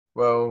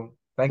Well,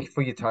 thank you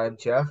for your time,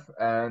 Jeff,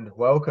 and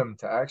welcome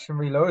to Action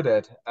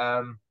Reloaded.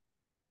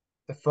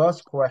 The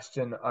first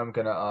question I'm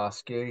going to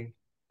ask you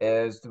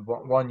is the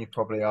one you've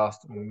probably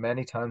asked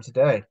many times a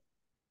day.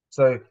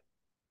 So,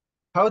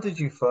 how did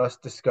you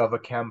first discover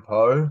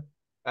Kempo,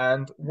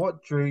 and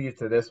what drew you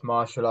to this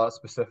martial art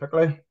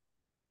specifically?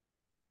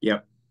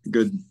 Yep,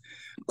 good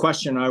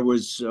question. I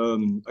was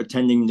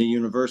attending the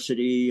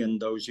university in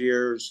those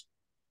years,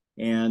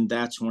 and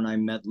that's when I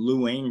met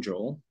Lou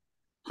Angel,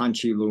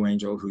 Hanchi Lou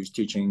Angel, who's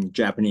teaching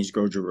Japanese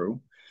Goju-Ryu.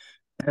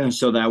 And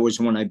so that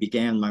was when I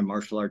began my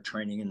martial art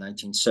training in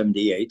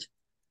 1978.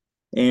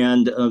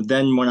 And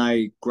then when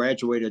I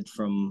graduated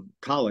from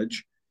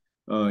college,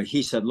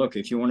 he said, look,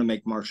 if you want to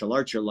make martial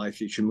arts your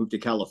life, you should move to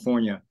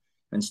California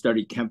and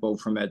study Kempo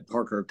from Ed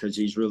Parker because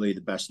he's really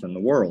the best in the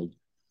world.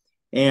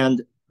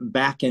 And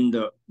back in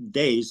the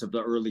days of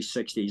the early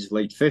 60s,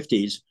 late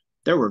 50s,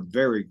 there were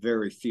very,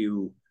 very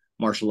few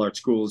martial arts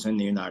schools in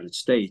the United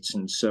States.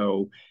 And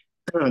so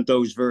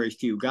those very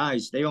few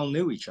guys, they all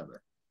knew each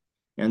other.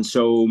 And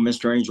so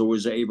Mr. Angel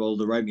was able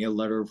to write me a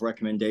letter of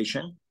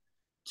recommendation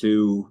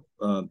to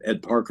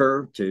Ed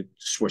Parker to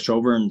switch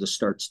over and to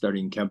start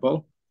studying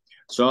Kempo.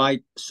 So I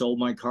sold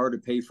my car to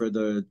pay for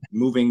the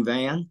moving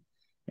van,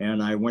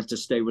 and I went to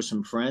stay with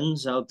some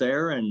friends out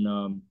there.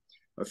 And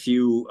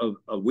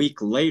a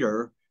week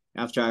later,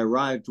 after I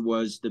arrived,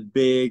 was the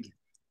big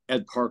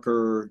Ed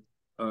Parker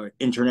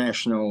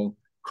International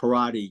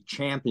Karate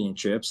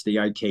Championships, the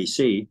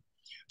IKC.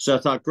 So I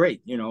thought,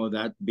 great,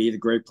 that'd be the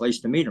great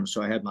place to meet him.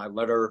 So I had my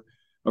letter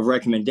of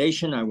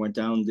recommendation. I went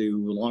down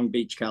to Long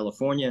Beach,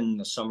 California in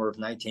the summer of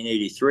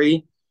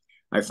 1983.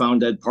 I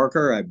found Ed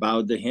Parker. I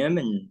bowed to him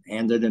and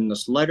handed him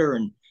this letter.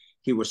 And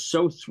he was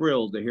so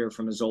thrilled to hear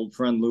from his old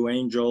friend, Lou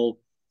Angel.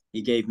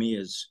 He gave me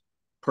his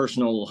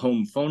personal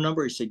home phone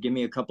number. He said, give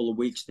me a couple of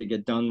weeks to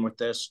get done with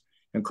this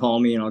and call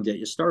me and I'll get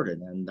you started.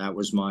 And that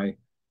was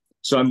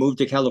so I moved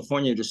to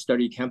California to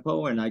study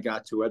Kempo, and I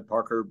got to Ed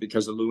Parker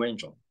because of Lou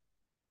Angel.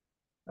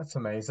 That's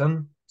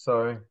amazing.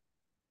 So, it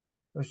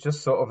was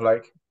just sort of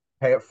like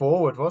pay it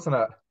forward, wasn't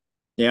it?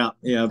 Yeah,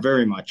 yeah,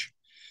 very much.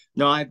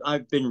 No,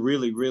 I've been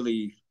really,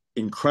 really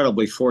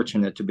incredibly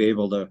fortunate to be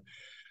able to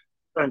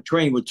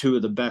train with two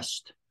of the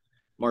best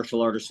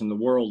martial artists in the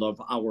world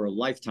of our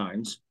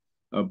lifetimes.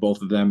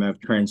 Both of them have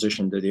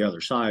transitioned to the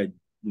other side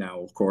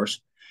now, of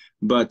course.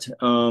 But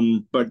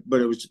it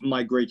was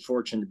my great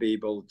fortune to be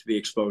able to be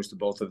exposed to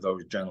both of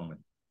those gentlemen.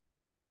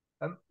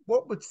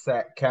 What would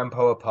set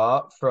Kempo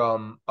apart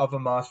from other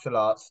martial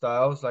arts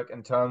styles, like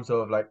in terms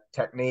of like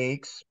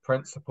techniques,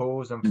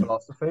 principles, and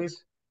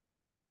philosophies?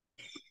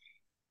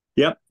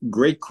 Yep,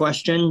 great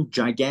question,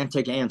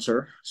 gigantic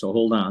answer. So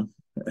hold on.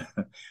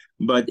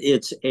 But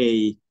it's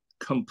a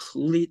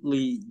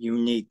completely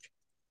unique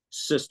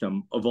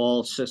system of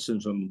all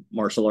systems of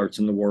martial arts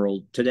in the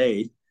world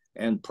today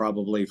and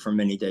probably for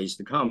many days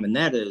to come. And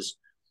that is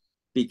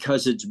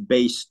because it's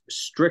based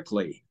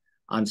strictly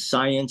on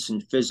science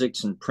and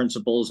physics and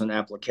principles and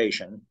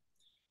application.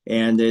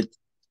 And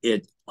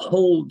it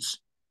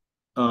holds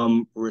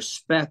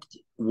respect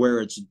where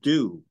it's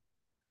due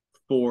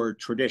for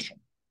tradition,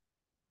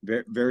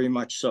 very, very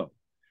much so.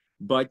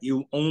 But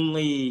you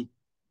only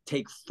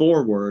take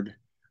forward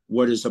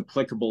what is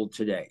applicable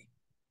today.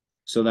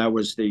 So that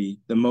was the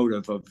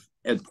motive of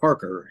Ed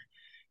Parker.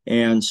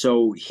 And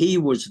so he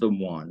was the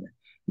one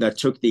that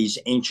took these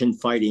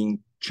ancient fighting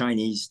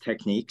Chinese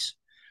techniques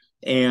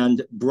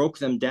and broke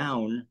them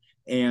down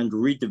and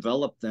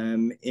redeveloped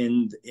them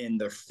in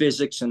their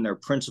physics and their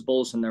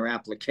principles and their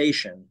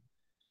application,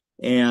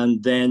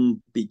 and then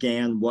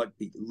began what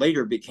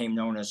later became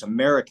known as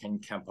American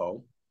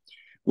Kempo,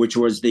 which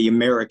was the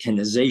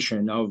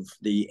Americanization of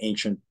the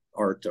ancient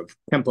art of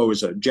Kempo.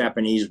 Is a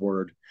Japanese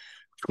word.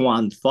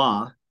 Chuan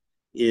Fa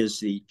is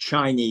the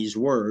Chinese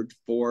word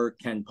for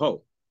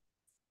Kenpo.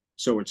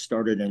 So it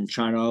started in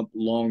China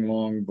long,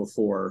 long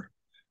before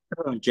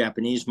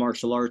Japanese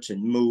martial arts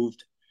and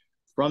moved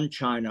from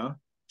China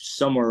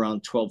somewhere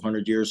around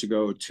 1,200 years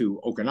ago to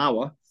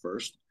Okinawa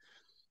first.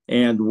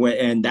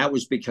 And that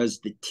was because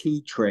the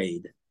tea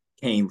trade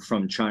came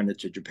from China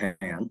to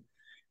Japan.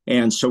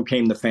 And so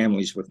came the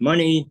families with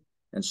money,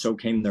 and so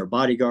came their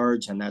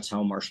bodyguards. And that's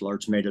how martial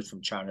arts made it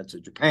from China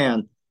to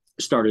Japan,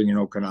 starting in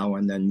Okinawa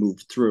and then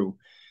moved through.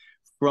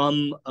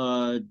 From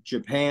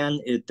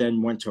Japan, it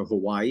then went to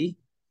Hawaii,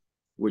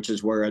 which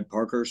is where Ed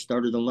Parker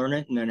started to learn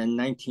it. And then in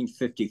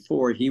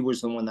 1954, he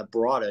was the one that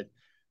brought it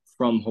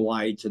from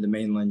Hawaii to the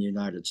mainland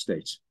United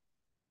States.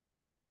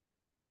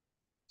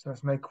 So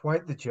it's made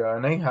quite the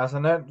journey,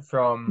 hasn't it?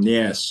 From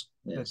Yes,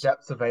 the yes.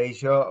 depths of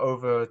Asia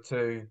over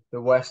to the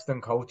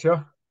Western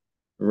culture.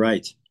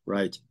 Right,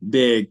 right.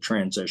 Big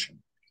transition.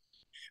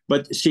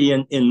 But see,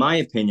 in my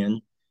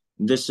opinion,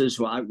 this is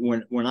why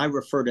when I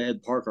refer to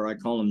Ed Parker, I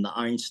call him the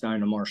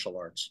Einstein of martial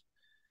arts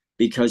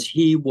because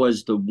he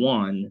was the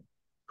one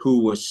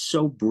who was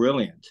so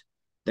brilliant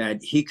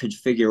that he could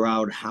figure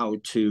out how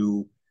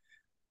to,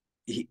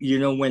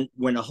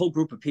 when a whole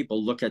group of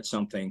people look at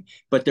something,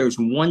 but there's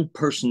one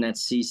person that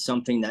sees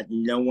something that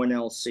no one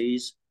else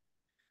sees,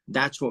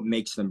 That's what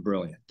makes them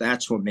brilliant.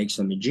 That's what makes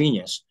them a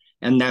genius.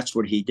 And that's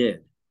what he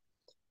did.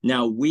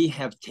 Now we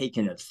have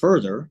taken it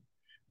further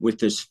with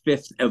this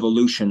fifth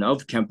evolution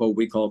of Kempo,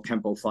 we call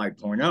Kempo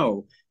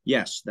 5.0.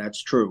 Yes,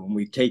 that's true. And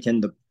we've taken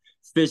the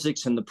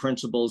physics and the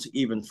principles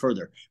even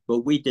further, but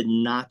we did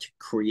not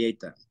create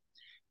them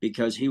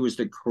because he was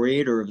the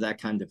creator of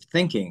that kind of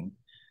thinking.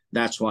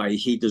 That's why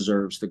he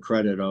deserves the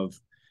credit of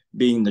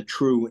being the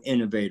true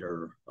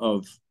innovator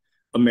of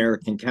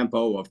American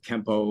Kempo, of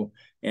Kempo,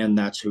 and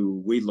that's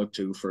who we look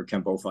to for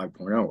Kempo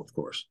 5.0, of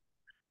course.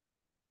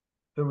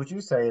 So would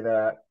you say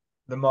that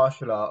the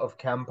martial art of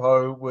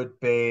Kempo would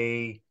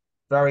be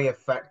very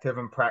effective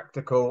and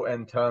practical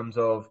in terms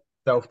of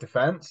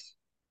self-defense?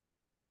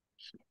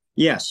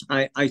 Yes,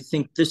 I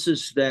think this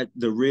is that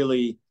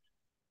the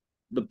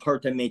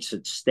part that makes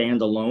it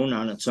stand alone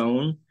on its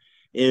own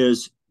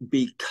is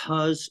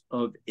because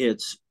of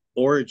its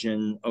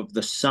origin of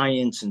the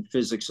science and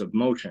physics of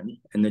motion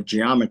and the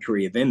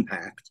geometry of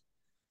impact.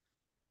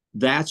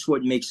 That's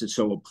what makes it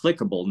so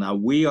applicable. Now,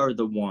 we are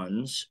the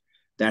ones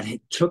that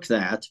took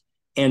that,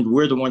 and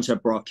we're the ones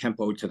that brought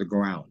Kempo to the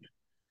ground.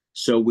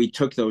 So we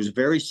took those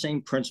very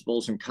same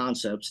principles and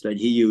concepts that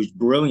he used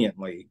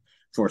brilliantly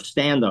for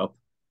stand-up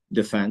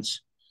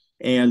defense,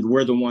 and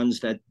we're the ones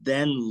that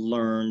then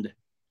learned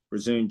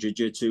Brazilian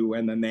Jiu-Jitsu,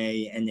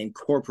 MMA, and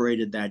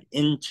incorporated that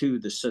into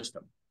the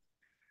system.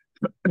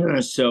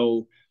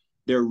 So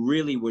there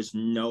really was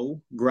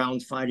no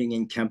ground fighting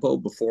in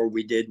Kempo before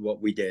we did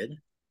what we did.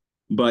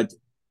 But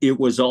it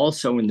was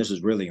also, and this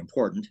is really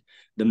important,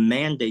 the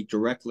mandate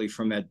directly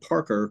from Ed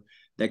Parker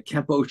that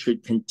Kempo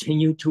should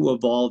continue to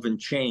evolve and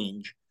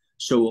change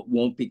so it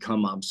won't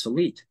become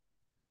obsolete.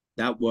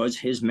 That was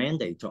his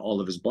mandate to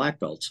all of his black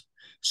belts.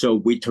 So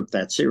we took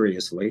that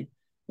seriously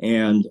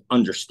and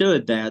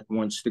understood that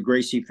once the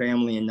Gracie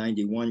family in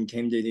 91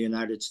 came to the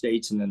United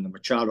States and then the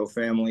Machado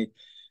family,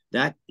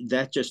 that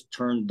just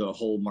turned the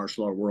whole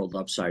martial art world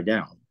upside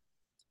down.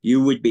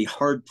 You would be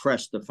hard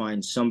pressed to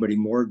find somebody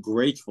more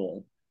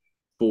grateful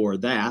for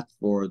that,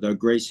 for the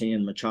Gracie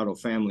and Machado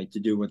family to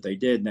do what they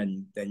did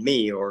than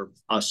me or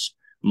us,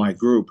 my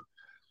group,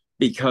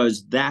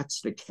 because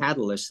that's the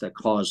catalyst that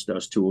caused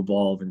us to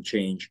evolve and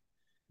change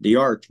the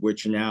art,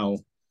 which now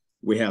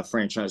we have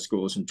franchise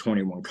schools in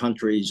 21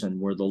 countries and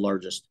we're the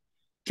largest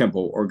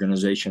Kempo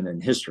organization in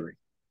history.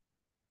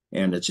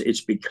 And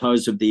it's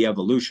because of the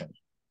evolution.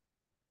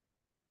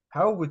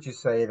 How would you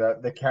say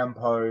that the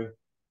Kempo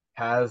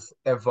has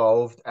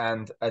evolved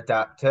and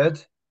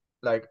adapted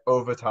like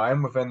over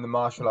time within the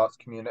martial arts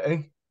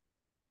community?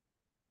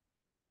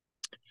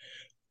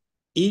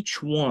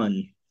 Each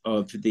one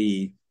of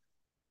the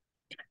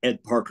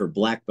Ed Parker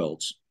black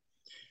belts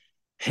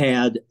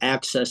had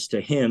access to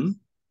him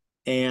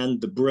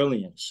and the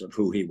brilliance of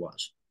who he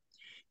was.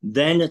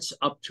 Then it's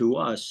up to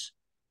us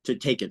to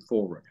take it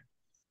forward.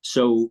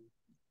 So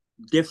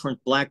different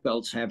black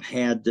belts have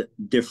had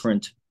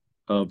different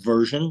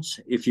versions,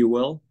 if you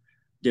will,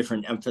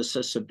 different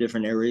emphasis of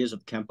different areas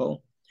of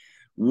Kempo.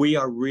 We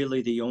are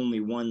really the only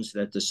ones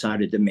that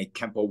decided to make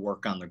Kempo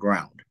work on the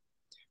ground,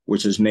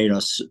 which has made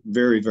us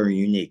very, very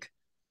unique.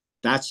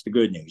 That's the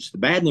good news. The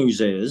bad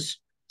news is,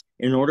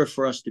 in order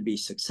for us to be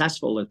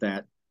successful at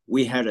that,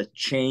 we had to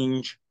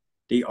change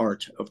the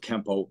art of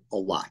Kempo a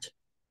lot.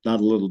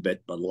 Not a little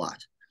bit, but a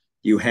lot.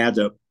 You had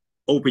to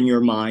open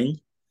your mind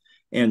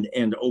and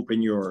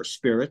open your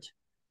spirit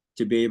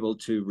to be able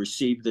to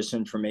receive this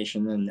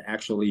information and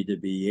actually to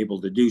be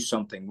able to do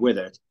something with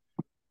it.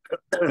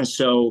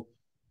 So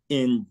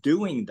in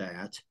doing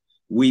that,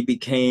 we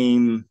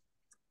became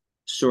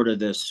sort of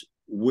this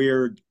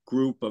weird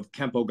group of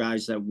Kempo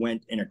guys that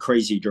went in a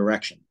crazy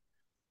direction.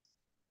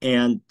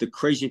 And the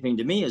crazy thing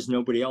to me is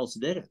nobody else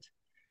did it.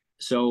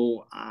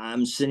 So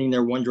I'm sitting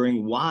there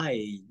wondering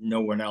why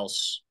no one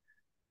else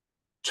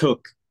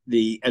took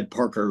the Ed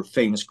Parker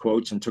famous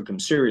quotes and took them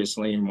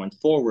seriously and went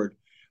forward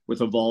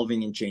with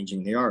evolving and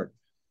changing the art.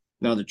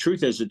 Now, the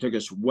truth is, it took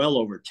us well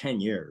over 10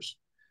 years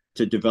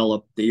to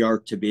develop the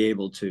art to be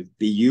able to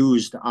be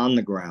used on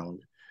the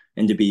ground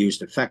and to be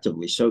used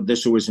effectively. So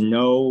this was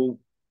no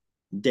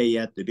day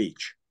at the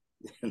beach.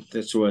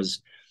 This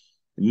was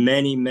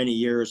many, many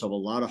years of a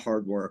lot of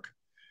hard work.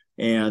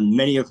 And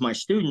many of my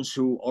students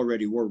who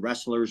already were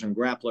wrestlers and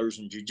grapplers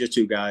and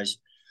jiu-jitsu guys,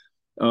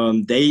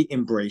 they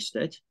embraced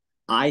it.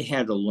 I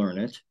had to learn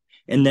it.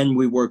 And then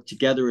we worked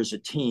together as a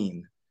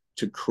team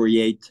to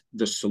create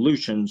the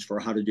solutions for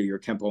how to do your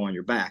Kempo on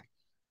your back.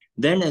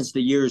 Then as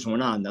the years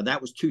went on, now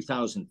that was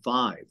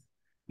 2005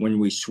 when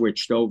we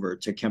switched over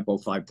to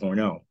Kempo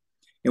 5.0.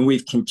 And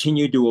we've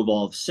continued to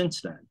evolve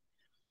since then.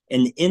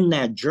 And in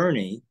that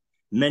journey,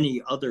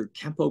 many other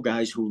Kempo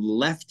guys who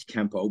left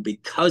Kempo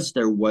because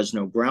there was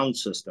no ground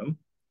system,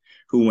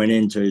 who went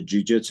into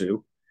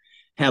jiu-jitsu,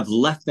 have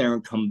left there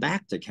and come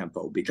back to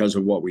Kempo because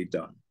of what we've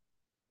done.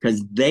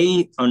 Because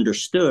they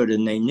understood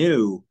and they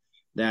knew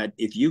that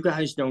if you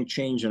guys don't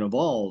change and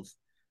evolve,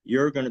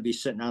 you're going to be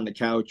sitting on the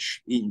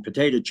couch eating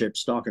potato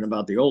chips talking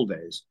about the old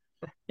days.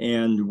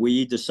 And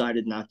we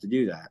decided not to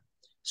do that.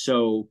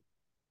 So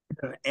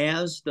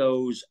as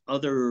those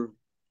other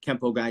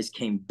Kempo guys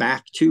came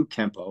back to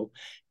Kempo.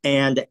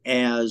 And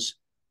as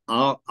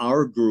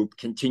our group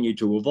continued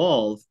to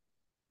evolve,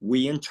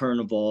 we in turn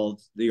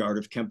evolved the art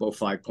of Kempo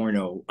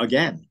 5.0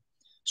 again.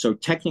 So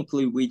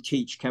technically, we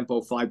teach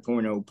Kempo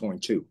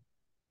 5.0.2.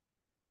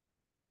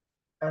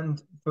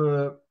 And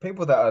for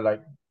people that are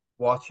like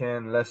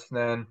watching,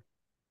 listening,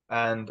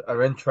 and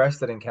are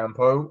interested in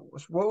Campo,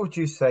 what would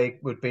you say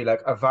would be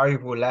like a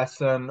valuable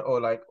lesson,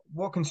 or like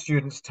what can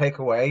students take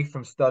away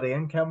from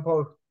studying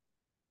Campo?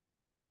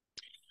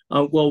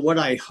 Well, what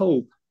I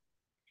hope,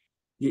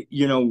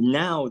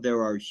 now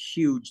there are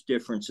huge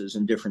differences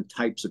in different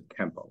types of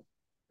Kempo.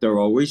 There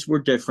always were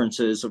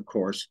differences, of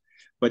course,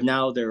 but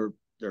now they're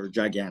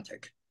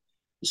gigantic.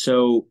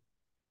 So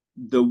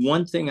the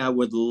one thing I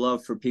would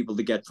love for people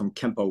to get from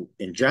Kempo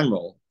in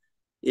general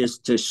is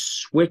to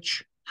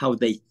switch how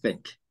they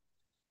think,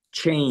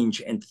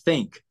 change and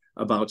think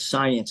about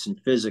science and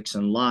physics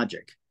and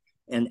logic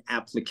and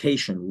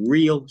application,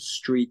 real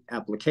street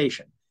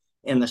application.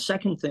 And the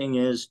second thing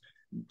is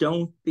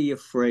don't be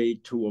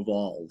afraid to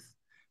evolve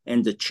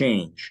and to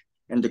change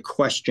and to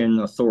question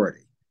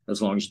authority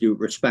as long as you do it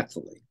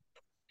respectfully.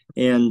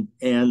 And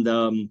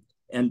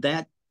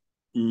that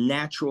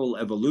natural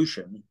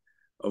evolution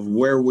of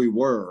where we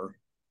were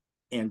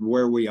and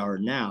where we are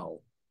now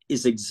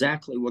is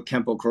exactly what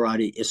Kempo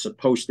Karate is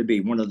supposed to be.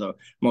 One of the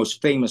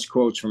most famous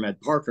quotes from Ed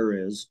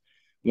Parker is,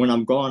 "When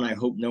I'm gone, I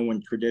hope no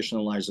one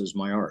traditionalizes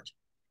my art."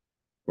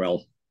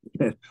 Well,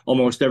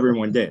 almost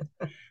everyone did,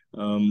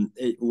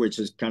 which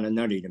is kind of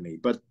nutty to me,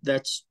 but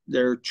that's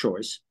their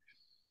choice.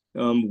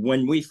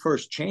 When we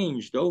first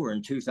changed over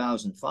in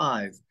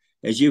 2005,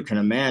 as you can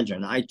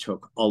imagine, I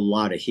took a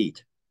lot of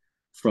heat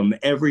from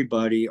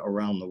everybody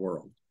around the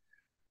world.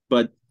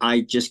 But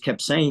I just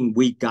kept saying,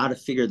 we got to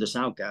figure this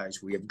out,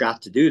 guys. We have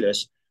got to do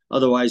this.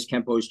 Otherwise,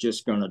 Kempo is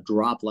just going to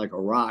drop like a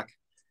rock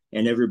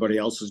and everybody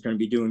else is going to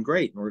be doing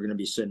great. And we're going to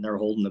be sitting there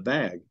holding the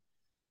bag.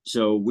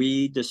 So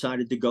we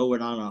decided to go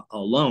it on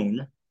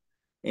alone.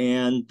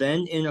 And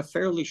then in a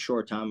fairly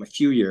short time, a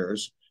few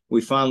years, we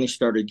finally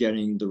started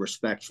getting the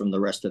respect from the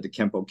rest of the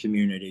Kempo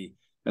community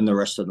and the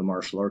rest of the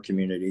martial art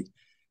community.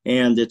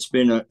 And it's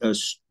been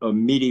a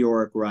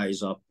meteoric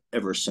rise up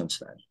ever since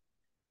then.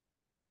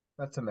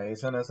 That's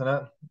amazing, isn't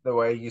it? The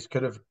way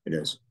It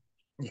is.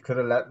 you could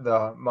have let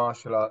the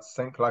martial arts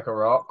sink like a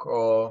rock,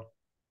 or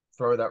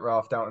throw that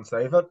raft out and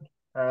save it.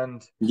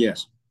 And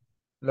Yes.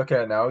 look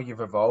at it now,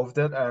 you've evolved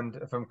it. And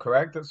if I'm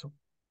correct, it's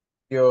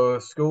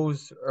your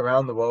schools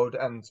around the world,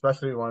 and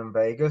especially one in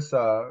Vegas,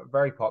 are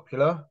very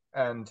popular.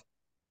 And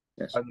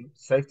Yes. I'm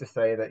safe to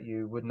say that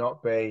you would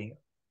not be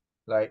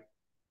like,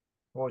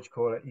 what would you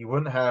call it? You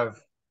wouldn't have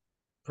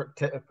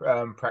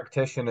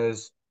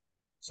practitioners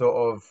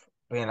sort of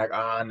being like,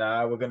 ah,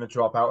 no, we're going to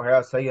drop out here.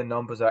 I'd say your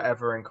numbers are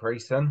ever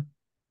increasing.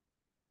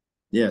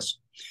 Yes.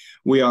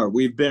 We are.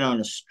 We've been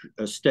on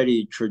a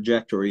steady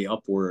trajectory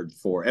upward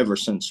for ever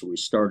since we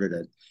started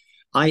it.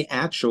 I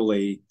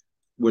actually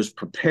was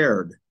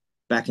prepared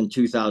back in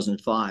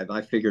 2005.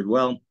 I figured,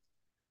 well,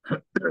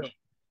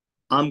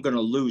 I'm going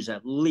to lose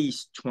at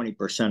least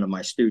 20% of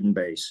my student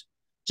base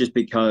just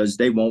because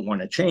they won't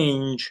want to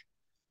change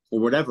for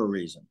whatever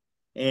reason.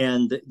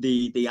 And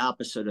the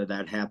opposite of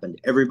that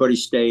happened. Everybody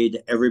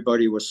stayed,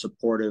 everybody was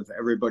supportive,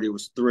 everybody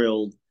was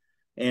thrilled.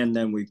 And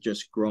then we've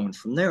just grown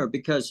from there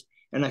because,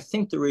 and I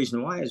think the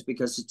reason why is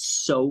because it's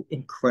so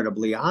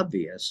incredibly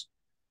obvious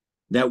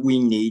that we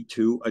need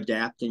to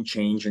adapt and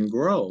change and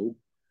grow,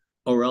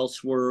 or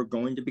else we're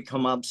going to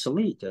become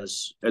obsolete,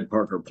 as Ed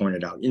Parker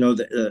pointed out.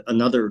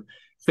 Another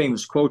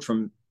famous quote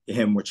from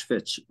him, which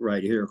fits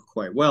right here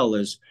quite well,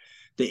 is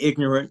the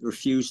ignorant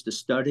refuse to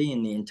study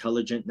and the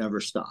intelligent never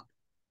stop.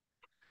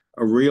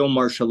 A real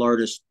martial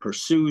artist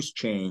pursues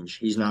change.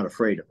 He's not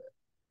afraid of it.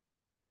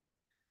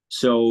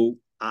 So,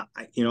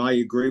 I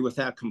agree with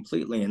that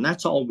completely. And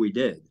that's all we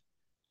did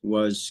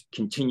was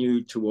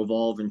continue to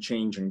evolve and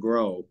change and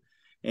grow.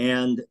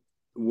 And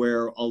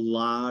where a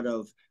lot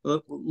of,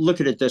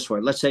 look at it this way.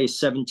 Let's say a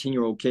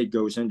 17-year-old kid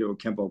goes into a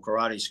Kempo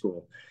karate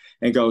school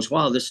and goes,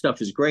 wow, this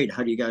stuff is great.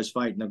 How do you guys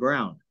fight in the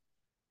ground?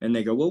 And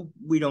they go, well,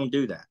 we don't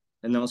do that.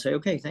 And they'll say,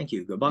 okay, thank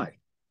you. Goodbye.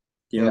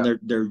 Yeah.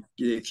 They're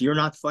if you're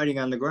not fighting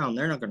on the ground,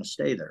 they're not going to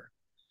stay there.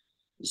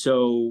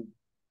 So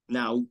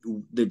now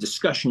the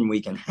discussion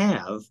we can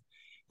have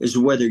is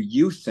whether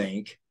you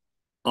think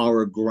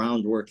our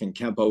groundwork in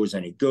Kempo is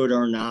any good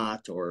or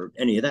not, or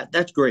any of that.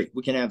 That's great.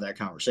 We can have that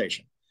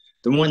conversation.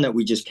 The one that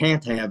we just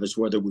can't have is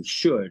whether we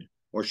should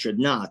or should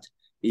not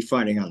be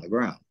fighting on the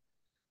ground.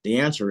 The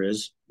answer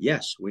is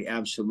yes, we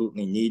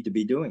absolutely need to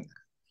be doing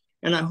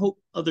that. And I hope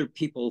other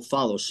people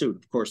follow suit.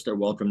 Of course, they're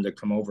welcome to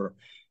come over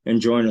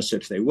and join us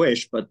if they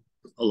wish, but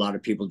a lot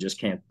of people just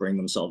can't bring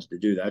themselves to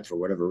do that for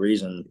whatever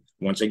reason.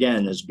 Once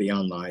again, is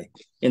beyond my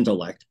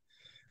intellect.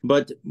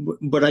 But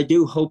I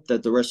do hope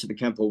that the rest of the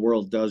Kempo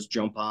world does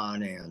jump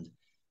on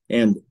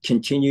and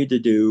continue to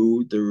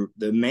do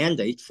the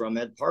mandate from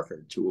Ed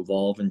Parker to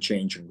evolve and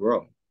change and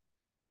grow.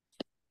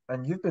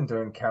 And you've been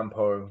doing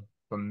Campo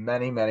for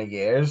many, many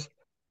years.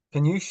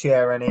 Can you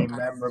share any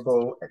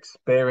memorable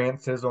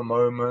experiences or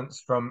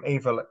moments from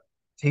either like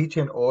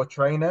teaching or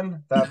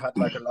training that have had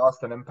like a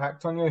lasting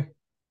impact on you?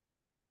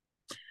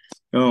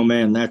 Oh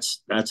man,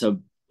 that's a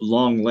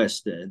long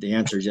list. The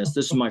answer is yes.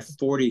 This is my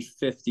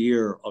 45th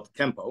year of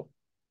Kempo.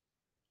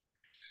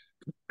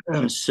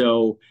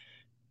 So,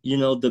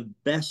 the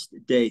best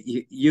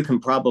day, you can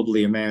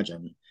probably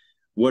imagine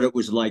what it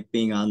was like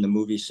being on the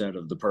movie set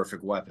of The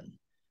Perfect Weapon.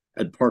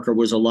 Ed Parker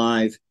was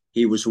alive.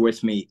 He was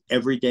with me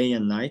every day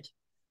and night.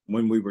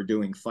 When we were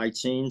doing fight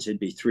scenes, it'd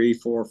be 3,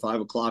 4,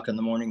 5 o'clock in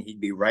the morning. He'd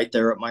be right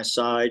there at my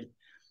side.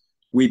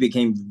 We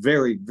became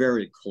very,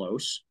 very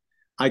close.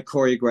 I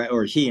choreographed,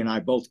 or he and I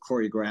both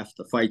choreographed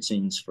the fight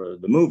scenes for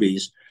the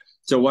movies.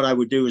 So what I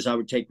would do is I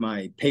would take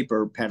my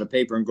pad of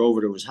paper, and go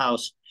over to his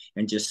house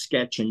and just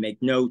sketch and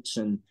make notes.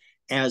 And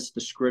as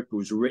the script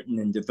was written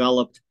and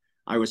developed,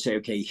 I would say,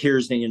 okay,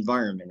 here's the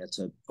environment. It's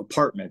an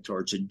apartment,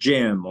 or it's a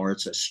gym, or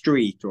it's a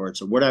street, or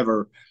it's a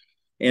whatever.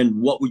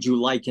 And what would you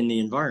like in the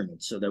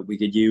environment, so that we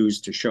could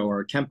use to show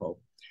our tempo?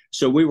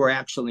 So we were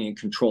actually in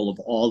control of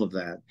all of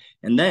that.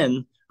 And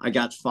then I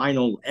got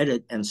final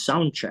edit and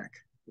sound check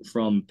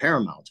from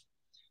Paramount.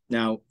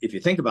 Now, if you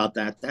think about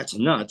that, that's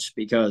nuts,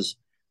 because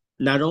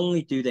not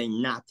only do they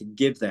not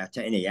give that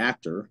to any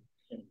actor,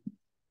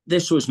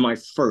 this was my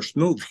first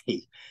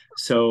movie.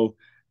 So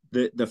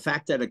the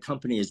fact that a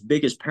company as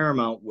big as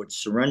Paramount would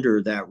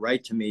surrender that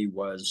right to me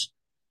was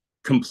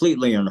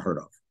completely unheard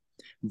of.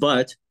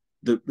 But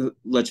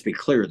let's be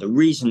clear, the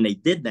reason they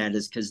did that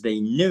is because they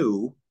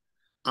knew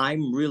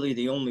I'm really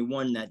the only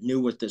one that knew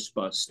what this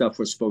stuff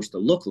was supposed to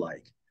look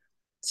like.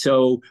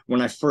 So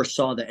when I first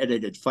saw the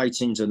edited fight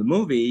scenes of the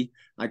movie,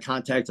 I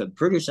contacted the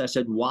producer. I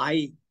said,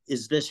 why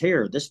is this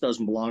here? This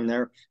doesn't belong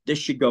there. This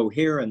should go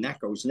here, and that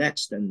goes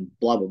next, and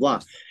blah, blah,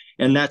 blah.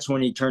 And that's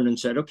when he turned and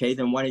said, okay,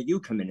 then why don't you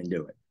come in and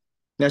do it?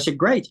 And I said,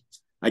 great.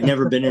 I'd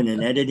never been in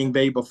an editing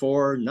bay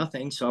before,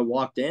 nothing. So I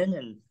walked in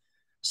and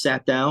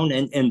sat down,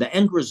 and the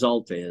end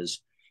result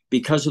is,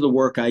 because of the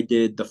work I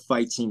did, the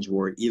fight scenes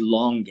were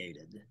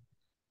elongated.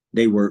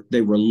 They were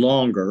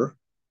longer,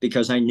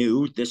 because I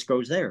knew this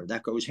goes there,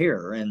 that goes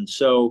here. And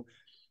so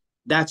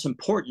that's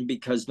important,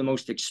 because the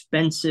most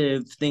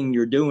expensive thing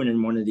you're doing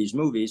in one of these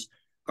movies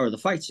are the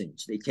fight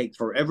scenes. They take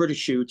forever to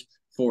shoot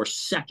for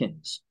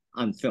seconds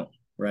on film,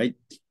 right?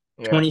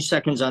 Yeah. 20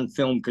 seconds on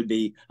film could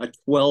be a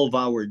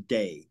 12-hour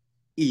day,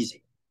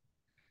 easy.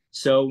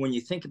 So when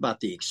you think about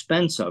the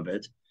expense of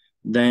it,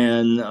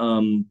 then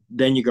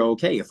you go,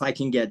 okay, if I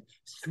can get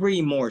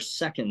 3 more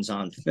seconds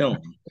on film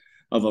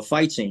of a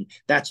fight scene,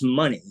 that's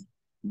money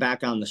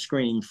back on the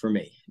screen for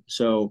me.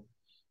 So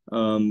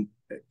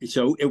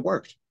it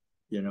worked.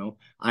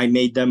 I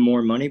made them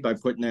more money by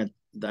putting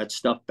that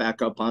stuff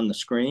back up on the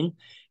screen.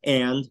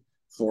 And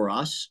for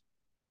us,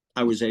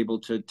 I was able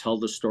to tell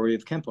the story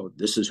of Kempo.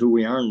 This is who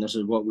we are, and this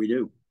is what we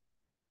do.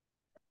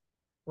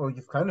 Well,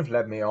 you've kind of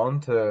led me on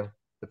to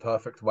The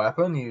Perfect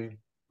Weapon. You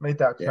made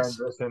that Yes.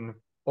 transition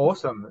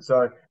awesome.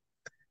 So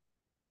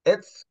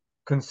it's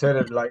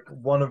considered like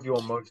one of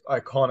your most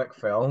iconic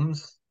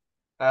films.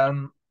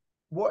 Um,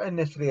 what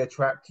initially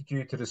attracted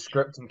you to the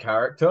script and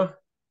character?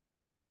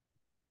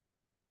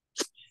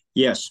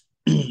 Yes.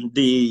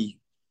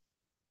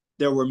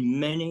 There were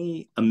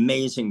many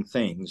amazing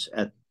things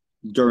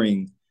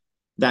during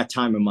that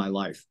time of my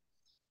life.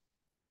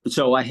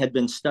 So I had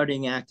been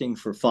studying acting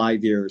for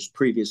 5 years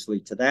previously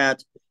to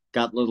that,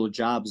 got little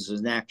jobs as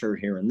an actor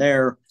here and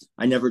there.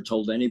 I never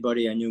told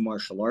anybody I knew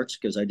martial arts,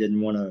 because I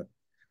didn't want to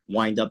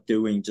wind up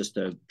doing just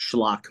a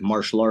schlock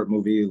martial art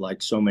movie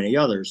like so many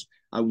others.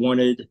 I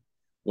wanted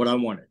what I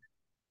wanted.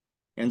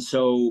 And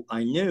so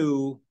I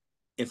knew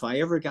if I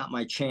ever got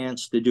my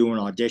chance to do an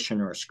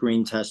audition or a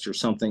screen test or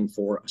something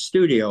for a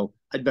studio,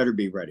 I'd better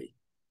be ready.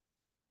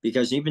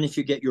 Because even if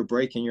you get your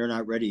break and you're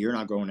not ready, you're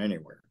not going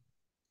anywhere.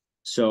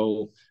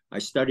 So I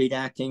studied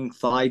acting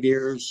 5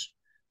 years,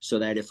 so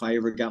that if I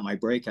ever got my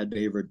break, I'd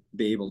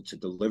be able to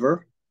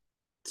deliver.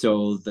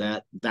 So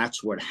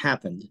that's what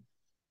happened.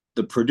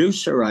 The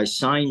producer I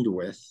signed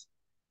with,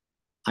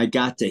 I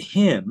got to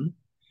him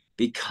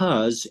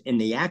because in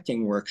the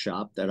acting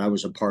workshop that I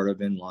was a part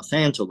of in Los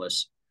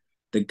Angeles,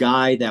 the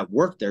guy that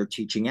worked there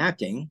teaching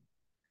acting,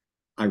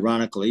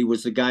 ironically,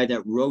 was the guy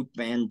that wrote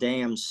Van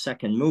Damme's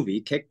second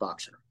movie,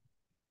 Kickboxer.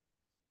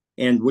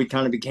 And we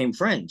kind of became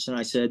friends. And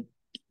I said,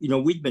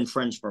 we'd been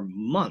friends for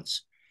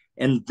months.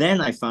 And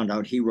then I found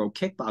out he wrote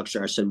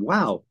Kickboxer. I said,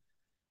 wow,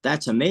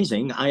 that's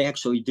amazing. I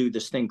actually do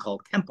this thing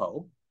called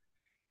Kempo.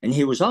 And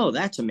he was, oh,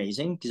 that's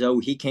amazing. So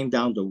he came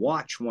down to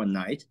watch one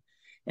night.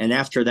 And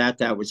after that,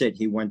 that was it.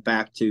 He went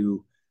back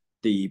to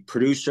the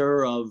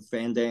producer of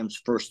Van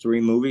Damme's first 3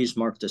 movies,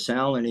 Mark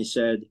DeSalle, and he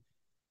said,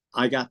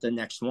 I got the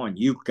next one.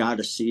 You've got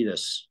to see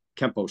this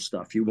Kempo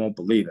stuff. You won't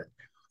believe it.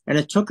 And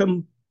it took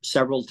him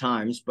several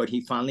times, but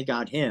he finally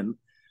got him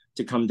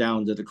to come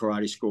down to the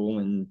karate school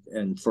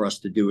and for us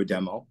to do a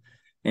demo.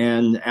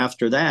 And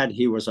after that,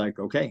 he was like,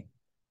 okay.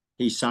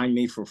 He signed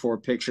me for 4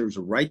 pictures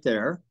right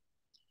there.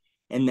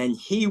 And then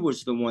he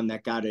was the one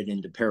that got it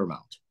into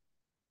Paramount.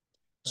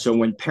 So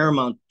when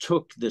Paramount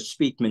took the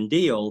Speakman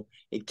deal,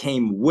 it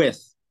came with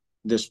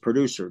this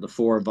producer. The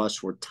 4 of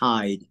us were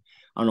tied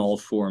on all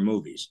 4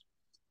 movies.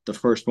 The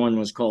first one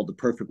was called The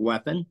Perfect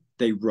Weapon.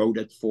 They wrote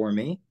it for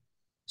me.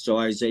 So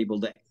I was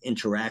able to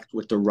interact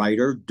with the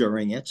writer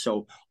during it.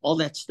 So all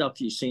that stuff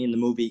you see in the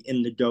movie,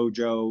 in the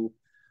dojo,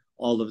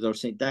 all of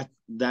those things,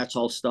 that's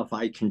all stuff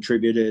I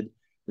contributed.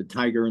 The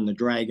tiger and the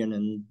dragon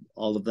and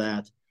all of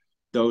that,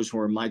 those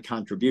were my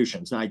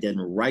contributions. I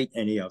didn't write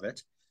any of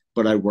it,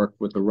 but I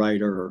worked with the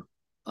writer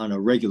on a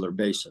regular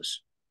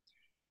basis.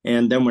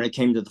 And then when it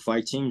came to the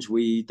fight scenes,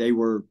 they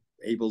were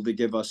able to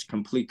give us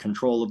complete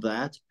control of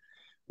that,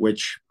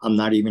 which I'm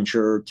not even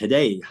sure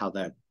today how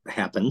that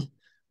happened,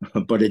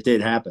 but it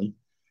did happen.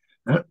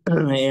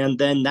 And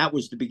then that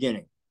was the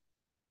beginning.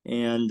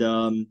 And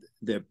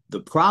the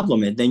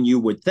problem, and then you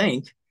would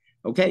think,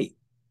 okay,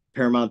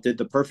 Paramount did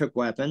The Perfect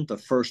Weapon, the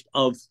first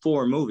of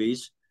 4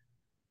 movies.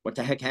 What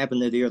the heck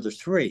happened to the other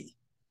 3?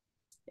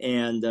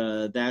 And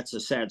that's a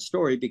sad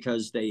story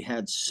because they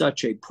had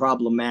such a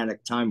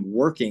problematic time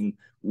working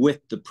with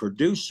the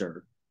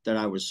producer that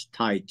I was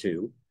tied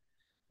to.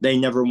 They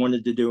never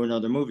wanted to do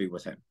another movie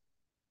with him.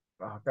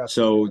 Oh, that's a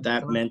So shame,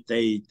 that isn't it? meant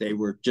they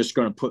were just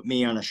going to put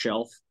me on a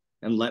shelf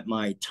and let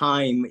my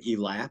time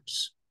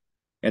elapse,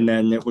 and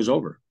then it was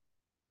over.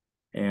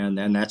 And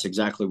that's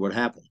exactly what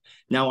happened.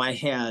 Now I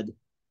had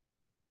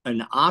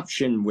an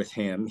option with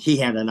him. He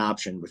had an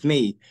option with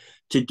me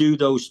to do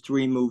those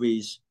 3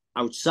 movies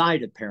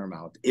outside of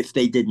Paramount if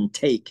they didn't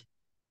take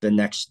the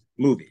next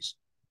movies,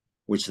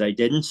 which they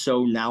didn't.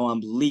 So now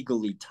I'm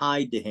legally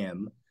tied to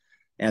him.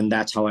 And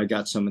that's how I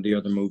got some of the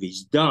other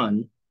movies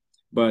done.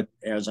 But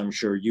as I'm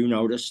sure you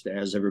noticed,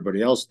 as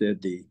everybody else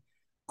did, the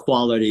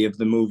quality of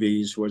the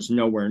movies was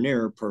nowhere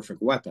near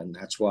Perfect Weapon.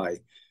 That's why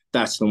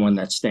that's the one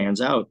that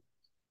stands out.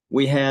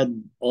 We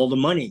had all the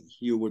money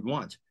you would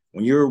want.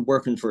 When you're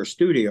working for a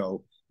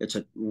studio, it's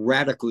a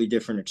radically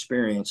different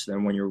experience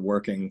than when you're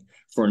working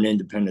for an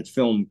independent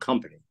film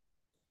company.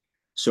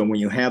 So when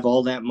you have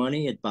all that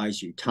money, it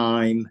buys you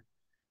time,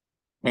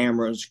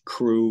 cameras,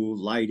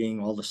 crew, lighting,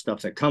 all the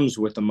stuff that comes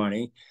with the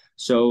money.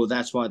 So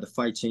that's why the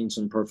fight scenes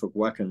in Perfect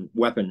Weapon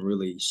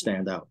really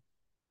stand out.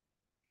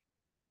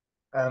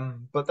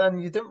 But then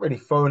you didn't really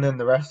phone in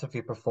the rest of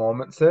your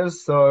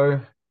performances,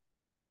 so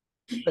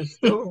they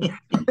still,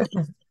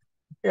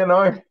 you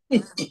know,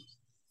 you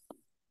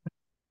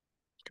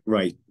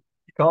Right.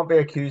 can't be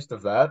accused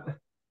of that.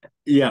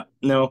 Yeah.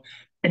 No.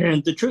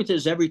 And the truth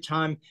is, every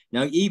time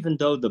now, even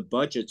though the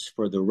budgets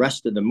for the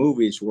rest of the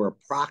movies were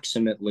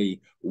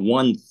approximately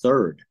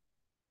 1/3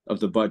 of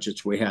the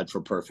budgets we had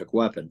for Perfect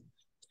Weapon,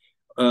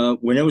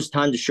 when it was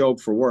time to show up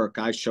for work,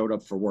 I showed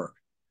up for work.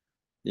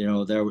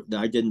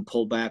 I didn't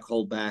pull back,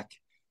 hold back.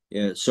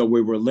 So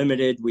we were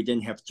limited. We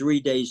didn't have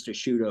 3 days to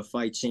shoot a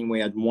fight scene. We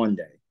had 1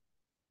 day.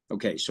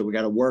 Okay, so we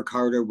got to work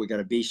harder. We got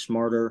to be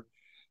smarter.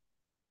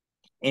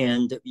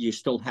 And you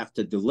still have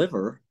to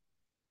deliver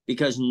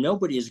because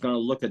nobody is going to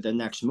look at the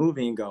next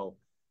movie and go,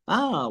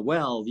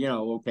 well,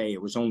 okay,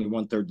 it was only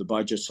 1/3 the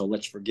budget, so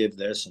let's forgive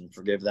this and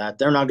forgive that.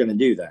 They're not going to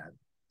do that.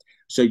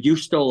 So you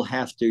still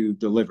have to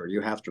deliver.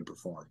 You have to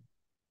perform.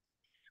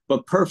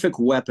 But Perfect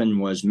Weapon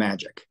was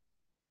magic.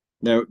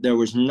 There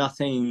was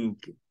nothing.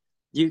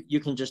 You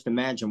can just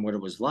imagine what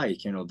it was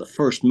like. The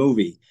first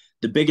movie,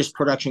 the biggest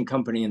production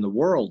company in the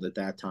world at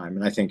that time,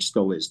 and I think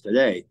still is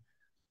today.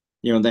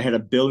 They had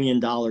 $1 billion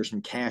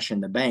in cash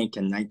in the bank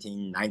in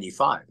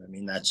 1995. I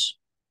mean, that's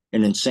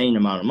an insane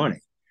amount of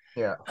money.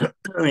 Yeah.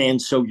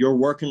 And so you're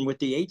working with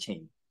the A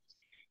team.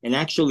 And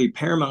actually,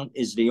 Paramount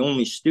is the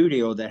only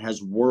studio that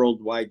has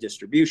worldwide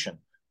distribution.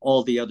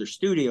 All the other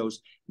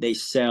studios, they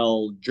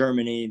sell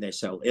Germany, they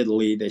sell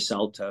Italy, they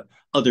sell to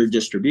other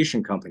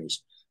distribution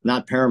companies.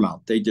 Not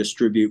Paramount. They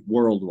distribute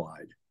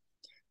worldwide.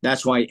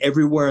 That's why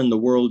everywhere in the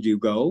world you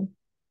go,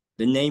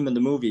 the name of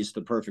the movie is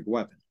The Perfect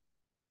Weapon.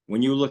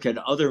 When you look at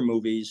other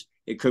movies,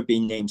 it could be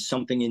named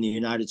something in the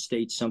United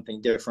States,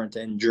 something different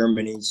in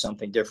Germany,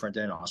 something different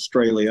in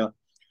Australia.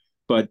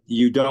 But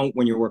you don't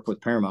when you work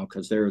with Paramount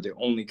because they're the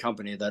only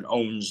company that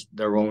owns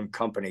their own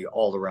company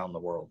all around the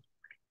world.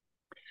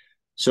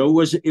 So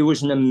it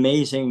was an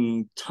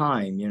amazing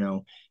time.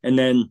 And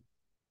then,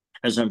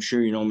 as I'm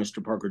sure you know,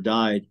 Mr. Parker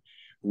died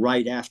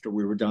right after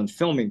we were done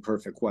filming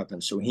Perfect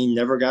Weapon. So he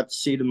never got to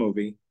see the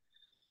movie.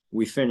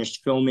 We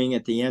finished filming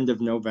at the end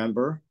of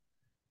November.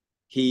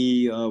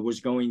 He was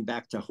going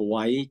back to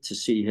Hawaii to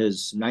see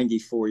his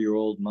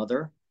 94-year-old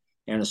mother.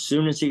 And as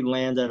soon as he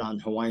landed on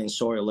Hawaiian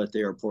soil at the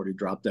airport, he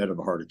dropped dead of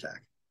a heart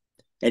attack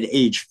at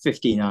age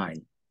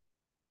 59.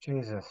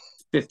 Jesus.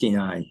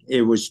 59.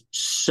 It was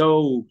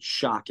so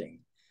shocking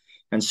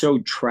and so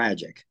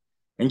tragic.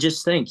 And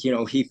just think,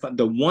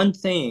 the one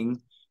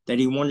thing that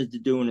he wanted to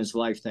do in his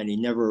life that he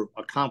never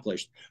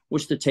accomplished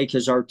was to take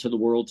his art to the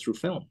world through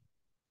film.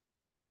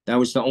 That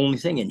was the only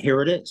thing. And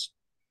here it is.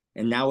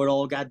 And now it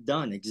all got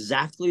done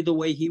exactly the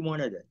way he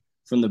wanted it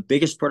from the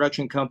biggest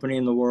production company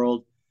in the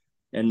world.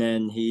 And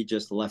then he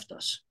just left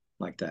us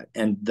like that.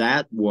 And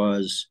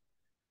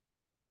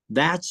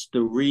that's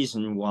the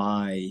reason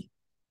why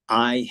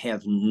I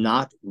have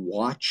not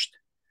watched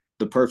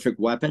The Perfect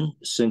Weapon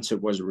since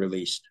it was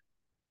released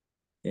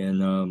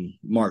in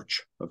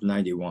March of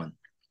 91.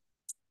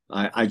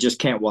 I just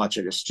can't watch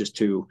it. It's just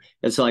too,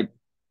 it's like,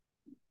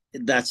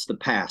 that's the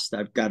past.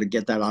 I've got to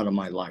get that out of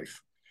my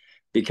life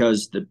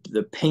because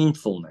the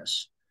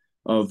painfulness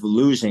of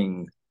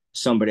losing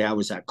somebody I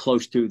was that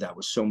close to, that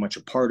was so much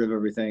a part of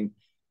everything,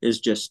 is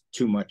just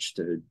too much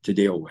to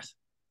deal with.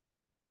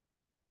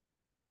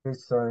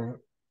 So,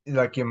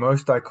 like your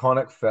most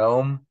iconic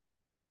film,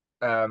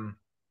 um,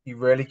 you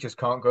really just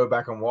can't go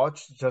back and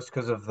watch just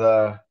because of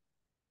the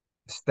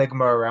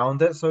stigma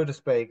around it, so to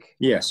speak.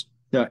 Yes,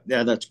 yeah,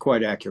 that's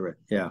quite accurate.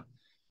 Yeah,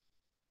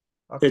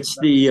 Okay, it's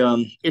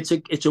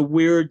it's a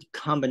weird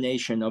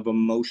combination of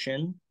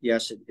emotion.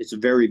 Yes, it's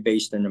very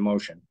based in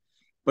emotion,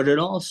 but it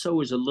also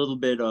is a little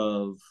bit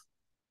of,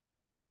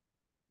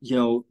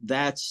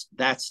 that's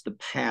the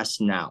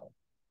past now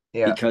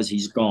yeah. because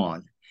he's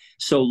gone.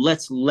 So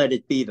let's let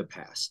it be the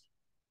past.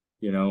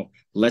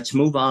 Let's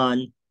move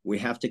on. We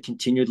have to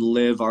continue to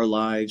live our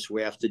lives.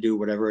 We have to do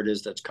whatever it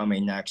is that's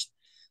coming next.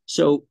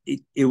 So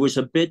it was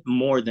a bit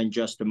more than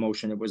just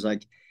emotion. It was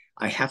like,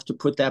 I have to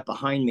put that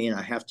behind me and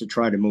I have to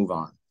try to move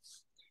on.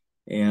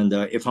 And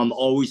if I'm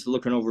always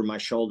looking over my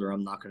shoulder,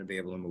 I'm not going to be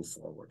able to move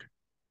forward.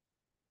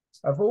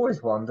 I've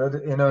always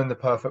wondered, in The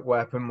Perfect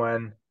Weapon,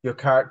 when your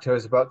character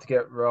is about to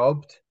get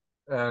robbed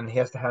and he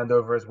has to hand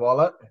over his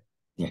wallet.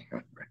 Yeah.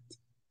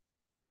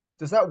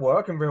 Does that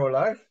work in real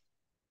life?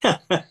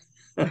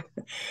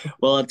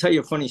 Well, I'll tell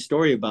you a funny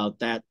story about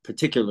that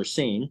particular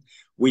scene.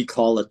 We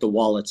call it the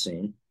wallet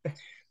scene.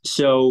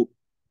 So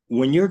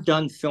when you're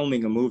done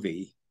filming a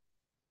movie,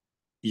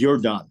 you're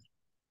done.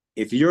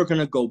 If you're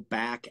going to go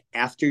back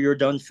after you're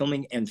done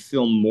filming and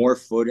film more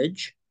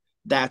footage,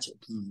 that's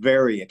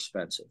very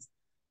expensive.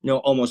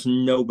 Almost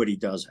nobody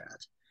does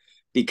that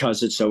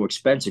because it's so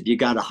expensive. You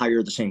got to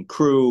hire the same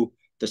crew,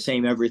 the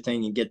same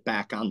everything, and get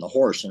back on the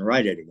horse and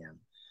write it again.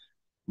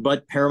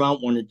 But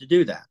Paramount wanted to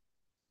do that.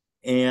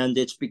 And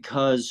it's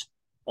because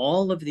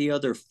all of the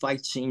other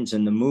fight scenes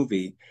in the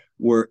movie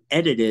were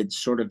edited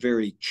sort of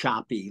very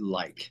choppy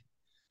like.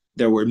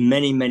 There were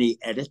many, many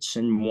edits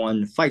in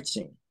one fight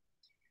scene.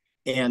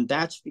 And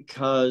that's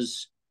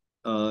because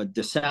Mark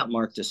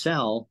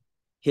DeSalle,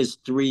 his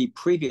three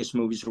previous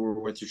movies were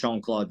with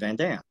Jean-Claude Van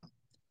Damme.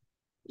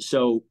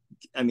 So,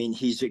 I mean,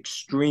 he's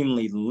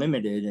extremely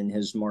limited in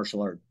his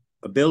martial art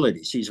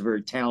abilities. He's a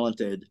very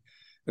talented,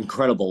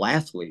 incredible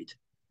athlete,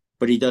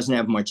 but he doesn't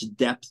have much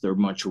depth or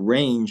much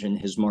range in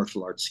his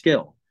martial arts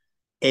skill.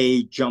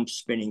 A jump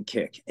spinning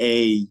kick,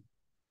 a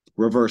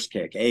reverse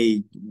kick,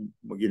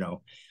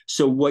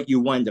 So what you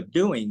wind up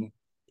doing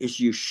is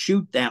you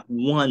shoot that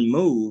one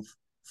move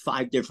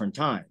 5 different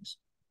times,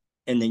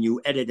 and then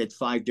you edit it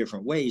 5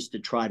 different ways to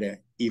try to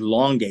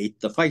elongate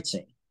the fight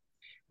scene.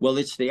 Well,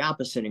 it's the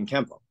opposite in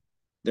Kempo.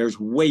 There's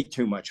way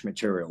too much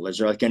material.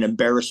 There's like an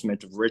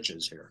embarrassment of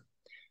riches here.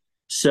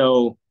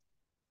 So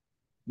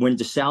when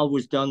DeSalle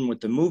was done with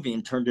the movie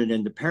and turned it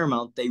into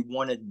Paramount, they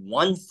wanted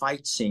one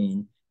fight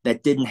scene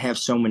that didn't have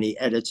so many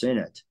edits in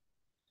it.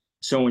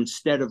 So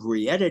instead of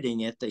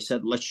re-editing it, they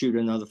said, let's shoot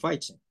another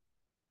fight scene.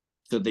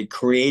 So they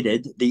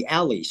created the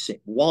alley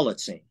scene, wallet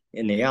scene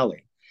in the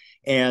alley.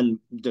 And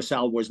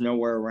DeSalle was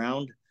nowhere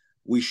around.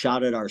 We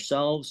shot it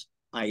ourselves.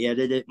 I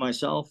edited it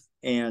myself.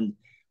 And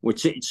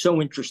it's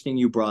so interesting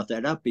you brought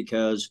that up,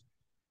 because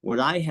what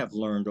I have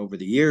learned over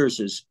the years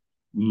is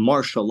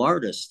martial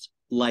artists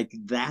like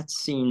that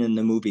scene in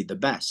the movie the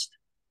best,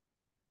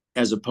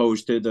 as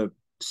opposed to the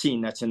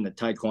scene that's in the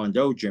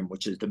Taekwondo gym,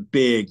 which is the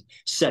big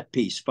set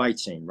piece fight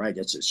scene, right?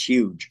 It's this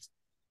huge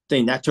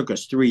thing. That took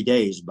us 3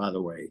 days, by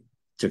the way,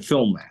 to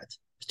film that.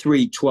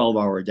 3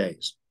 12-hour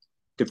days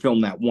to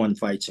film that one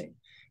fight scene.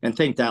 And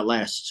think that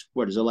lasts,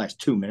 what does it last,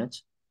 2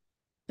 minutes?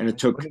 And it You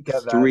took wouldn't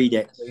get that 3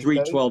 days, these three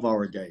days.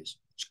 12-hour days.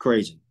 It's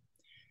crazy.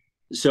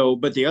 So,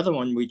 but the other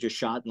one we just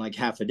shot in like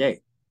half a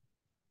day.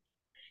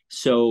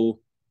 So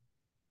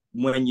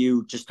when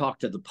you just talk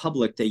to the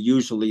public, they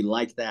usually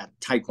like that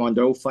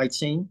Taekwondo fight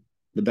scene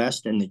the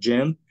best in the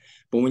gym.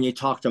 But when you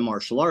talk to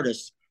martial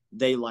artists,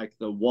 they like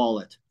the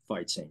wallet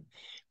fight scene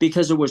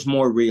because it was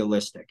more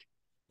realistic.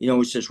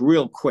 It's just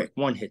real quick,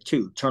 one hit,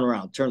 two, turn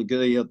around, turn,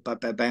 bam,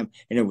 bam, bam,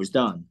 and it was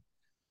done.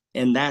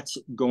 And that's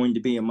going to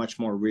be a much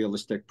more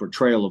realistic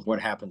portrayal of what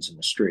happens in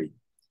the street.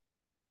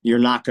 You're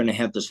not going to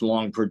have this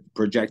long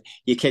project.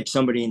 You kick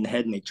somebody in the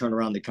head and they turn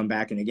around, they come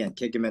back, and again,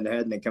 kick them in the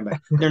head and they come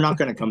back. They're not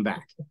going to come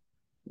back.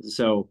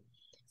 So,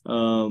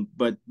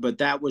 but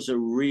that was a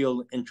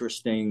real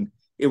interesting.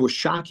 It was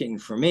shocking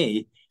for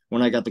me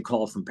when I got the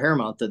call from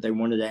Paramount that they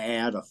wanted to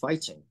add a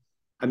fight scene.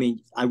 I mean,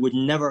 I would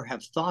never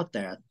have thought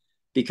that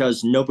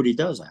because nobody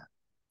does that.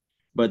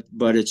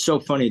 But it's so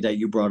funny that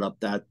you brought up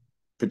that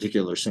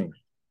particular scene.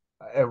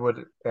 It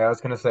would, yeah, I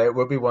was going to say, it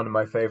would be one of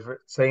my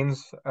favorite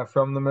scenes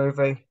from the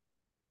movie.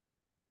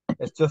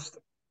 It's just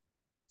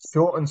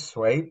short and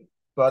sweet,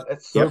 but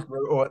it's so Yep.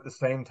 brutal at the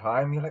same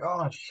time. You're like,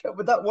 oh shit,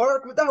 would that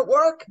work? Would that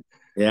work?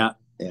 Yeah.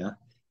 Yeah. And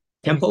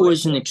he's Tempo like,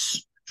 is an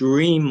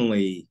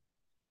extremely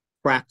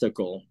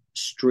practical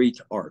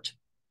street art,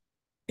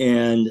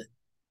 and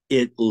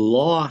it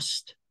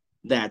lost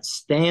that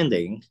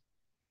standing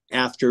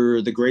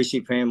after the Gracie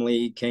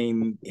family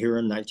came here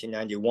in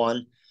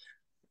 1991.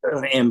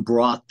 and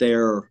brought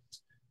their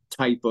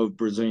type of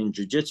Brazilian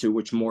jiu-jitsu,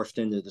 which morphed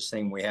into this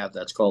thing we have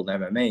that's called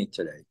MMA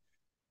today.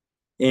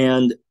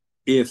 And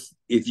if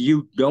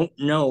you don't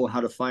know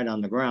how to fight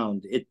on the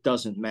ground, it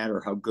doesn't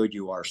matter how good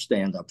you are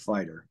stand-up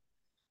fighter,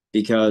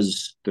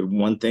 because the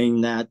one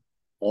thing that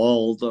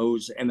all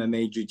those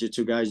MMA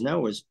jiu-jitsu guys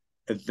know is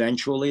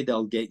eventually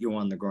they'll get you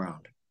on the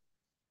ground.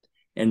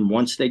 And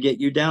once they get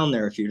you down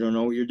there, if you don't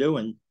know what you're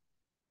doing,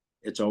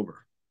 it's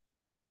over.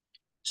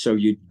 So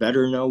you'd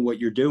better know what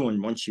you're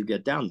doing once you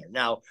get down there.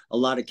 Now, a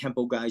lot of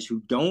Kempo guys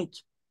who don't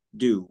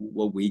do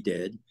what we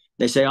did,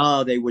 they say,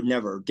 oh, they would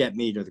never get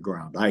me to the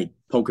ground. I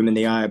poke them in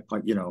the eye,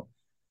 you know.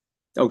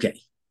 Okay,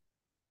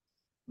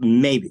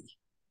 maybe,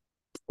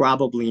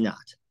 probably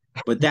not.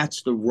 But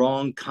that's the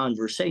wrong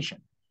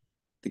conversation.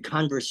 The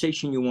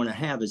conversation you want to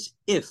have is,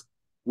 if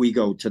we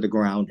go to the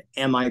ground,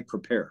 am I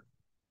prepared?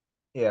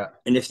 Yeah,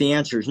 And if the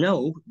answer is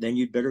no, then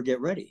you'd better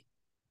get ready.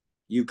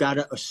 You got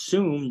to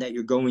assume that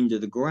you're going to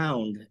the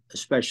ground,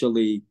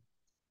 especially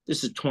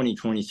this is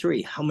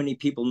 2023. How many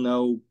people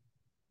know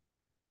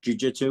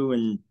jiu-jitsu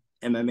and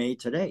MMA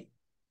today?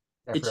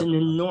 It's an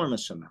definitely.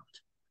 enormous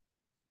amount.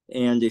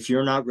 And if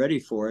you're not ready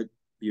for it,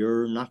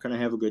 you're not going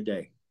to have a good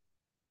day.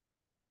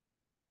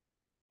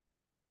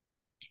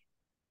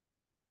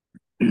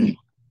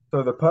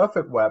 So the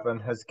perfect weapon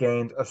has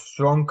gained a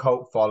strong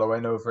cult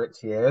following over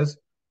its years.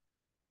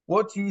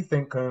 What do you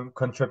think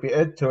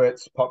contributed to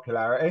its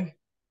popularity?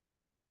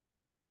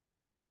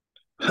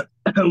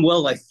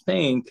 Well, I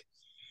think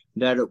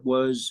that it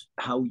was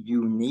how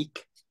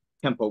unique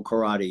Kempo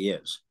karate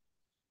is.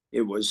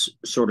 It was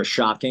sort of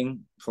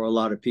shocking for a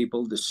lot of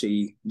people to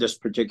see this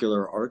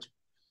particular art.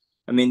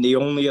 I mean, the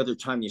only other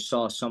time you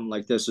saw something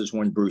like this is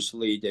when Bruce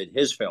Lee did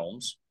his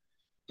films.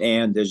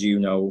 And as you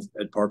know,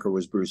 Ed Parker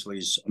was Bruce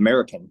Lee's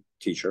American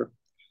teacher.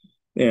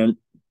 And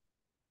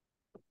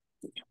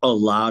a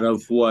lot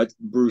of what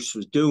Bruce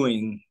was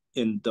doing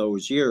in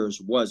those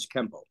years was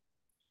Kempo.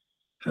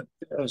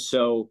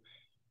 So,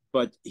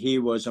 but he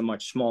was a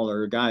much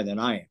smaller guy than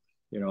I am.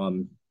 You know,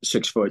 I'm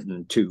 6 foot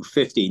and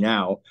 250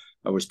 now.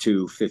 I was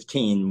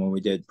 215 when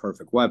we did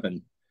Perfect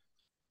Weapon.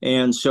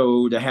 And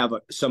so to have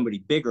somebody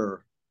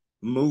bigger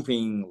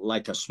moving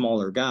like a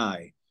smaller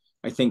guy,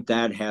 I think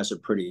that has a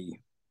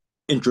pretty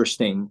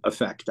interesting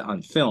effect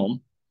on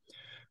film.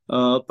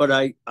 But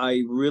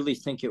I really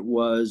think it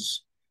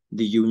was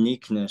the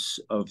uniqueness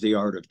of the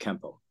art of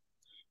Kempo.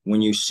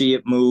 When you see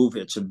it move,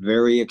 it's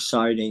very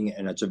exciting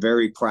and it's a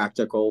very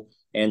practical.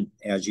 And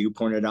as you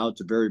pointed out,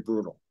 it's very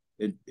brutal.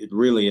 It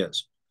really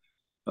is.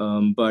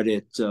 But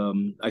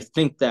I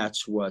think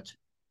that's what,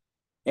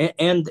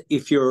 and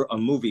if you're a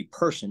movie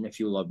person, if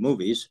you love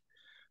movies,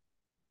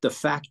 the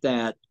fact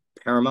that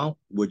Paramount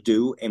would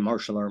do a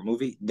martial art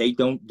movie, they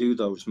don't do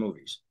those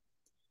movies.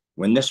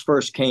 When this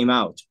first came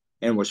out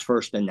and was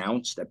first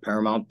announced that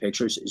Paramount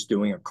Pictures is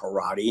doing a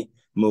karate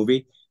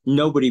movie,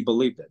 nobody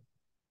believed it.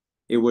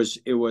 It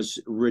was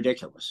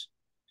ridiculous.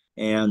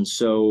 And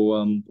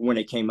so when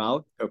it came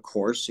out, of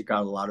course, it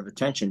got a lot of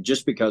attention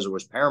just because it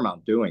was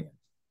Paramount doing it.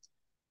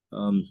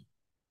 Um,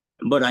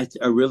 but I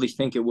really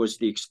think it was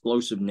the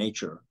explosive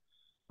nature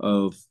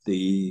of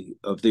the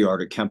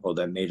art of Kempo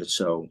that made it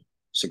so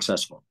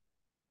successful.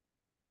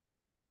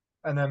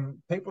 And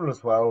then people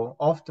as well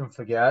often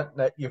forget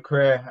that your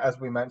career, as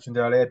we mentioned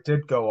earlier,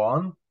 did go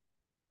on.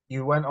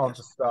 You went on to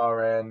Yes.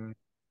 star in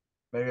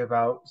maybe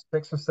about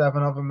 6 or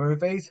 7 other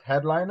movies,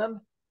 headlining.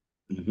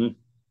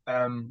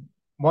 Mm-hmm.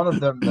 One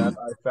of them that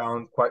I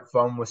found quite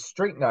fun was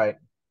Street Night.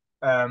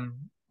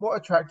 What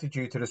attracted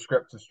you to the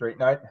script of Street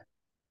Night?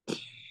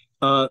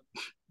 Uh,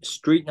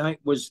 Street Night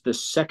was the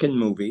second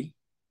movie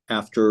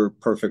after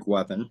Perfect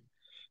Weapon,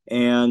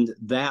 and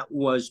that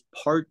was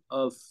part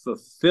of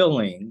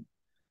fulfilling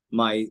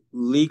my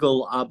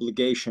legal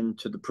obligation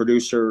to the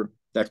producer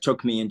that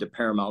took me into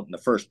Paramount in the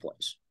first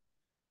place.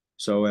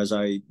 So, as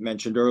I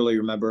mentioned earlier,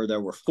 remember there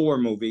were 4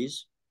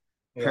 movies.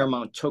 Yeah,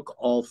 Paramount took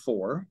all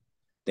 4.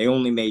 They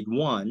only made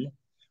one,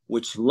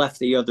 which left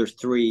the other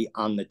 3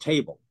 on the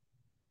table.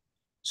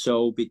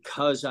 So,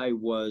 because I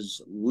was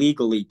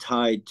legally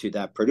tied to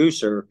that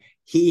producer,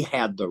 he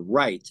had the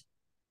right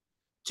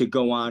to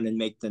go on and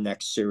make the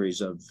next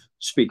series of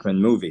Speakman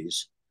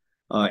movies.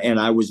 And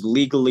I was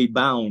legally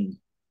bound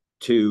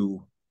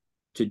to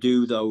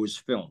do those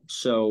films.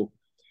 So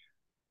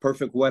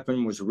Perfect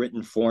Weapon was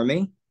written for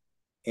me,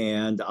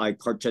 and I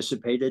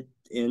participated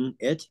in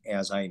it,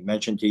 as I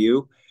mentioned to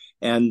you.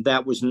 And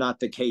that was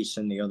not the case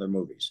in the other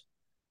movies.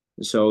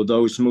 So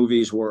those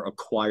movies were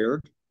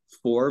acquired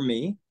for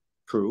me,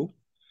 true,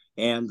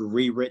 and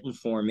rewritten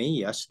for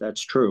me. Yes,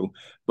 that's true.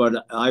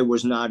 But I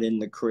was not in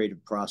the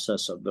creative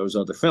process of those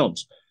other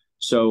films.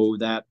 So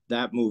that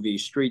movie,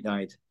 Street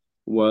Night,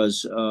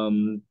 was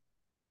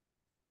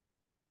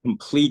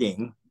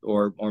completing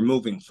or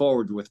moving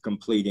forward with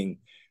completing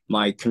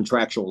my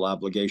contractual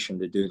obligation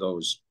to do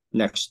those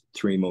next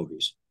 3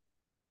 movies.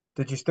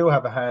 did you still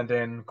have a hand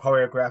in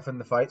choreographing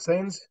the fight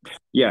scenes?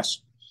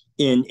 Yes,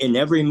 in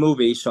every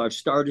movie. So I've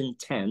starred in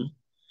 10,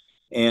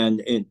 and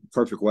in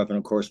Perfect Weapon,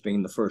 of course,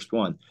 being the first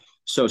one.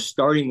 So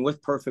starting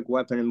with Perfect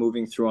Weapon and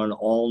moving through on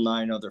all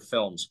 9 other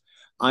films,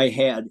 I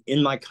had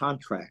in my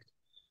contract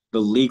the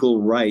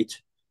legal right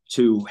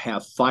to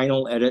have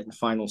final edit and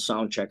final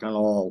sound check on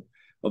all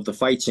of the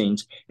fight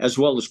scenes, as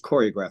well as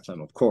choreograph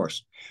them, of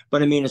course.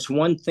 But I mean, it's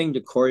one thing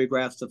to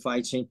choreograph the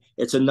fight scene,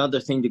 it's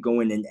another thing to go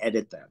in and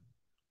edit them.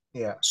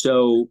 Yeah.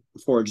 So,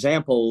 for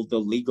example, the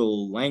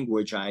legal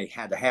language I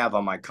had to have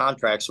on my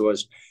contracts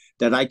was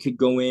that I could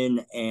go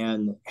in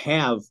and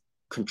have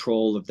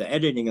control of the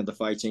editing of the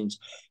fight scenes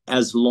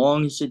as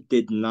long as it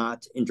did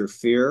not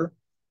interfere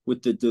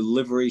with the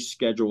delivery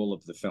schedule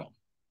of the film.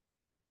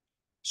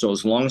 So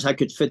as long as I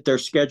could fit their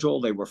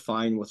schedule, they were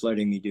fine with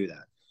letting me do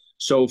that.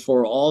 So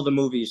for all the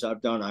movies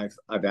I've done,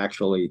 I've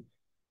actually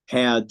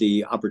had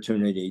the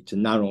opportunity to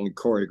not only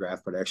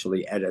choreograph but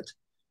actually edit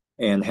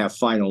and have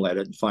final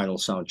edit and final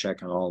sound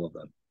check on all of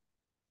them.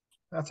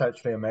 That's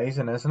actually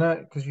amazing, isn't it?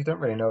 Because you don't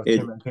really know too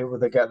It many people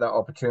that get that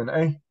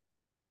opportunity.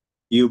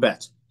 You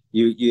bet.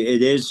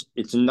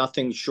 It's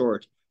nothing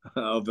short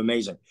of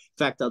amazing. In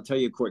fact, I'll tell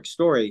you a quick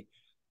story.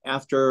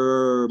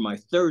 After my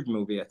third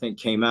movie, I think,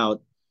 came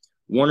out,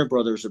 Warner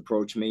Brothers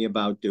approached me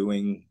about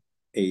doing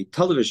a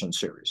television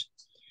series.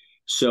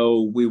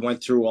 So we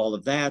went through all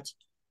of that.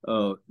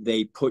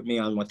 They put me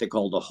on what they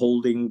called a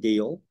holding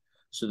deal.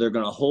 So they're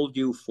going to hold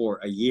you for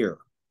a year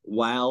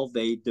while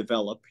they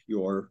develop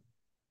your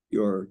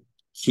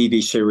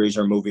TV series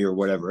or movie or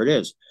whatever it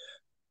is.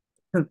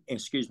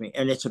 Excuse me.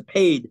 And it's a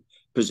paid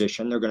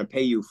position. They're going to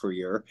pay you for a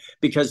year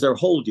because they'll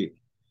hold you.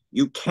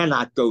 You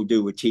cannot go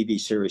do a TV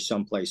series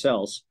someplace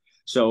else.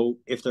 So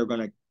if they're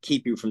going to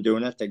keep you from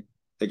doing it,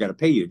 they got to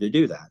pay you to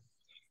do that.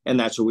 And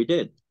that's what we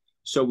did.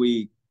 So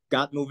we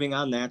got moving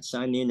on that,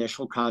 signed the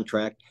initial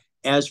contract.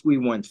 As we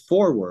went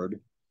forward,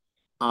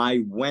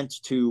 I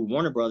went to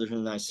Warner Brothers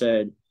and I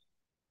said,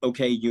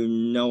 okay,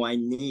 I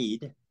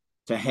need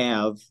to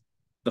have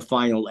the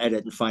final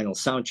edit and final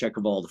sound check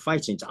of all the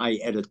fight scenes. I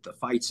edit the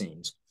fight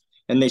scenes.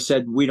 And they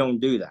said, we don't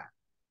do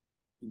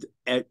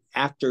that.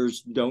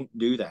 Actors don't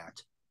do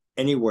that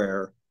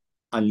anywhere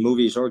on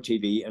movies or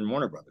TV in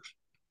Warner Brothers.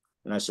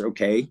 And I said,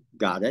 okay,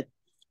 got it.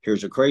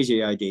 Here's a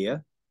crazy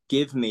idea.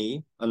 Give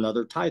me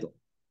another title.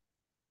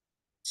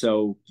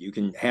 So you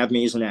can have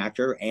me as an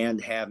actor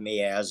and have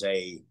me as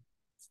a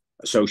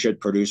associate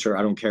producer.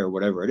 I don't care,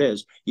 whatever it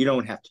is. You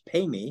don't have to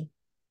pay me.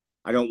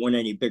 I don't want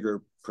any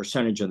bigger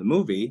percentage of the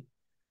movie,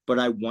 but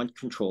I want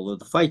control of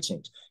the fight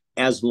scenes.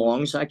 As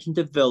long as I can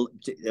develop,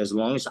 as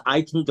long as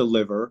I can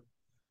deliver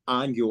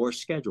on your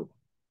schedule.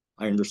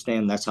 I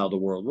understand that's how the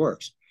world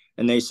works.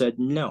 And they said,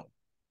 no,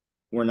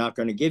 we're not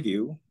going to give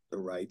you the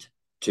right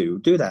to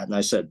do that. And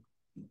I said,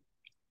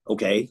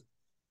 okay,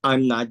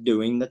 I'm not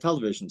doing the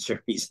television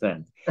series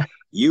then.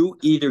 You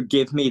either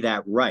give me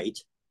that right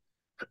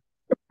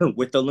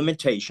with the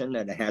limitation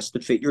that it has to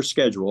fit your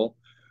schedule,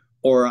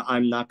 or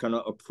I'm not going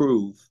to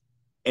approve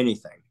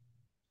anything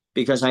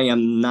because I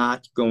am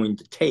not going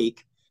to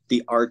take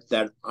the art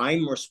that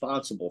I'm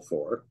responsible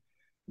for,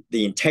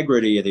 the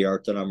integrity of the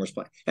art that I'm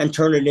responsible, and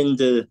turn it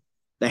into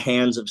the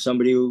hands of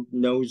somebody who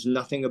knows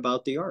nothing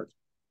about the art.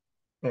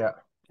 Yeah.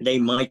 They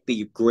might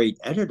be great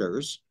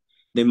editors.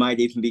 They might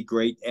even be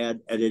great at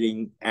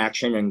editing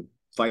action and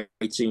fight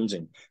scenes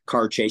and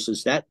car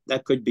chases. That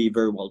could be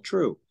very well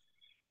true.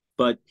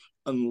 But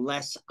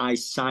unless I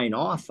sign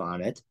off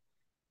on it,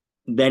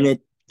 then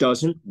it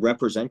doesn't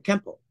represent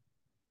Kempo.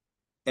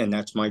 And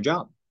that's my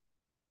job.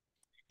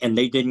 And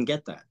they didn't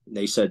get that.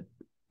 They said,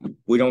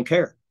 we don't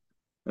care.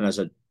 And I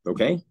said,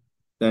 okay,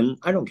 then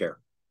I don't care.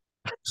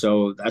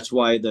 So that's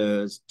why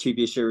the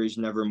TV series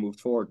never moved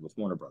forward with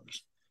Warner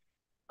Brothers.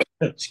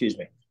 Excuse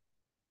me.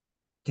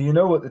 Do you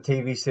know what the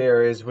TV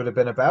series would have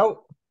been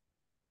about?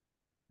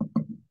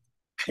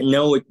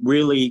 No, it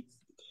really,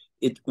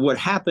 what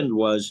happened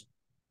was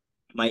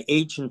my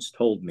agents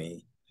told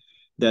me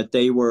that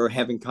they were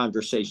having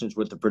conversations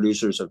with the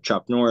producers of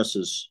Chuck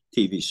Norris's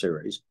TV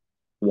series,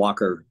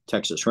 Walker,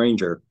 Texas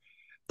Ranger,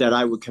 that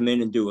I would come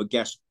in and do a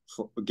guest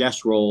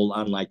role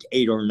on like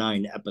 8 or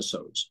 9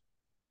 episodes.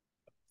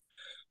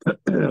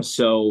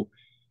 So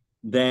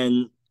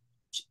then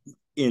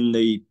in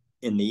the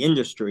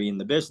industry, in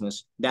the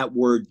business, that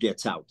word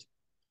gets out,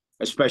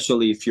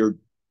 especially if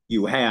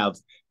you have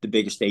the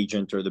biggest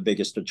agent or the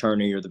biggest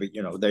attorney or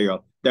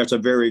that's a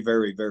very,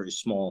 very, very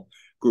small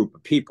group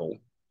of people.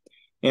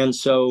 And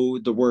so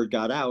the word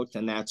got out,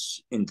 and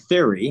that's in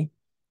theory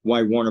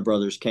why Warner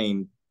Brothers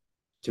came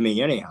to me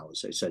anyhow.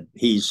 As they said,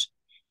 he's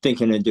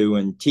thinking of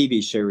doing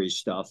TV series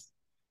stuff.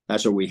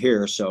 That's what we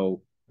hear.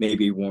 So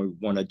maybe we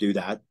want to do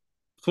that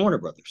with Warner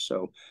Brothers.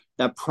 So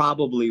that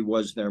probably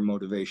was their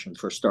motivation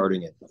for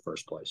starting it in the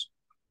first place.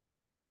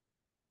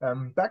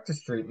 Back to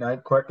Street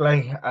Night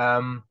quickly.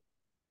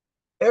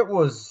 It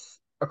was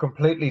a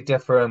completely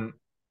different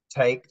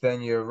take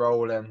than your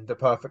role in The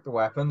Perfect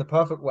Weapon. The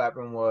Perfect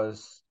Weapon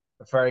was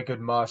a very good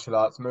martial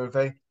arts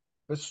movie,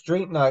 but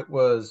Street Night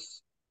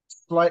was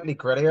slightly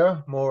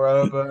grittier, more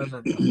urban.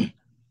 And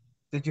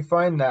did you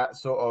find that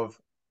sort of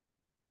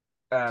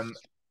um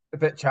a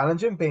bit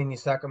challenging being your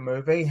second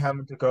movie,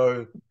 having to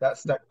go that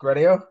step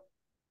grittier?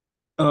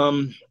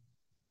 um,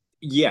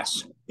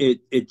 Yes,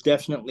 it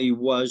definitely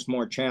was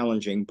more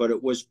challenging, but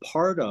it was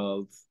part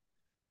of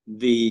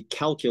the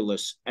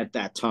calculus at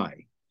that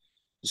time.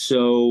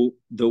 So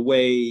the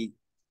way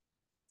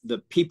the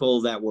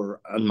people that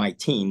were on my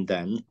team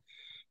then,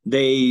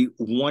 they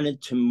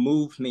wanted to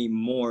move me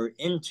more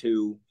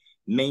into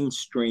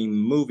mainstream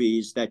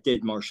movies that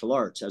did martial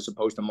arts as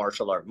opposed to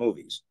martial art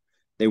movies.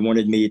 They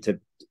wanted me to,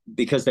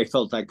 because they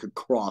felt I could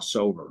cross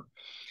over.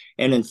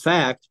 And in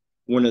fact,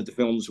 one of the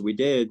films we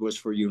did was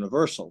for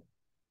Universal,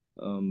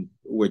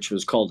 which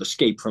was called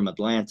Escape from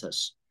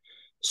Atlantis.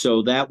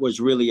 So that was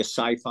really a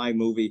sci-fi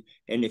movie.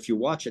 And if you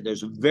watch it,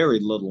 there's very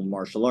little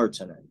martial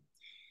arts in it.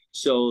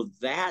 So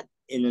that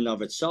in and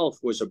of itself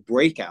was a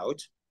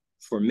breakout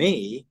for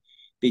me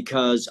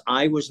because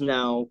I was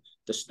now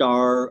the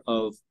star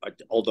of,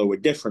 although a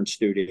different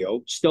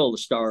studio, still the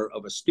star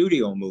of a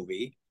studio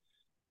movie.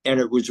 And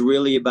it was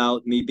really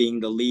about me being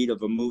the lead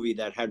of a movie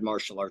that had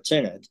martial arts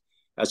in it,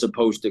 as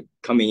opposed to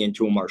coming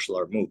into a martial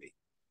art movie.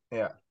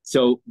 Yeah.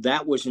 So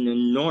that was an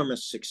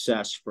enormous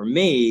success for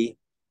me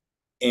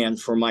and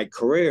for my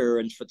career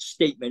and for the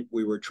statement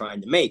we were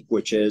trying to make,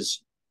 which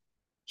is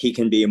he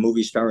can be a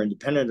movie star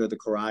independent of the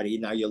karate.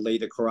 Now you lay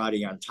the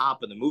karate on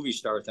top of the movie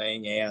star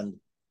thing, and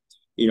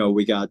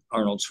we got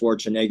Arnold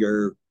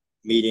Schwarzenegger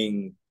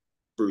meeting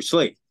Bruce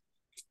Lee.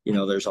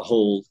 There's a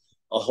whole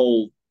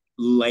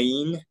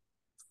lane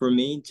for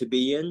me to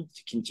be in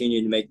to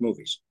continue to make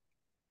movies.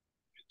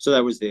 So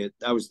that was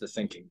the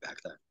thinking back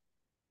then.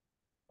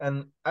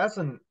 And as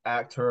an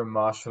actor and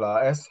martial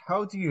artist,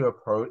 how do you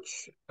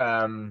approach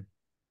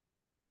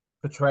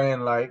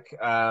portraying like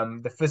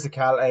the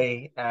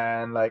physicality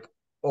and like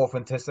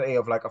authenticity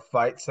of like a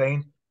fight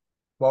scene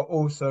while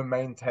also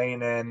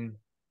maintaining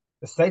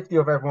the safety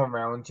of everyone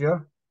around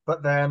you,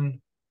 but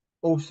then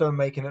also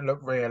making it look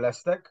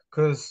realistic?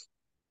 Because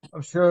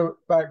I'm sure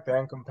back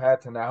then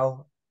compared to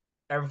now,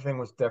 everything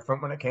was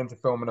different when it came to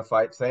filming a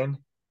fight scene.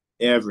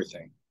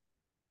 Everything,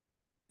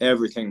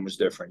 everything was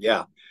different.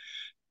 Yeah,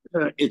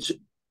 it's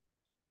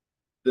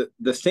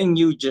the thing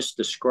you just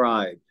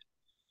described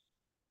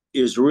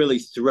is really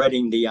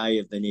threading the eye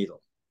of the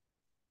needle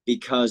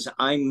because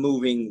I'm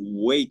moving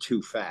way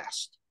too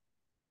fast.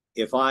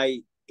 If I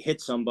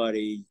hit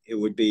somebody, it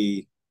would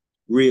be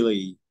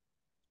really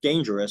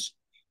dangerous.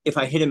 If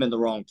I hit him in the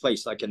wrong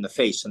place, like in the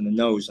face and the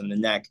nose and the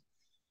neck,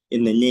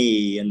 in the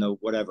knee and the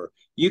whatever,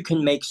 you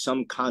can make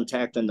some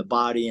contact in the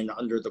body and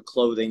under the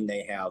clothing.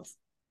 They have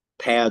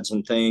pads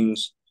and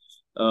things.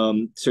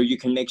 So you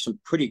can make some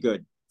pretty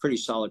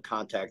solid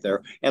contact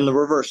there. And the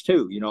reverse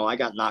too. I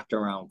got knocked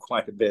around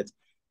quite a bit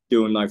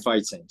doing my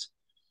fight scenes.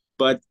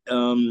 But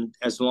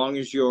as long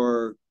as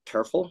you're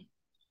careful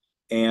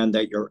and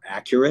that you're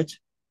accurate,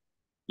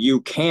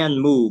 you can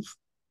move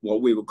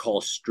what we would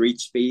call street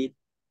speed,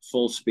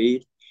 full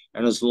speed.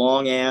 And as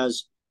long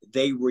as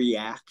they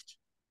react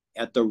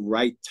at the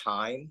right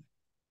time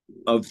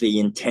of the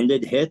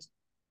intended hit,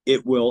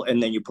 it will,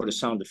 and then you put a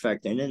sound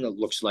effect in and it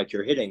looks like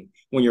you're hitting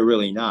when you're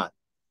really not.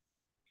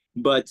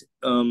 But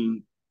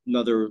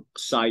another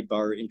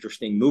sidebar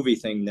interesting movie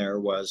thing there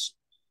was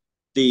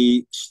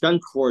the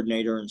stunt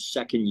coordinator and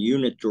second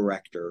unit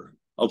director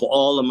of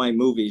all of my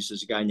movies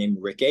is a guy named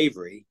Rick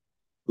Avery,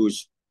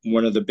 who's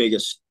one of the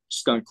biggest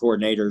stunt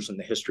coordinators in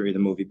the history of the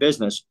movie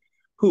business,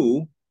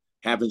 who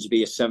happens to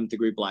be a seventh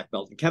degree black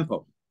belt in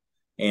Kempo.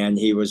 And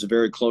he was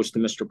very close to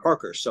Mr.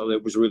 Parker. So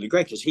it was really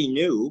great because he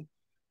knew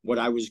what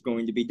I was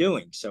going to be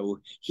doing. So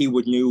he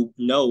would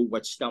know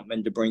what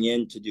stuntman to bring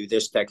in to do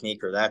this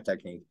technique or that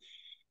technique.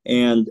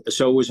 And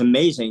so it was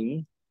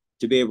amazing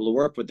to be able to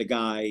work with the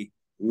guy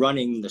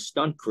running the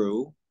stunt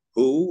crew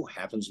who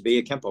happens to be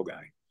a Kempo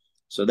guy.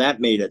 So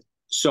that made it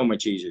so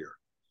much easier.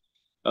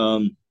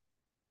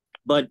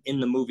 But in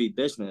the movie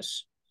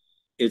business,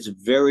 it's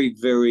very,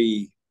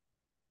 very,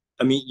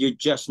 I mean, you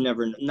just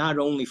never, not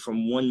only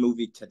from one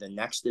movie to the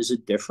next is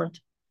it different,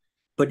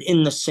 but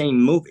in the same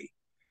movie.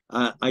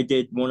 I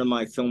did one of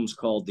my films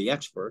called The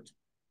Expert,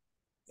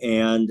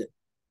 and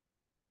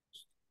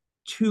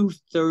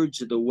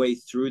 2/3 of the way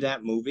through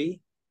that movie,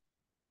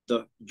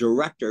 the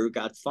director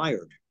got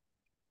fired.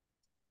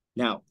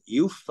 Now,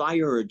 you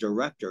fire a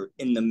director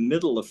in the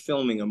middle of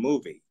filming a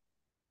movie,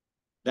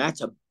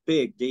 that's a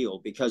big deal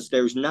because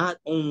there's not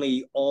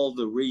only all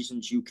the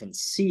reasons you can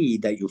see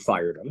that you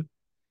fired him,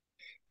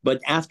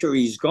 but after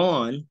he's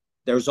gone,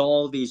 there's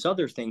all these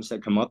other things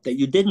that come up that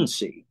you didn't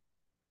see,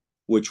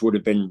 which would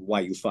have been why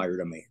you fired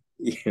him,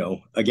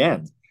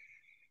 again.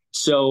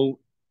 So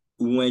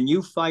when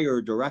you fire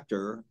a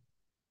director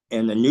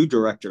and the new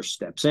director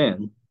steps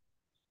in,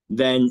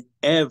 then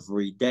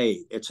every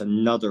day it's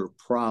another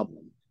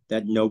problem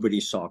that nobody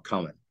saw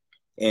coming.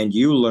 And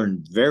you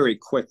learn very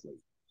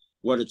quickly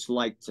what it's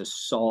like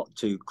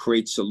to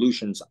create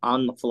solutions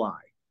on the fly.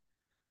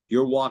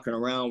 You're walking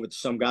around with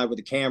some guy with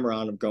a camera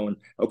on him going,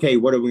 okay,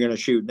 what are we going to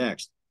shoot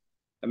next?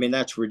 I mean,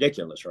 that's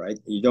ridiculous, right?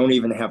 You don't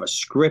even have a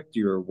script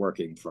you're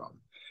working from.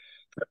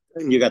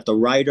 You got the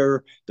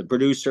writer, the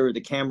producer,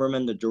 the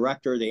cameraman, the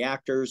director, the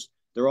actors,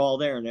 they're all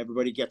there, and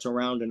everybody gets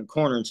around in a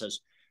corner and says,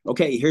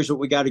 okay, here's what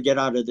we got to get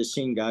out of this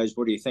scene, guys.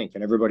 What do you think?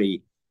 And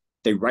everybody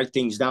They write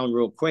things down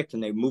real quick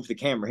and they move the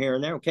camera here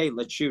and there. Okay,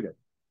 let's shoot it.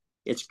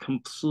 It's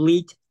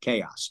complete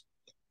chaos.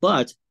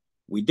 But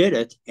we did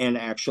it. And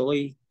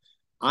actually,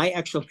 I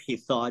actually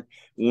thought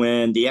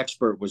when The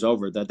Expert was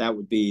over that that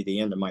would be the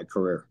end of my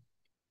career.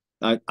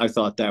 I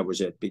thought that was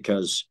it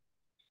because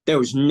there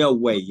was no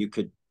way you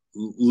could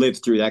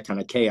live through that kind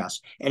of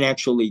chaos and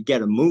actually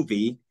get a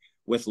movie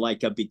with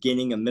like a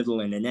beginning, a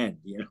middle, and an end,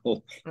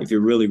 if you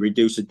really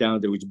reduce it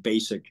down to its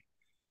basic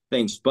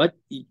things. But,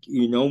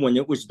 when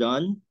it was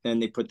done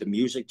and they put the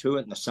music to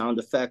it and the sound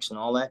effects and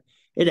all that,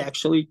 it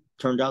actually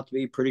turned out to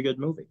be a pretty good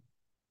movie.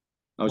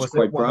 I was Was it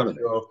quite one proud of of it.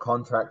 your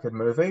contracted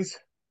movies?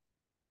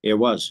 It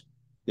was,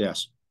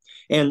 yes.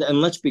 And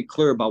let's be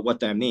clear about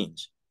what that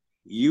means.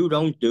 You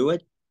don't do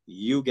it,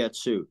 you get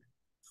sued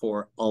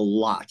for a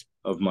lot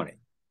of money.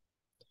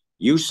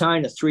 You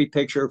sign a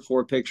 3-picture,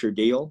 4-picture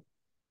deal.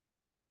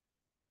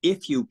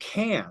 If you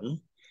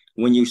can,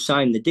 when you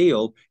sign the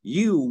deal,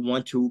 you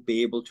want to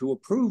be able to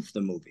approve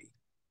the movie,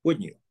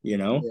 wouldn't you?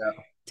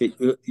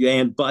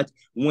 Yeah. But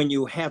when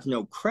you have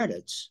no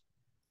credits,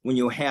 when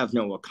you have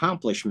no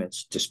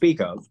accomplishments to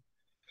speak of,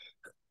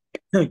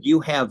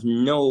 you have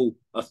no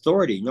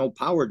authority, no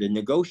power to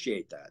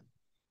negotiate that.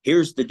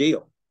 Here's the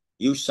deal.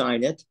 You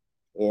sign it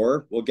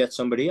or we'll get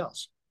somebody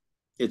else.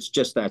 It's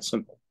just that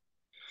simple.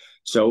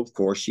 So, of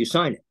course, you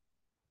sign it,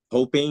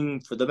 hoping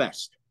for the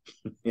best,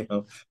 you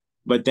know.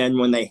 But then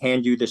when they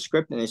hand you the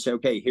script and they say,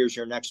 okay, here's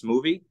your next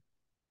movie.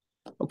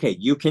 Okay,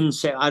 you can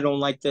say, I don't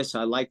like this.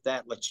 I like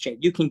that. Let's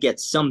change. You can get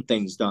some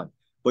things done,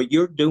 but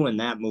you're doing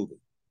that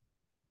movie.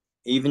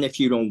 Even if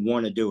you don't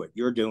want to do it,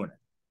 you're doing it.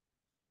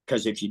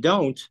 Because if you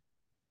don't,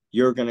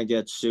 you're going to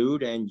get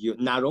sued. And you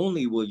not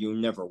only will you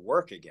never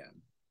work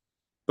again,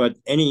 but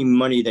any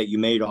money that you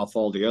made off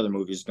all the other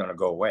movies is going to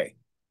go away.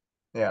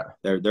 Yeah.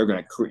 They're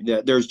going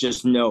to, there's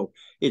just no,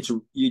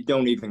 you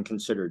don't even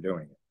consider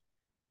doing it.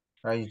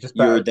 You're just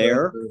You're better doing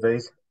there.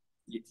 movies.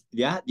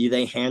 Yeah.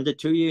 They hand it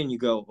to you and you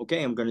go,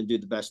 okay, I'm going to do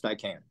the best I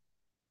can.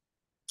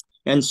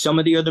 And some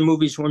of the other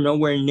movies were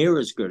nowhere near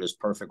as good as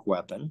Perfect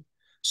Weapon.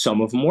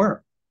 Some of them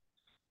were,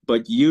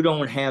 but you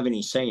don't have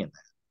any say in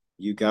that.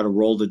 You got to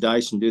roll the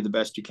dice and do the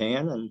best you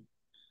can and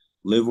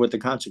live with the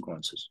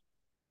consequences.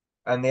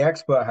 And The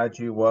Expert had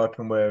you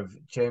working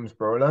with James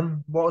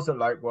Brolin. What was it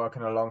like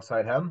working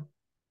alongside him?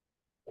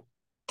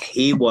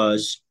 He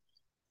was,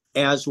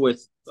 as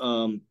with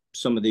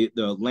some of the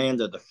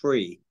Land of the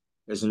Free,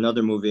 is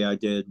another movie I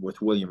did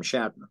with William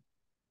Shatner.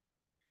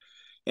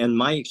 And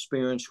my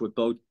experience with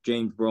both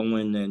James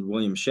Brolin and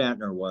William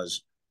Shatner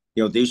was,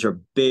 these are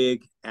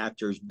big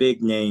actors,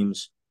 big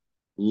names,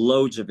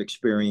 loads of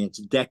experience,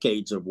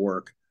 decades of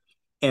work.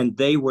 And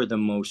they were the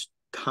most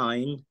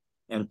kind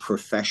and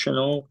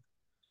professional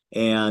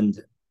and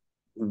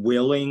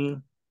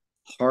willing,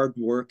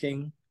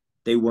 hardworking.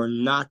 They were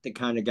not the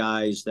kind of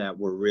guys that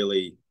were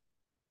really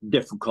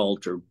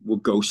difficult or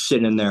would go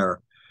sit in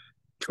their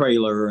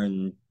trailer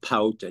and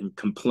pout and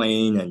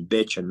complain and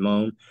bitch and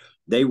moan.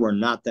 They were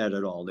not that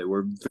at all. They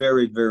were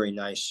very, very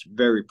nice,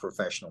 very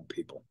professional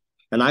people.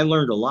 And I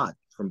learned a lot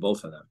from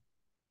both of them.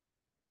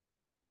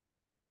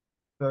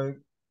 So,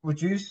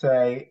 would you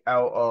say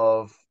out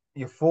of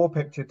your 4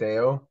 picture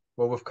deal,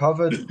 well, we've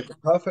covered The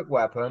Perfect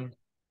Weapon,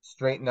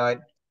 Street Night,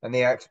 and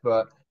The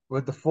Expert,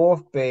 would the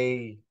fourth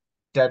be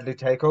Deadly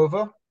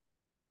Takeover?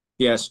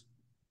 Yes.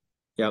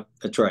 Yep.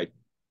 That's right.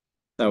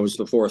 That was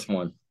the fourth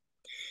one.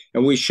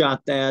 And we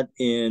shot that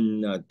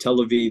in Tel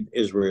Aviv,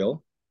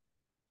 Israel.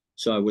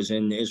 So I was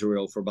in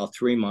Israel for about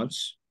 3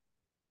 months.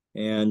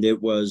 And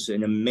it was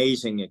an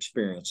amazing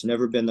experience.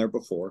 Never been there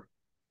before.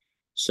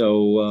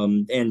 So,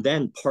 and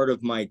then part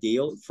of my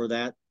deal for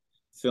that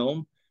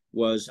film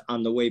was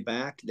on the way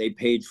back, they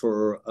paid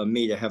for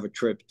me to have a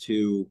trip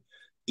to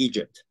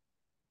Egypt.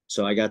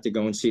 So I got to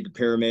go and see the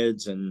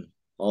pyramids and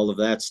all of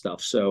that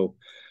stuff. So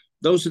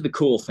those are the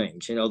cool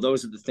things.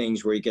 Those are the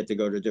things where you get to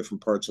go to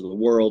different parts of the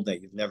world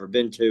that you've never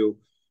been to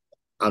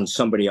on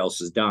somebody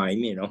else's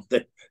dime,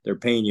 that they're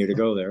paying you to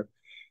go there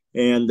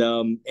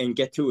and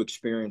get to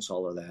experience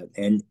all of that.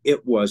 And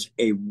it was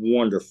a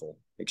wonderful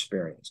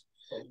experience.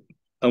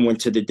 I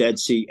went to the Dead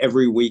Sea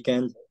every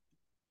weekend,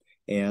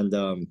 and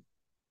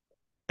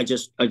I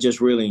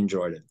just really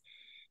enjoyed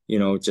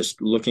it.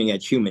 Just looking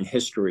at human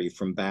history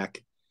from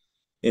back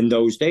in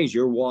those days.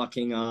 You're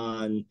walking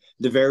on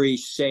the very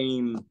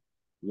same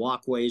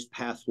walkways,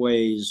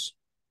 pathways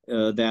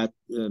that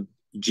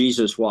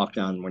Jesus walked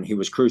on when he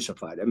was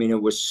crucified. I mean, it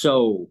was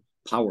so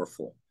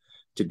powerful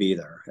to be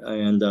there.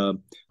 And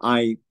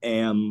I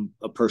am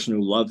a person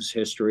who loves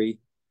history.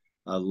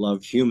 I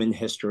love human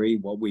history,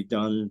 what we've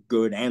done,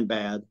 good and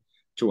bad,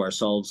 to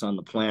ourselves on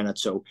the planet.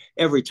 So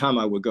every time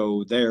I would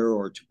go there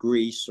or to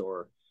Greece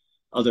or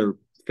other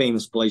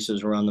famous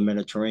places around the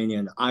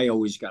Mediterranean, I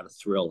always got a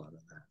thrill out of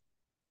that.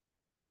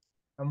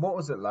 And what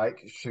was it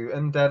like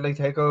shooting Deadly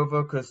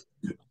Takeover? Because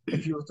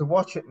if you were to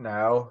watch it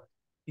now,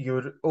 you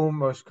would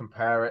almost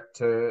compare it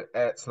to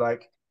it's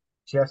like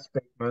Jeff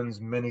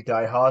Speakman's mini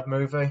Die Hard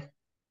movie.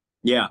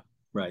 Yeah,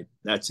 right.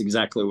 That's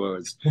exactly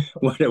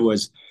what it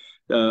was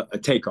a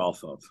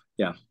takeoff of.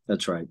 Yeah,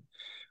 that's right.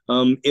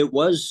 It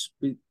was,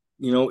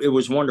 it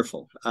was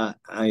wonderful.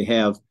 I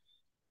have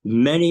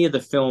many of the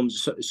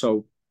films.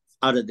 So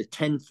out of the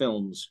 10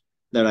 films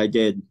that I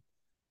did,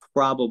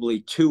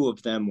 probably two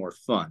of them were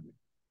fun.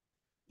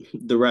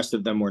 The rest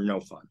of them were no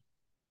fun.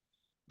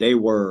 They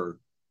were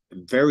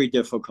very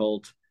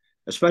difficult,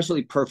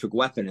 especially Perfect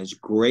Weapon, as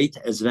great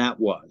as that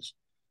was.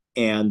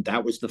 And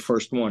that was the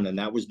first one, and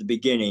that was the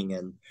beginning.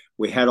 And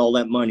we had all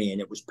that money,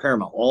 and it was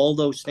Paramount. All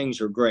those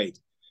things are great.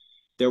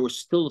 There was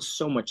still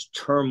so much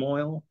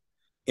turmoil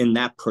in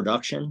that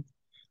production,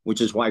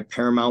 which is why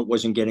Paramount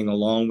wasn't getting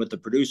along with the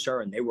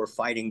producer, and they were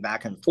fighting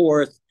back and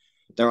forth.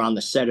 They're on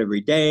the set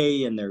every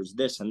day, and there's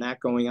this and that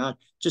going on,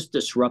 just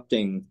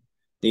disrupting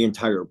the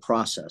entire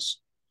process.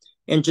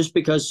 And just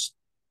because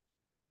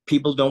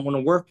people don't want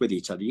to work with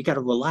each other, you got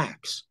to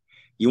relax.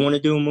 You want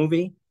to do a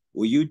movie?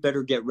 Well, you'd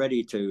better get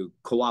ready to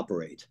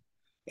cooperate,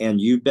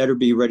 and you better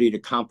be ready to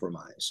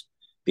compromise,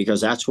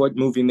 because that's what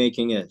movie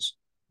making is.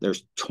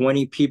 There's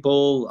 20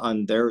 people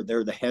on they're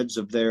the heads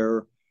of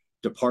their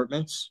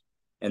departments,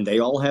 and they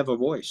all have a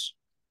voice.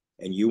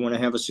 And you want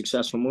to have a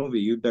successful movie,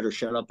 you'd better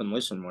shut up and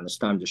listen when it's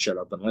time to shut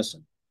up and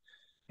listen,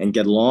 and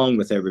get along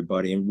with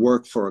everybody and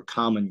work for a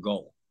common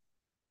goal.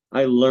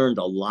 I learned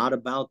a lot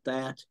about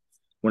that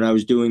when I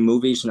was doing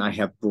movies, and I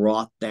have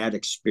brought that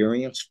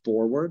experience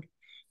forward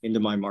into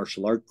my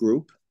martial art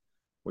group,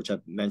 which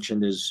I've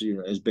mentioned is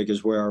as big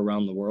as we are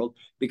around the world,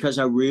 because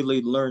I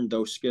really learned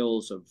those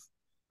skills of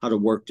how to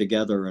work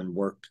together and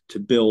work to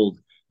build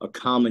a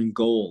common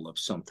goal of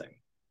something.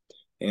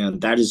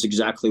 And that is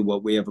exactly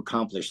what we have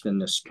accomplished in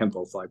this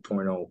Kempo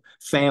 5.0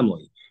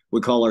 family.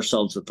 We call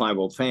ourselves the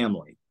 5.0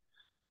 family,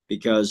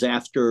 because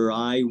after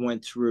I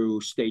went through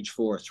stage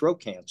 4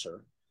 throat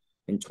cancer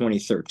in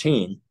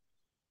 2013,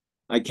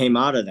 I came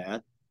out of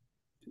that.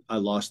 I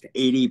lost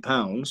 80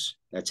 pounds.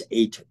 That's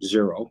 80.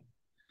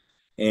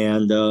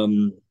 And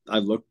I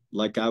looked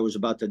like I was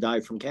about to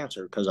die from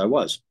cancer, because I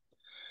was.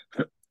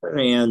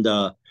 And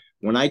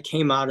when I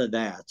came out of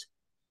that,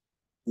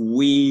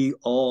 we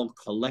all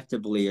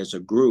collectively as a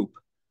group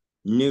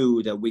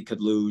knew that we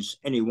could lose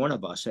any one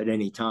of us at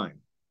any time.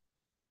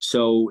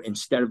 So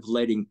instead of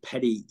letting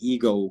petty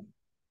ego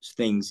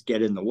things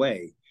get in the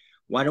way,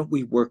 why don't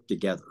we work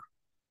together?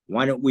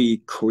 Why don't we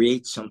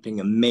create something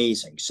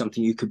amazing,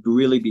 something you could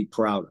really be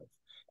proud of,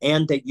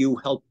 and that you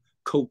help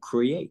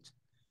co-create?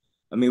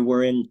 I mean,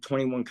 we're in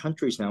 21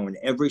 countries now, and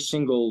every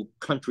single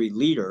country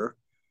leader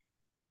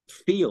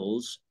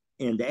feels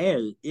and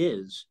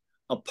is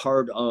a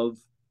part of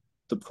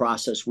the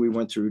process we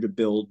went through to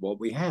build what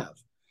we have.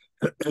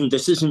 And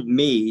this isn't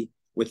me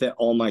with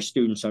all my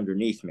students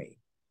underneath me.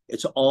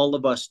 It's all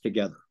of us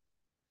together,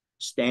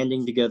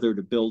 standing together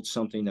to build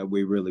something that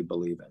we really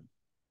believe in.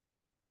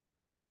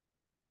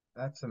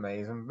 That's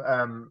amazing.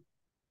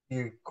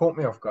 You caught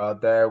me off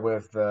guard there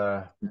with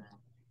the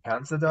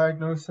cancer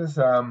diagnosis.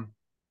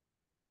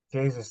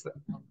 Jesus,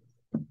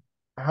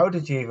 how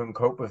did you even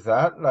cope with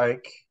that?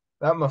 Like,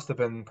 that must have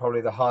been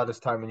probably the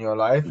hardest time in your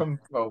life.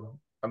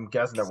 I'm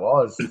guessing it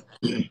was.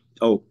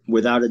 Oh,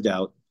 without a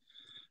doubt,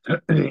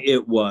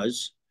 it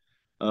was.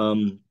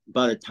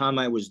 By the time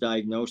I was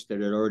diagnosed,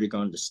 it had already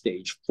gone to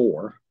stage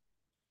 4.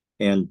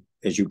 And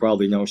as you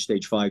probably know,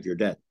 stage 5, you're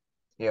dead.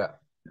 Yeah.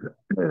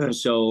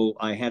 So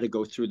I had to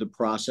go through the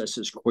process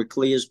as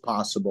quickly as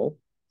possible.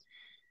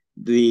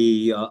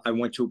 I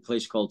went to a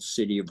place called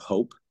City of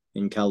Hope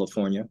in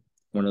California,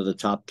 one of the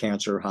top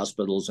cancer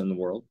hospitals in the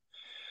world.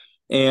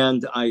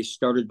 And I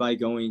started by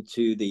going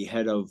to the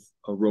head of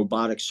a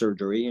robotic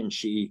surgery, and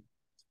she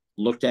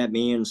looked at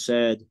me and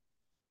said,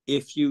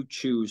 if you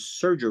choose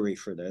surgery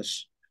for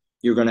this,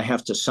 you're going to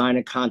have to sign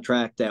a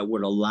contract that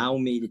would allow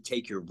me to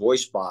take your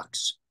voice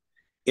box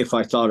if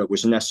I thought it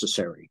was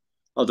necessary.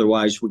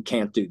 Otherwise, we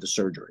can't do the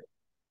surgery.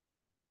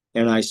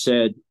 And I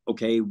said,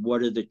 okay,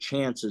 what are the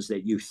chances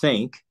that you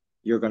think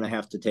you're going to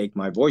have to take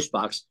my voice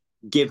box,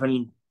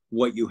 given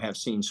what you have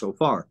seen so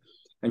far?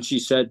 And she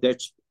said,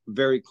 that's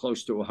very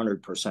close to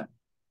 100%.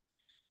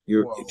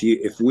 Whoa.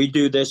 If we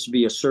do this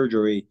via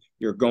surgery,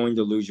 you're going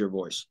to lose your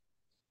voice,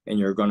 and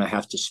you're going to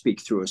have to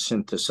speak through a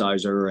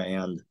synthesizer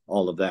and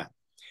all of that.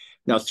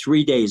 Now,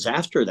 3 days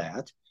after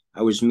that,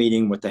 I was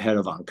meeting with the head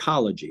of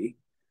oncology,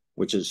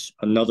 which is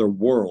another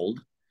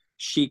world.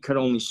 She could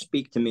only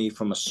speak to me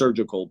from a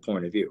surgical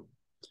point of view.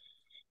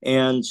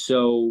 And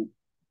so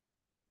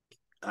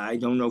I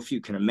don't know if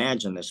you can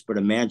imagine this, but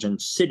imagine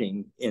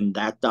sitting in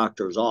that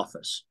doctor's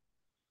office,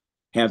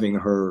 having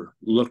her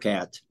look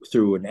at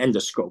through an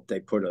endoscope. They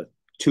put a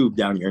tube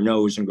down your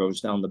nose and goes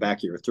down the back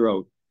of your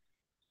throat.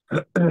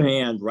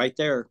 And right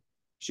there,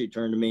 she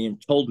turned to me and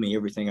told me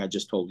everything I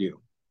just told you.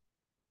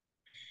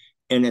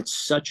 And it's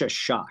such a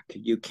shock.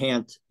 You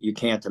can't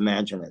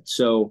imagine it.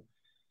 So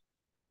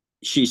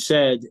she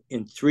said,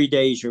 in 3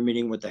 days, you're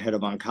meeting with the head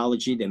of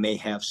oncology. They may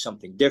have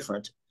something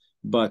different,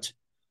 but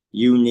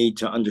you need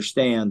to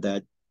understand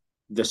that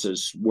this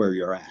is where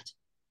you're at.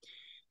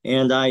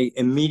 And I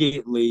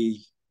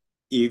immediately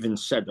even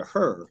said to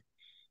her,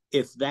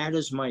 if that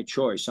is my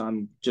choice,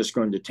 I'm just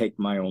going to take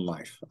my own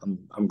life.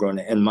 I'm going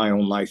to end my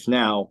own life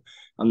now.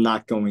 I'm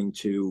not going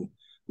to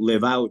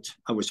live out.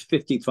 I was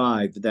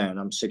 55 then,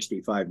 I'm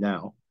 65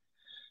 now.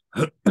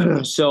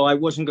 So I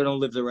wasn't going to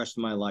live the rest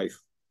of my life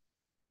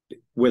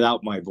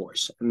without my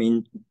voice. I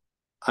mean,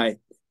 I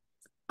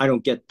I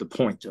don't get the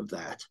point of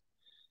that.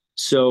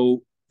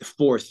 So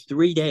for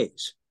 3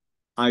 days,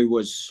 I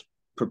was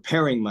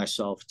preparing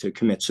myself to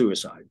commit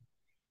suicide.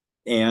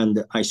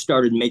 And I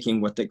started making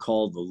what they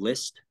call the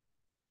list.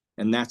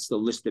 And that's the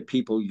list of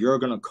people you're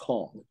going to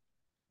call,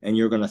 and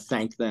you're going to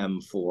thank them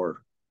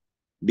for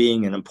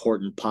being an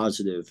important,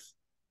 positive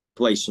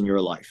place in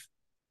your life,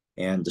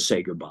 and to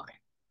say goodbye.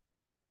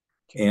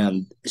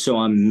 And so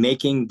I'm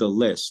making the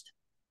list.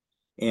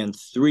 And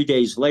 3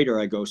 days later,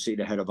 I go see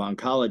the head of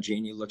oncology,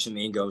 and he looks at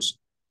me and goes,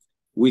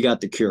 "We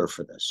got the cure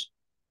for this."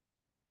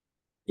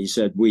 He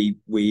said,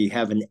 we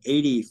have an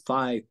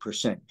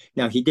 85%.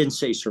 Now, he didn't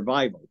say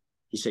survival.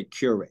 He said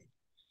cure rate.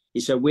 He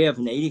said, we have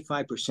an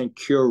 85%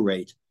 cure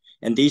rate,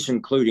 and these are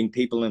including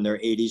people in their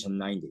 80s and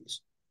 90s.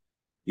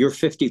 You're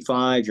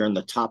 55, you're in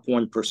the top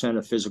 1%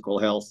 of physical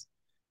health,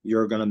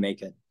 you're going to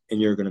make it,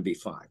 and you're going to be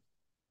fine.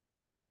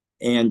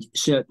 And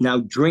so now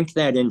drink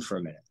that in for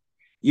a minute.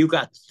 You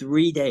got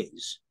 3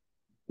 days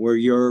where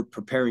you're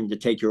preparing to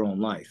take your own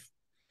life.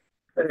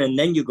 And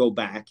then you go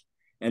back,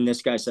 and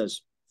this guy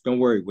says, don't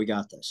worry, we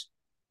got this.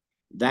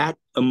 That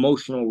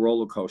emotional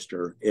roller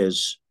coaster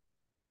is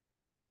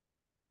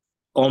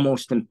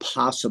almost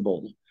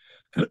impossible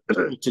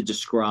to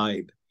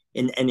describe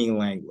in any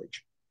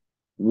language.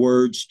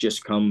 Words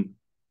just come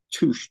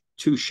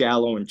too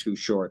shallow and too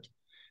short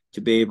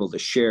to be able to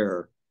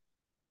share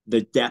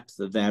the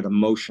depth of that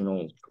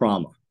emotional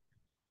trauma,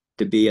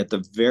 to be at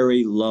the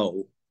very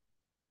low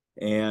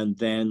and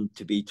then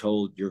to be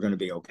told you're going to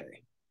be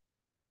okay.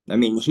 I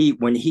mean,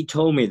 when he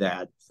told me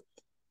that,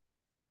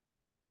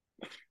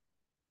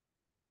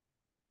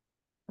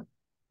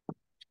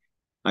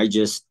 I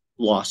just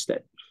lost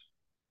it.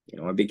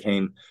 I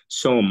became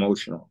so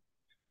emotional.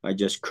 I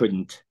just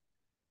couldn't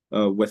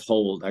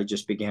withhold. I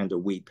just began to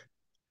weep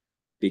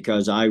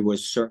because I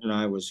was certain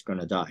I was going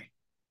to die.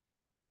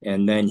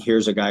 And then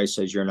here's a guy who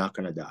says, you're not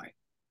going to die.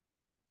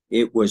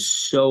 It was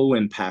so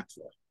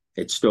impactful.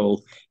 It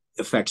still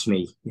affects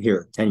me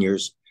here 10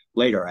 years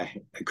later.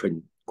 I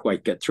couldn't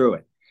quite get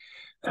through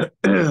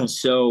it.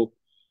 So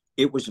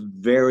it was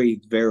very,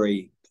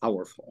 very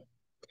powerful.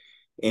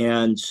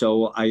 And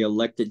so I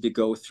elected to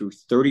go through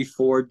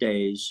 34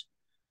 days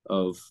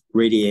of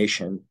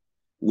radiation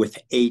with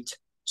 8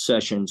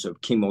 sessions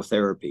of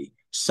chemotherapy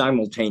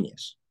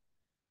simultaneous.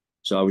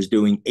 So I was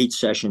doing 8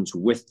 sessions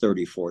with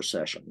 34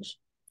 sessions.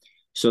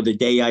 So the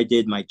day I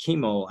did my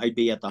chemo, I'd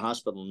be at the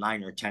hospital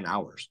 9 or 10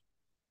 hours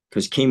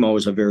because chemo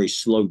is a very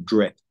slow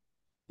drip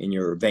in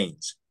your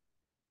veins.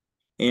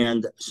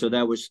 And so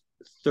that was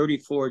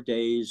 34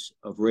 days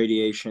of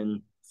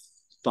radiation,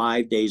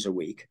 5 days a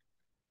week.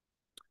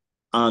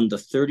 On the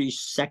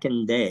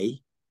 32nd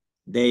day,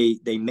 they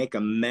make a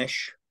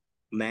mesh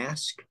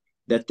mask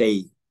that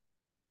they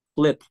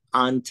flip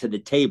onto the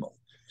table.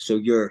 So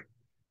you're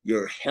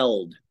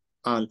held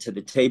onto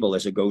the table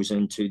as it goes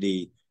into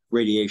the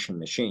radiation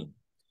machine.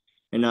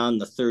 And on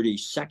the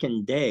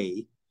 32nd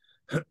day,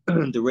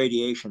 the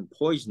radiation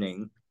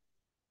poisoning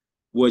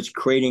was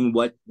creating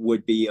what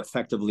would be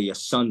effectively a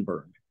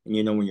sunburn.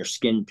 And when your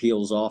skin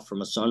peels off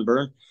from a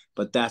sunburn,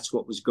 but that's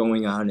what was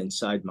going on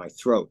inside my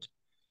throat.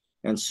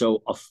 And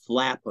so a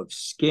flap of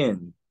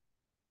skin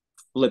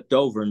flipped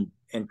over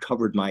and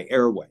covered my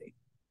airway.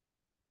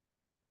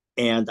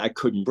 And I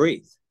couldn't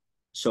breathe.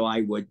 So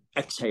I would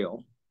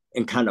exhale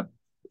and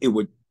it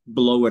would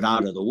blow it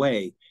out of the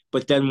way.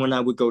 But then when I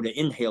would go to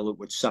inhale, it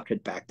would suck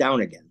it back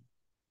down again.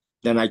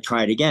 Then I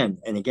tried again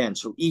and again.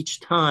 So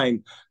each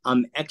time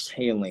I'm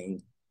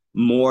exhaling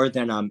more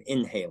than I'm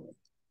inhaling.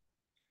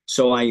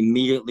 So I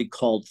immediately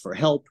called for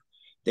help.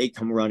 They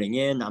come running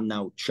in. I'm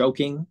now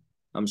choking.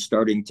 I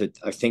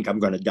think I'm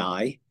going to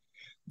die.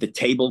 The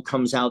table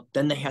comes out.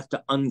 Then they have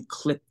to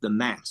unclip the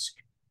mask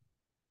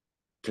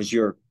because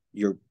you're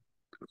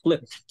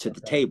clipped to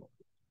the table.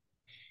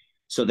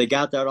 So they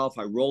got that off.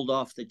 I rolled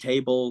off the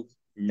table.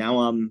 Now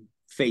I'm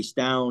face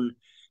down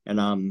and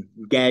I'm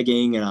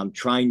gagging and I'm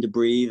trying to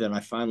breathe. And I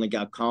finally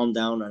got calmed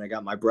down and I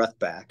got my breath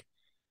back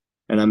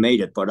and I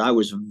made it. But I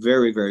was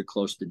very, very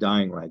close to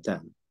dying right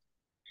then.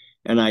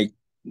 And I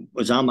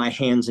was on my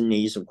hands and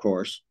knees, of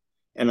course.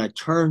 And I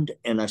turned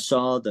and I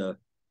saw the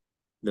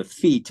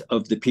feet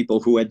of the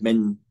people who had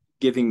been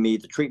giving me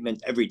the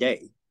treatment every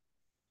day.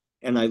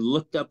 And I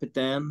looked up at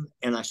them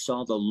and I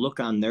saw the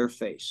look on their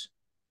face.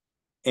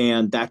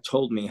 And that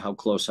told me how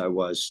close I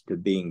was to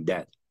being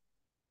dead.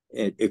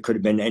 It could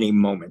have been any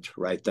moment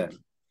right then.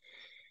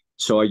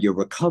 So you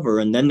recover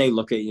and then they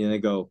look at you and they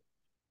go,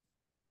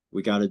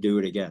 we got to do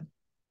it again.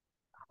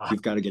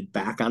 You've got to get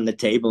back on the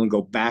table and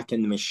go back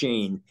in the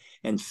machine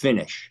and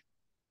finish.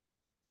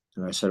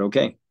 And I said,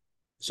 okay.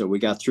 So we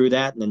got through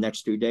that. In the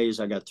next 2 days,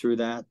 I got through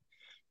that.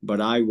 But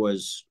I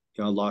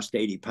lost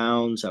 80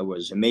 pounds. I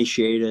was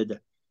emaciated.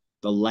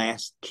 The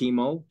last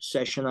chemo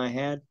session I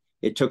had,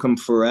 it took them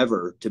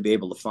forever to be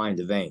able to find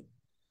a vein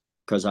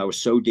because I was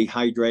so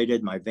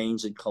dehydrated. My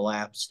veins had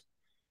collapsed.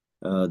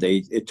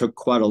 It took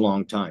quite a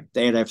long time.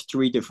 They had to have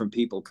 3 different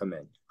people come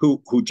in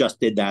who just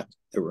did that.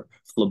 They were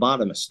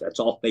phlebotomists. That's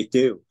all they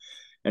do,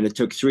 and it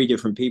took 3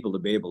 different people to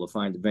be able to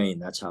find the vein.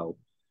 That's how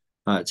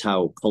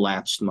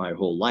collapsed my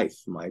whole life.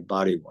 My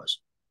body was.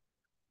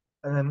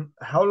 And then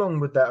how long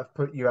would that have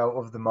put you out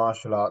of the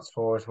martial arts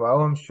for as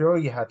well? I'm sure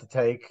you had to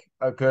take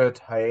a good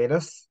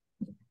hiatus.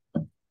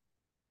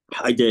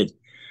 I did.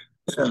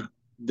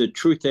 The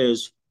truth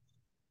is,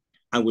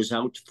 I was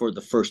out for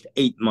the first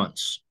 8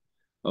 months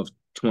of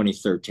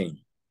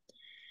 2013.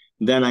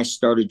 Then I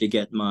started to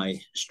get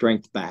my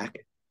strength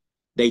back.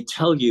 They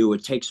tell you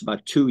it takes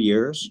about 2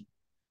 years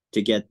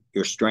to get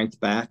your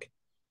strength back.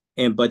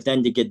 But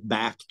then to get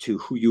back to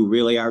who you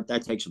really are,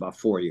 that takes about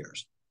 4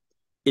 years.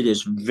 It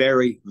is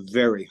very,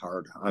 very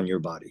hard on your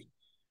body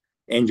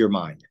and your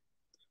mind.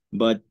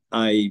 But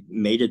I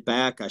made it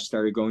back. I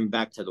started going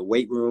back to the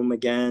weight room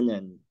again,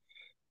 and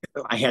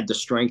I had the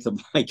strength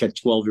of like a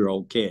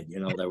 12-year-old kid.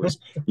 There was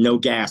no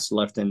gas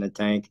left in the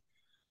tank.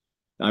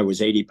 I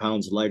was 80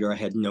 pounds lighter. I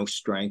had no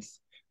strength,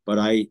 but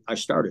I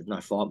started and I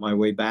fought my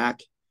way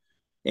back.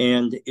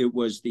 And it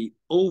was the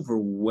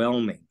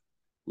overwhelming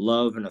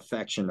love and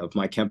affection of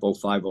my Kempo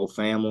 50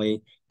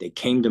 family. They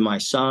came to my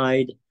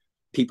side.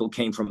 People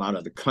came from out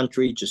of the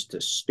country just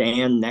to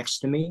stand next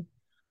to me.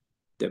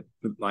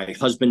 My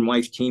husband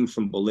wife team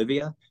from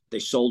Bolivia, they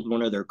sold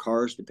one of their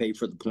cars to pay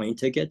for the plane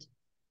ticket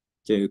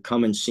to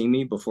come and see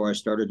me before I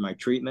started my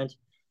treatment.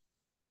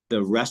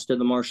 The rest of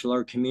the martial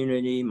art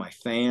community, my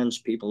fans,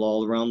 people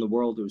all around the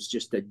world, it was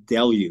just a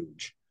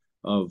deluge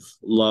of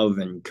love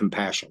and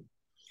compassion,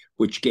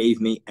 which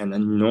gave me an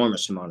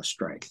enormous amount of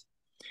strength,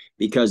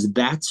 because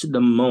that's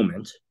the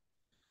moment,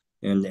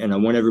 and I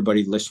want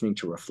everybody listening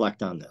to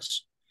reflect on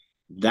this.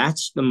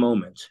 That's the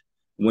moment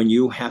when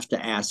you have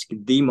to ask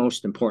the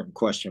most important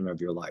question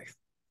of your life,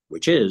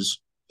 which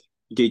is,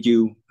 did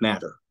you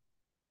matter?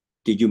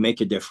 Did you make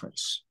a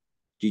difference?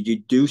 Did you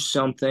do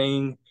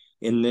something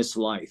in this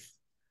life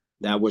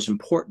that was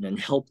important and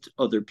helped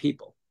other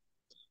people?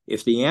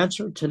 If the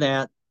answer to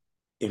that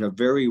in a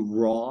very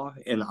raw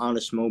and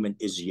honest moment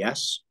is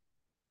yes,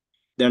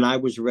 then I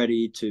was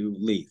ready to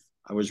leave.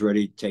 I was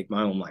ready to take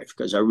my own life,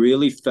 because I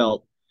really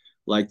felt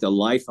like the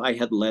life I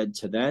had led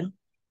to then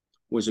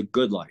was a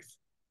good life,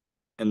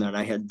 and that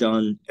I had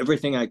done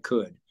everything I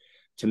could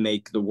to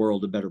make the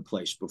world a better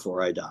place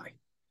before I die.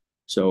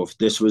 So if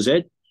this was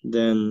it,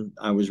 then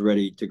I was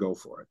ready to go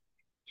for it.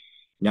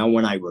 Now,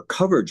 when I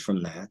recovered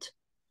from that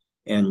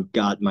and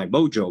got my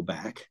mojo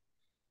back,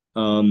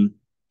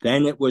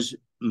 then it was,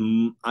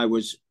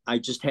 I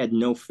just had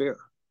no fear.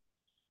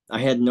 I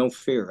had no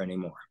fear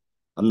anymore.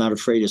 I'm not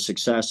afraid of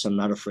success. I'm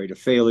not afraid of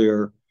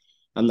failure.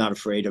 I'm not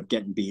afraid of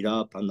getting beat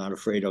up. I'm not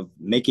afraid of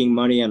making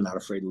money. I'm not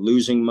afraid of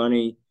losing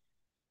money.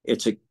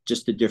 It's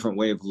just a different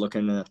way of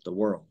looking at the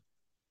world.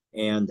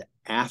 And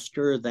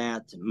after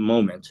that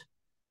moment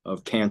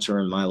of cancer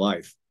in my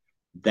life,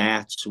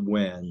 that's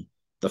when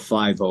the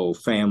 50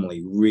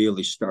 family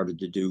really started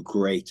to do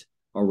great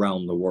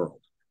around the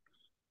world,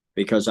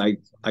 because I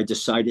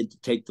decided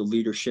to take the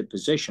leadership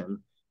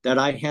position that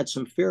I had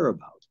some fear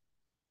about.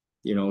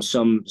 I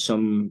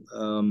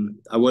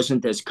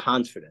wasn't as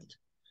confident.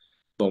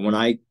 But when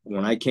I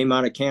came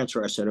out of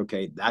cancer, I said,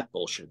 okay, that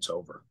bullshit's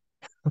over.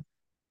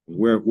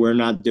 We're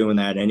not doing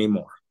that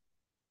anymore.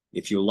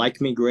 If you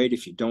like me, great.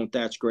 If you don't,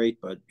 that's great.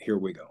 But here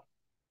we go.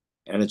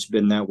 And it's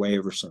been that way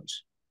ever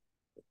since.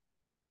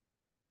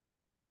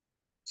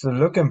 So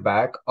looking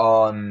back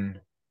on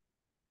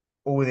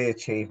all the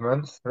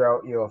achievements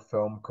throughout your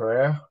film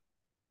career,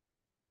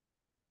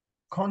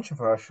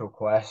 controversial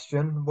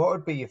question, what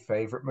would be your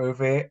favorite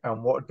movie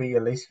and what would be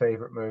your least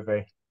favorite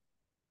movie?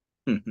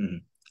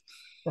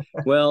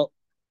 Well,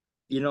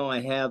 I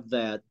have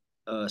that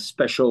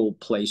special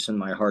place in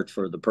my heart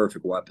for The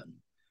Perfect Weapon.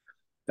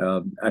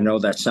 I know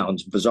that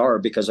sounds bizarre,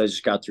 because I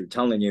just got through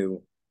telling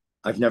you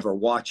I've never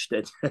watched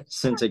it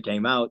since it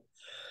came out,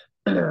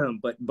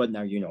 but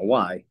now you know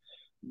why.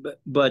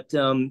 But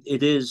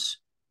it is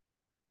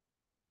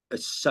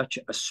such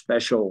a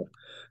special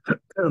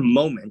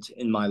moment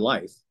in my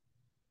life,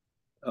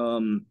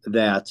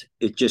 that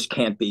it just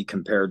can't be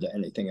compared to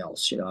anything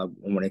else.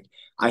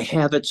 I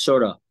have it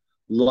sort of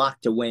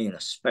locked away in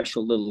a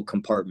special little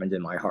compartment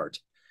in my heart,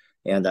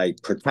 and I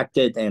protect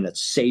it, and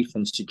it's safe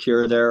and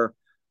secure there,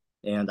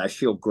 and I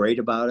feel great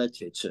about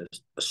it. It's a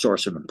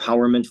source of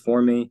empowerment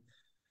for me.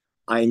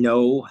 I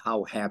know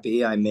how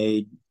happy I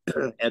made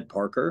Ed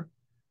Parker,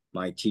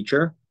 my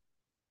teacher.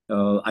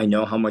 I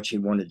know how much he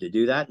wanted to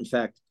do that. In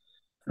fact,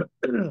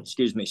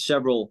 excuse me,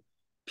 several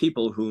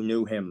people who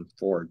knew him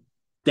for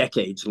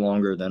decades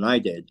longer than I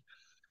did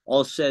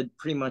all said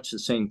pretty much the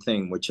same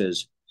thing, which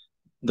is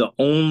the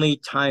only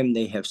time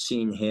they have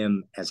seen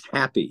him as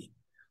happy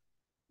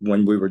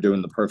when we were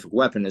doing The Perfect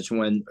Weapon is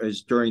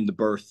during the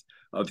birth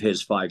of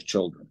his 5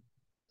 children.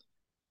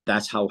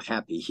 That's how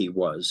happy he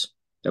was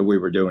that we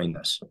were doing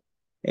this.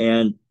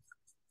 And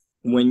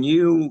when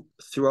you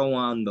throw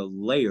on the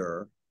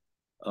layer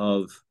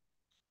of,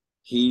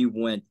 he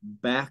went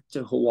back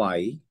to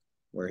Hawaii,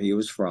 where he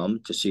was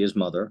from, to see his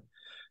mother,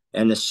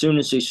 And as soon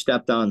as he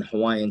stepped on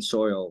Hawaiian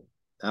soil,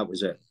 that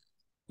was it.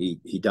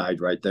 He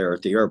died right there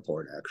at the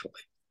airport,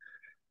 actually.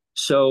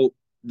 So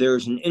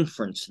there's an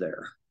inference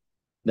there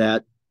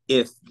that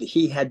if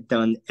he had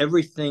done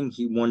everything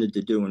he wanted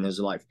to do in his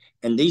life,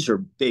 and these are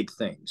big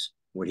things,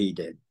 what he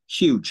did,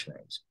 huge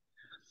things.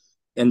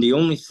 And the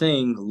only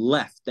thing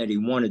left that he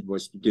wanted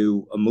was to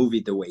do a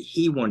movie the way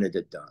he wanted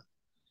it done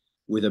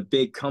with a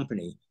big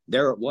company.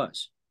 There it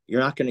was.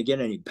 You're not going to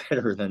get any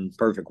better than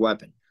Perfect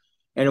Weapon.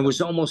 And it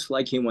was almost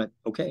like he went,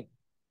 okay,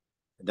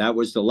 that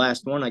was the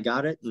last one. I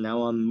got it. And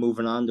now I'm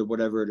moving on to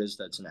whatever it is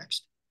that's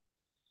next.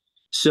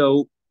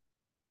 So,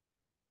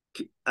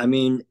 I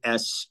mean,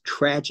 as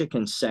tragic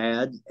and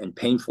sad and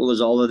painful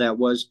as all of that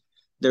was,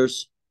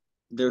 there's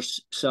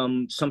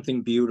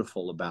something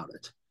beautiful about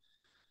it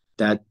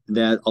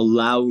that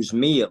allows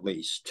me at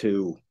least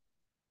to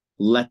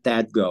let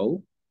that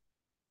go.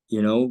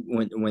 You know,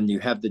 when you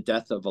have the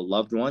death of a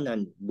loved one,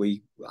 and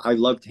I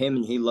loved him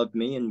and he loved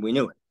me, and we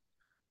knew it,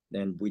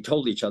 and we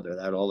told each other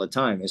that all the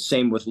time. The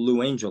same with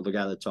Lou Angel, the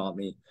guy that taught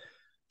me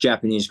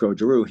Japanese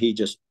Goju-Ryu. He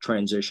just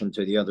transitioned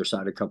to the other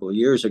side a couple of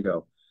years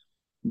ago.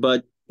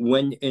 But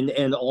when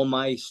and all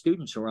my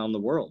students around the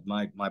world,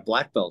 my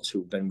black belts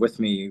who've been with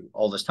me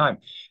all this time,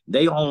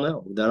 they all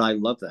know that I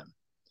love them,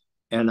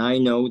 and I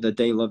know that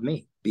they love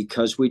me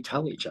because we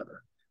tell each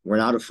other. We're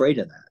not afraid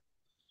of that.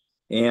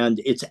 And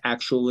it's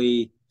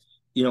actually,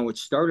 you know, it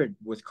started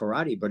with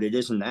karate, but it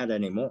isn't that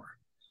anymore.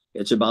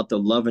 It's about the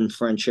love and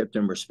friendship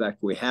and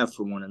respect we have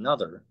for one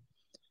another.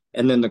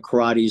 And then the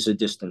karate is a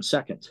distant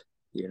second.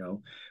 You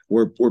know,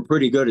 we're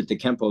pretty good at the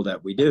kempo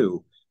that we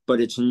do, but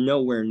it's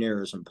nowhere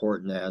near as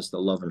important as the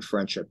love and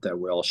friendship that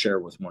we all share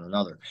with one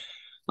another.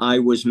 I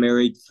was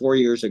married 4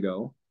 years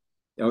ago,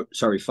 oh,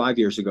 sorry, 5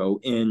 years ago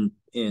in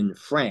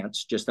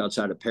France, just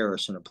outside of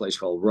Paris, in a place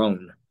called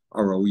Rouen,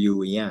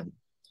 Rouen.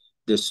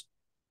 This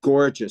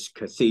gorgeous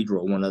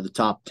cathedral, one of the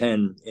top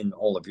 10 in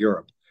all of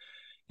Europe.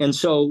 And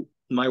so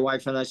my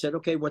wife and I said,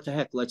 okay, what the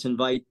heck? Let's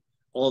invite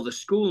all the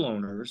school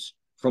owners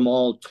from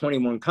all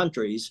 21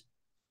 countries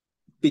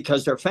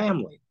because they're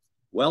family.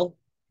 Well,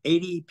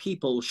 80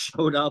 people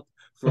showed up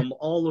from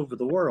all over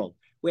the world.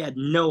 We had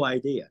no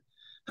idea.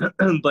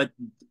 but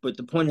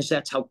the point is,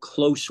 that's how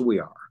close we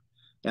are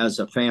as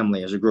a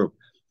family, as a group.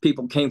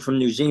 People came from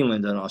New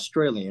Zealand and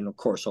Australia, and of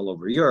course all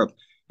over Europe,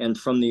 and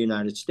from the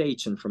United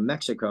States and from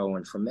Mexico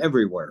and from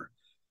everywhere,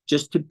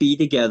 just to be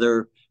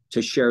together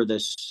to share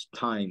this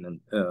time and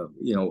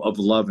you know, of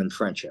love and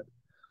friendship.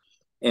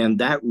 And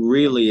that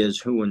really is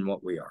who and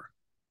what we are.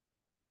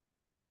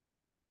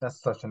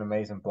 That's such an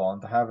amazing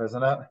bond to have,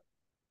 isn't it?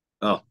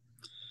 Oh,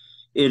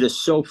 it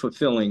is so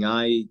fulfilling.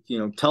 I, you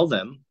know, tell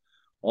them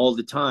all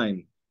the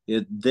time,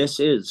 this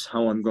is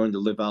how I'm going to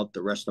live out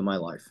the rest of my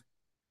life.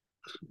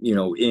 You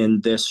know,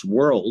 in this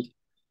world,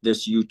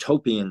 this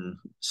utopian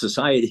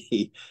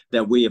society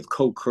that we have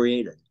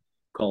co-created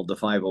called the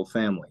 50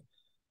 family.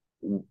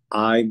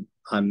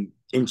 I'm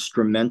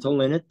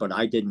instrumental in it, but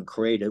I didn't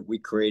create it. We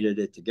created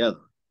it together.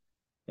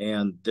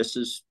 And this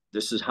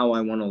is how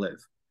I want to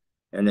live.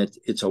 And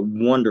it's a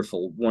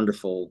wonderful,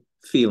 wonderful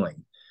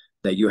feeling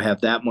that you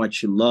have that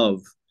much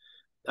love.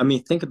 I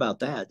mean, think about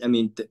that. I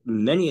mean,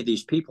 many of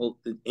these people,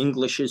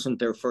 English isn't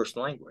their first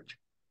language,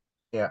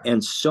 Yeah.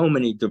 and so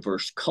many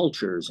diverse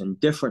cultures and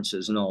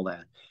differences and all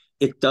that.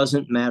 It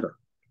doesn't matter.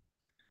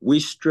 We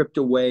stripped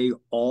away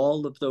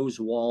all of those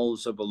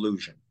walls of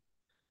illusion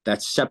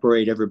that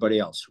separate everybody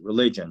else: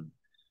 religion,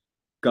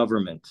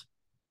 government,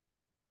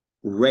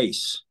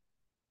 race,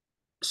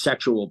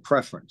 sexual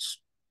preference,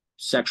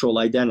 sexual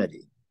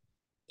identity,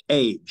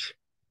 age.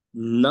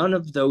 None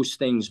of those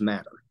things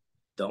matter.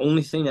 The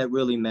only thing that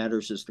really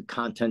matters is the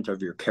content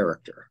of your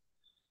character.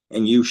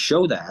 And you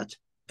show that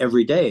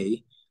every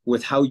day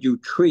with how you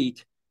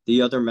treat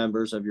the other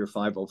members of your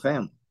 50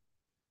 family.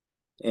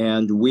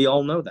 And we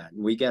all know that.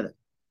 We get it.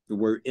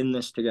 We're in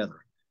this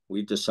together.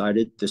 We've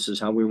decided this is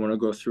how we want to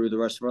go through the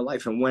rest of our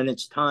life. And when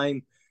it's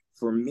time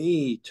for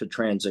me to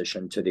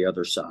transition to the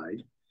other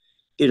side,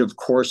 it, of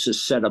course,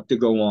 is set up to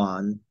go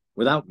on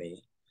without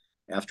me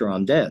after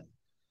I'm dead.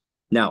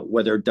 Now,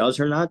 whether it does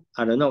or not,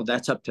 I don't know.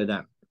 That's up to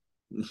them.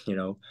 You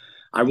know,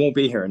 I won't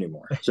be here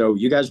anymore. So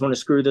you guys want to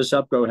screw this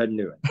up, go ahead and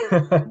do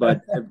it.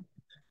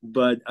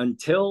 But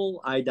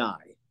until I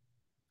die,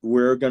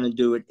 we're going to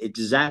do it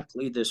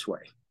exactly this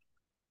way.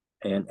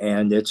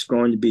 And it's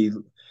going to be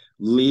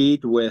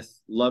lead with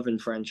love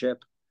and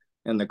friendship,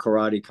 and the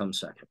karate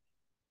comes second.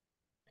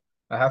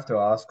 I have to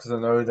ask because I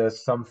know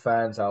there's some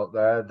fans out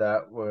there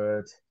that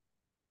would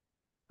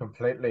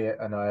completely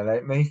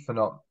annihilate me for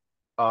not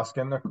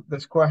asking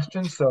this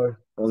question. So,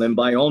 Well, then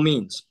by all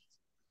means.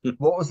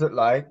 what was it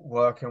like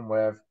working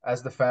with,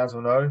 as the fans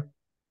will know,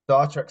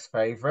 Star Trek's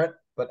favorite,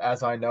 but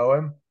as I know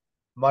him,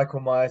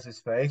 Michael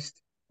Myers'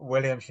 faced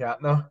William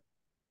Shatner?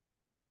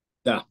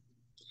 Yeah,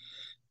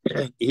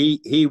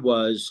 he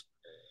was,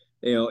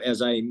 you know,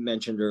 as I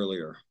mentioned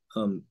earlier,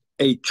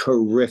 a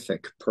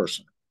terrific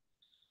person.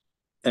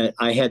 And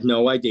I had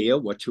no idea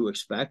what to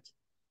expect.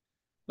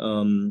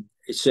 And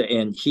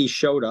he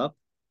showed up,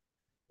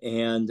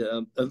 And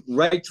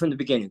right from the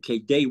beginning, okay,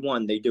 day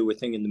one, they do a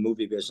thing in the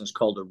movie business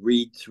called a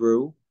read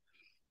through.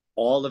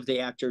 All of the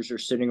actors are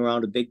sitting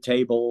around a big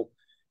table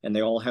and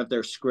they all have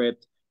their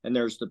script. And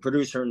there's the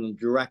producer and the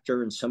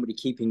director and somebody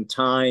keeping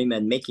time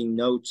and making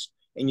notes.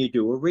 And you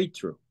do a read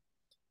through.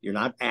 You're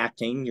not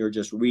acting, you're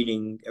just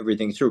reading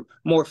everything through,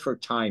 more for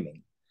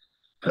timing.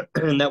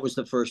 And that was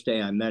the first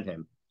day I met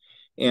him.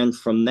 And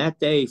from that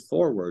day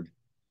forward,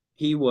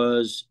 he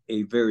was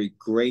a very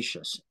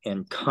gracious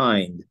and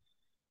kind,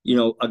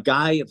 a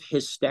guy of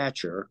his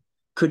stature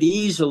could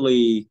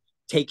easily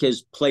take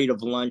his plate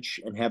of lunch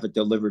and have it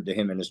delivered to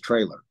him in his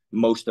trailer.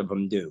 Most of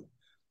them do.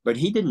 But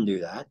he didn't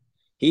do that.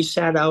 He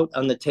sat out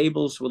on the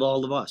tables with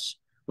all of us,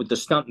 with the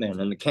stuntmen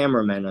and the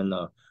cameramen and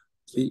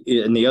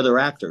the other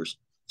actors,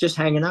 just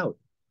hanging out.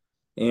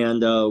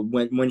 And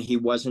when he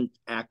wasn't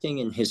acting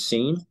in his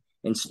scene,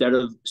 instead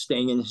of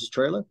staying in his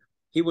trailer,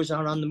 he was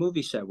out on the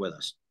movie set with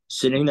us,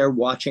 sitting there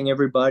watching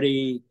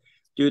everybody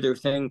do their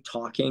thing,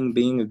 talking,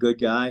 being a good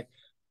guy.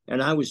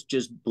 And I was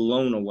just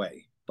blown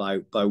away by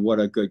what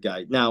a good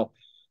guy. Now,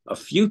 a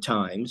few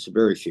times,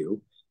 very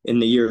few, in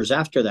the years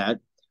after that,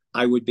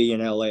 I would be in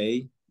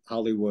LA,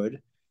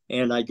 Hollywood,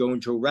 and I'd go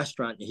into a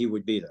restaurant and he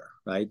would be there,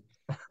 right?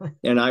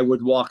 And I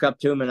would walk up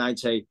to him and I'd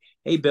say,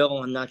 "Hey,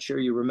 Bill, I'm not sure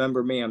you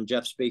remember me. I'm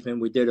Jeff Speakman.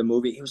 We did a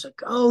movie." He was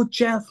like, "Oh,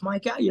 Jeff, my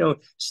God,"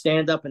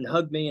 stand up and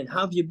hug me and "How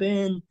have you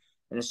been?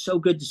 And it's so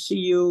good to see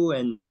you."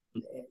 And,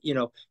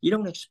 you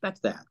don't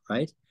expect that,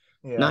 right?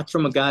 Yeah, Not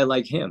from a guy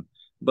like him,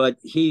 but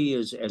he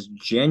is as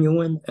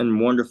genuine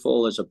and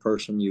wonderful as a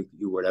person you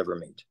would ever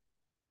meet.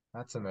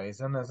 that's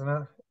amazing, isn't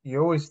it?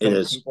 You always It think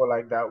is people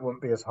like that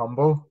wouldn't be as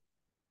humble.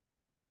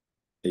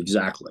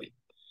 exactly,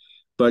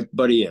 but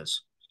he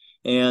is,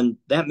 and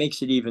that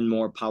makes it even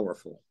more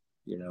powerful.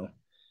 You know,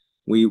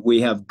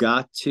 we have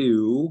got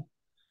to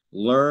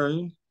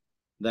learn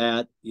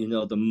that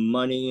the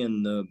money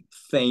and the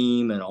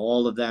fame and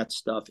all of that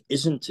stuff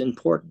isn't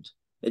important.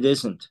 It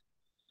isn't.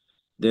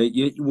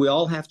 We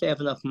all have to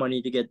have enough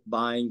money to get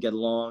by and get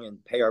along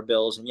and pay our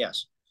bills, and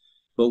yes,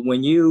 but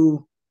when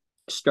you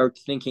start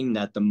thinking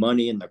that the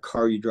money and the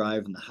car you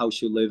drive and the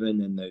house you live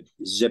in and the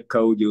zip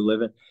code you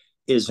live in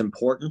is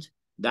important,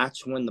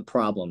 that's when the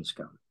problems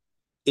come.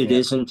 It Yeah,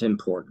 isn't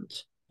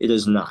important. It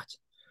is not.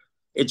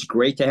 It's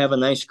great to have a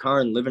nice car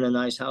and live in a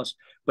nice house,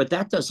 but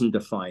that doesn't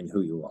define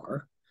who you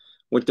are.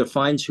 What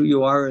defines who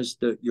you are is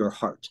your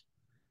heart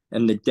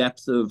and the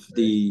depth of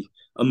agree.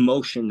 the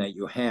emotion that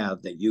you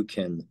have, that you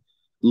can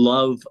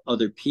love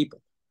other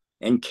people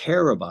and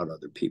care about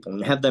other people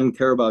and have them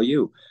care about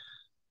you.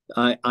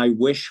 I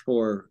wish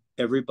for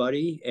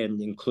everybody, and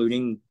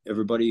including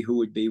everybody who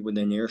would be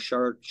within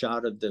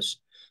earshot of this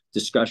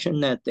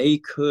discussion, that they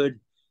could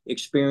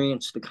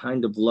experience the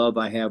kind of love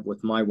I have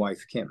with my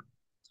wife, Kim.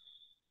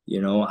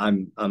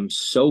 I'm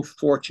so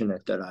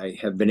fortunate that I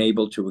have been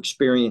able to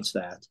experience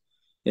that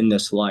in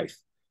this life.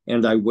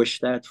 And I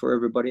wish that for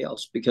everybody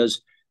else,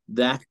 because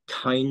that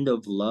kind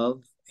of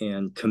love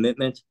and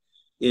commitment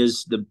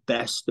is the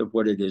best of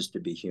what it is to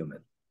be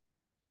human.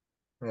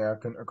 Yeah, I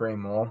couldn't agree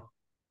more.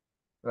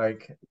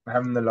 Like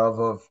having the love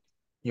of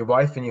your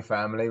wife and your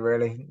family,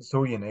 really, it's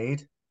all you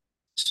need.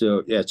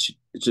 So yeah,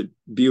 it's a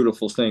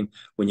beautiful thing.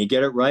 When you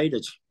get it right,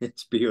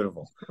 it's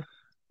beautiful.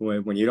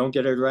 When you don't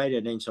get it right,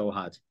 it ain't so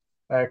hot.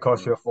 It You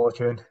costs you know, a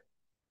fortune.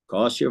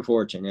 costs you a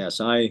fortune. Yes,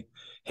 I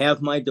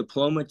have my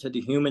diploma to the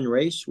human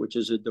race, which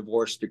is a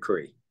divorce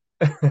decree.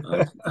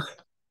 I've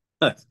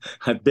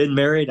I've been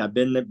married. I've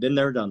been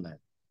there, done that.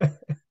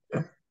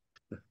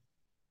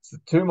 So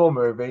two more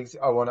movies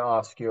I want to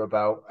ask you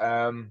about.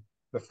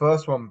 The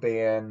first one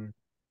being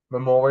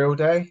Memorial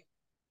Day.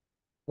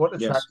 What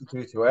Yes. attracted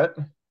you to it?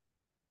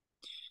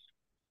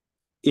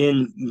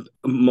 In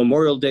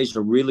Memorial Day is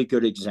a really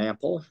good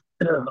example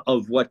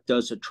of what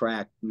does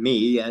attract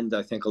me, and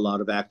I think a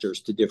lot of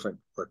actors, to different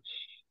work.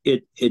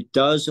 It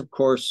does, of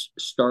course,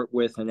 start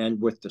with and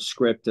end with the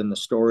script and the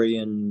story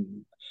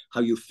and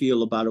how you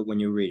feel about it when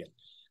you read it.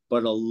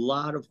 But a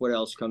lot of what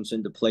else comes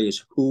into play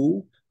is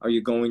who are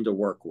you going to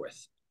work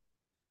with?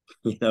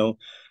 You know,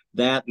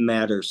 that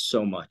matters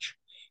so much.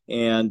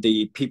 And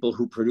the people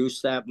who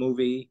produced that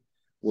movie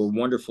were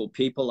wonderful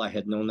people. I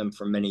had known them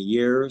for many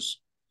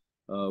years.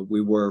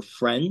 We were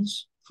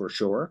friends for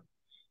sure.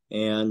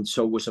 And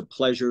so it was a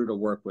pleasure to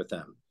work with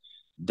them.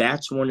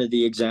 That's one of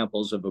the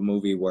examples of a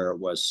movie where it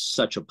was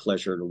such a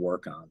pleasure to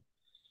work on.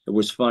 It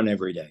was fun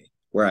every day.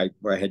 Where I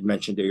had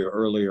mentioned to you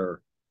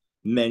earlier,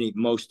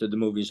 most of the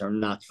movies are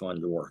not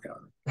fun to work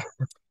on.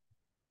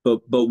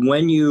 But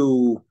when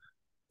you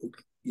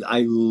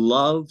I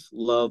love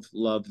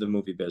the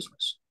movie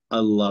business. I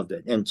loved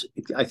it. And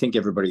I think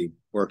everybody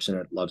works in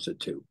it loves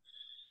it too.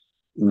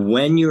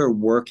 When you're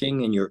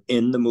working and you're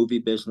in the movie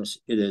business,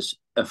 it is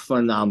a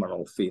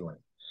phenomenal feeling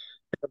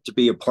to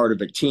be a part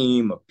of a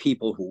team of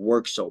people who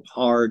work so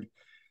hard,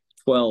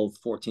 12,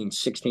 14,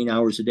 16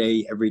 hours a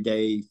day, every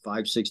day,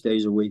 5, 6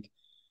 days a week.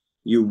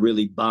 You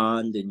really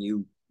bond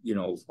and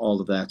all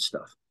of that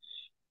stuff.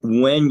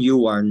 When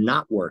you are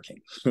not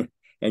working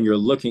and you're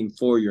looking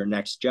for your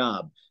next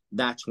job,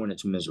 that's when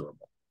it's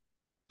miserable.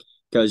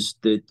 because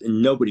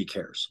nobody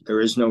cares.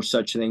 There is no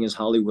such thing as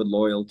Hollywood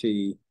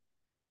loyalty,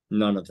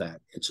 none of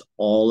that. It's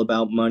all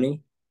about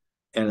money,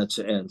 and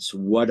it's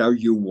what are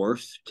you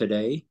worth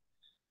today?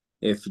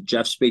 If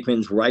Jeff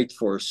Speakman's right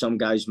for some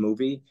guy's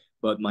movie,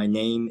 but my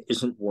name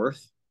isn't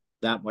worth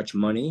that much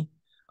money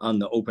on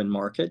the open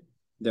market,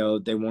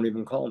 they won't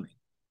even call me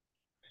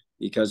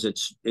because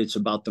it's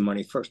about the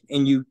money first.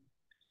 And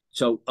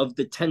so of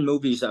the 10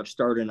 movies I've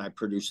starred in, I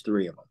produced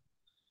 3 of them.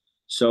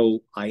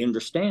 So I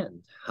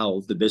understand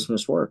how the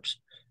business works,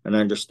 and I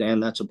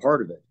understand that's a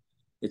part of it.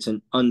 It's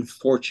an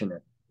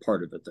unfortunate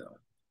part of it, though,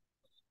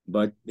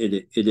 but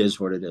it is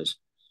what it is.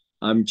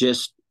 I'm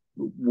just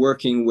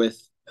working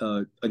with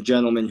a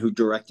gentleman who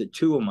directed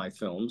 2 of my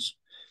films.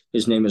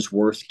 His name is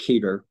Worth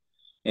Keeter,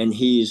 and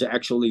he's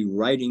actually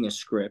writing a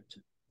script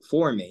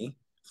for me,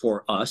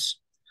 for us.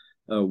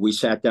 We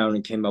sat down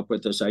and came up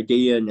with this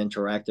idea and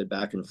interacted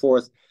back and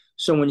forth.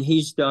 So when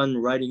he's done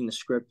writing the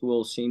script,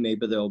 we'll see.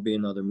 Maybe there'll be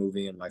another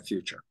movie in my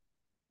future.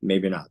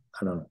 Maybe not.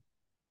 I don't know.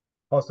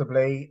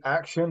 Possibly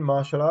action,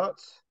 martial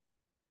arts.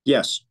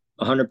 Yes,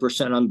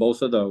 100% on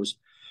both of those.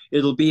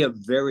 It'll be a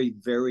very,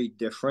 very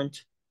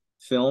different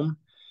film.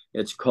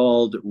 It's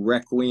called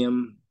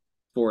Requiem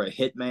for a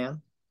Hitman.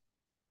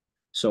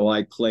 So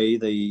I play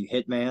the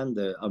hitman,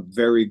 a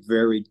very,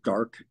 very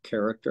dark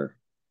character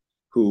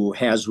who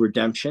has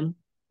redemption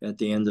at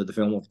the end of the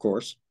film, of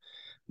course.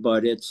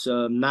 But it's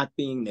not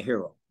being the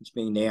hero; it's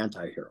being the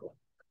anti-hero.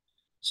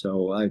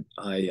 So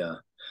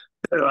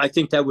I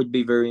think that would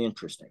be very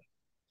interesting,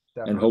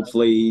 and Definitely.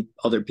 hopefully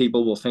other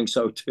people will think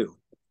so too.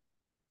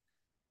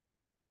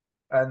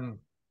 And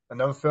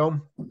another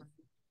film,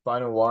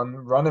 final one,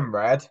 Running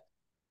Red.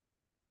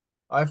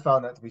 I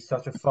found that to be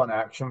such a fun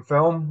action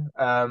film.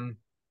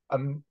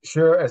 I'm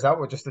sure is that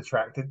what just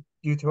attracted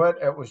you to it?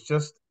 It was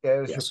your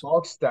Yes,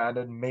 bog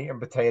standard meat and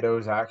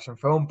potatoes action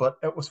film, but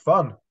it was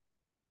fun.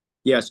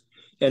 yes,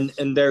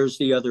 and there's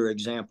the other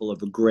example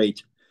of a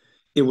great.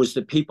 It was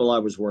the people I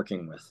was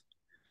working with,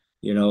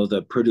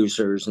 the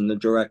producers and the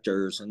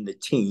directors and the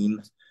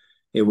team.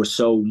 It was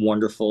so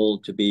wonderful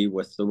to be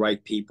with the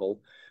right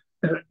people.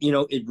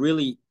 It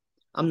really,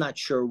 I'm not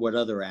sure what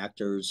other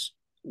actors,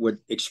 what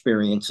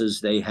experiences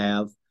they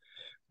have,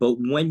 but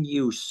when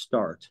you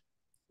start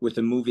with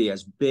a movie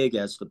as big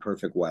as The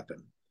Perfect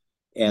Weapon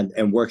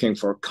and working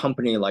for a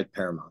company like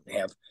Paramount,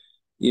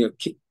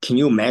 can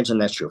you imagine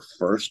that's your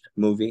first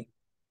movie?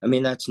 I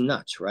mean, that's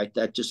nuts, right?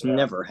 That just Yeah.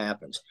 never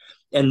happens.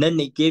 And then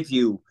they give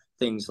you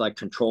things like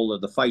control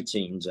of the fight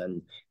scenes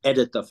and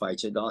edit the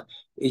fights and all.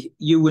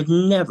 You would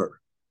never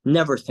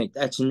think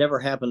that's never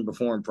happened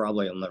before, and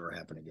probably will never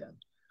happen again.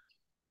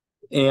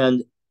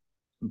 And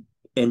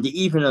and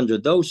even under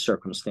those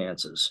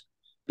circumstances,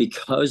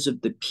 because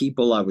of the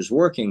people I was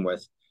working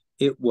with,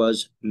 it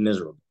was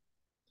miserable.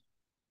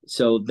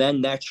 So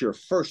then that's your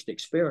first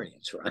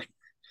experience, right?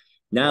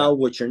 Yeah. Now,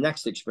 what's your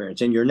next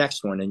experience and your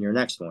next one and your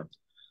next one?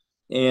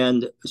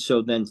 And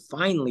so then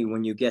finally,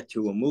 when you get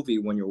to a movie,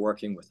 when you're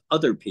working with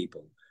other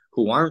people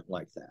who aren't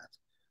like that,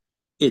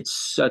 it's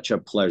such a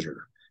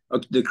pleasure.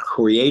 The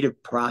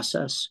creative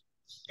process,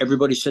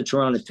 everybody sits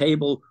around a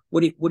table.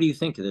 What do you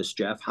think of this,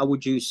 Jeff? How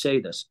would you say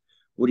this?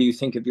 What do you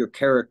think of your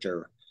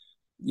character?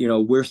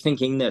 We're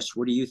thinking this.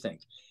 What do you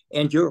think?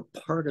 And you're a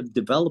part of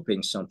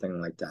developing something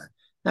like that.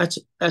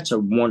 That's a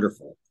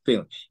wonderful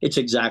feeling. It's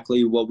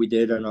exactly what we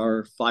did in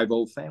our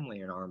 5-0 family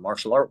in our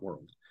martial art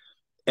world.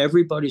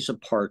 Everybody's a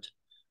part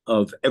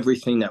of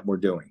everything that we're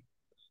doing.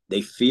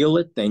 They feel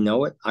it, they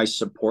know it. I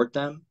support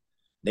them.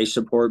 They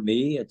support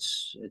me.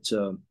 It's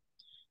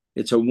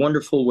a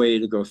wonderful way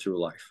to go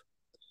through life.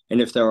 And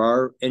if there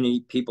are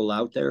any people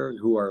out there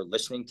who are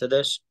listening to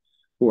this,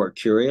 who are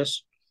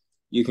curious,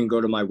 you can go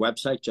to my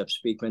website,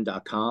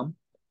 jeffspeakman.com.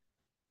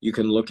 You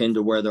can look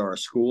into where there are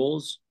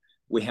schools.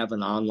 We have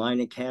an online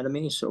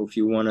academy. So if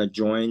you want to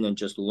join and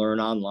just learn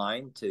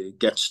online to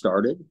get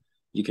started,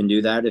 you can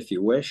do that if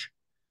you wish.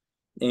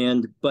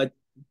 But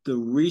the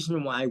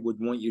reason why I would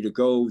want you to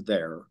go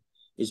there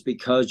is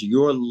because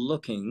you're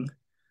looking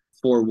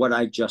for what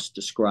I just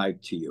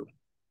described to you.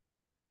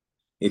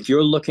 If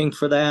you're looking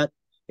for that,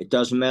 it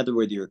doesn't matter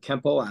whether you're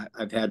Kempo.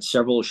 I've had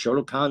several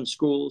Shotokan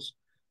schools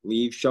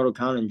leave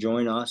Shotokan and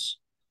join us.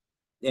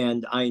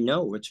 And I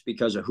know it's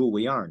because of who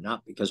we are,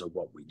 not because of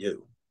what we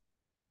do.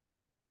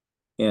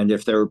 And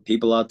if there are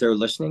people out there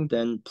listening,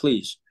 then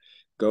please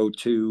go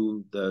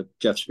to the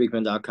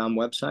jeffspeakman.com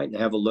website and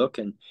have a look.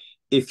 And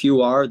if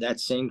you are that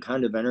same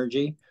kind of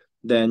energy,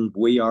 then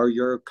we are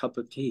your cup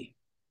of tea.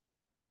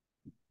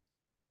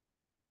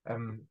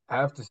 I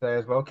have to say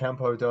as well,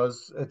 Campo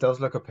does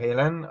look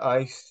appealing.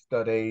 I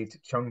studied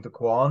Chung De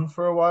Quan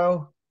for a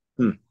while,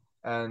 Hmm.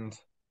 and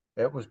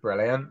it was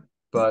brilliant.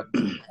 But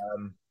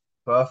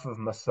birth of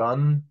my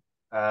son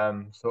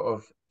sort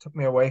of took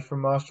me away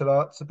from martial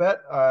arts a bit.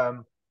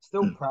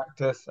 Still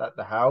practice at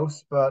the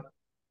house, but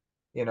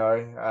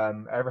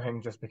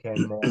everything just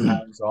became more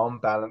hands-on,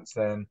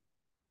 balancing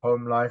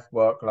home life,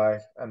 work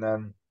life, and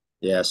then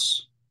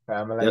Yes. Yes,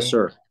 family.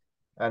 sir.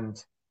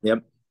 And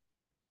Yep.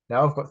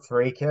 now I've got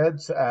 3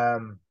 kids.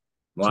 Two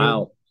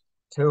Wow.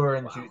 two are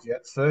in Wow.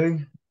 jiu-jitsu,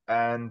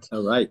 and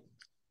All right.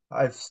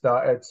 I've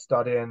started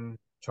studying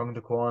Chung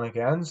De Kwan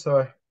again.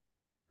 So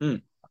Hmm.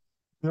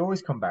 we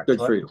always come back Good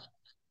to it. for you.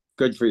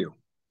 Good for you.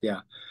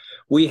 Yeah.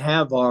 We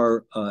have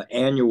our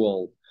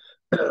annual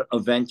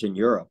event in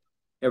Europe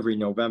every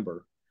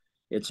November.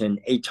 It's in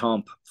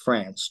Étampes,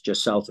 France,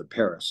 just south of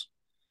Paris.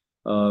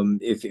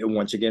 If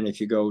once again,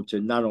 if you go to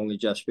not only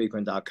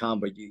jeffspeakman.com,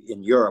 but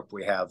in Europe,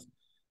 we have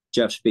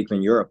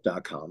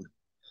jeffspeakmaneurope.com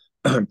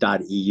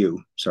 .eu.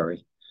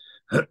 Sorry,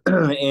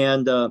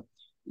 and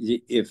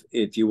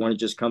if you want to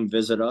just come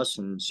visit us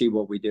and see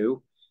what we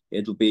do,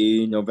 it'll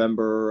be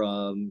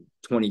November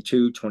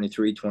 22,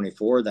 23,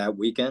 24 that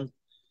weekend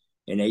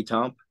in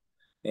Étampes.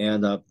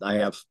 And I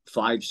have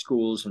 5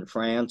 schools in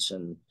France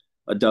and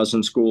a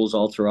dozen schools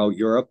all throughout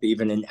Europe,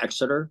 even in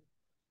Exeter,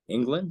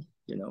 England,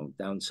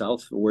 down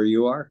south where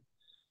you are.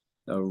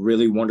 A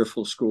really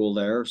wonderful school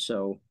there.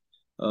 So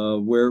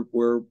we're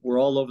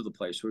all over the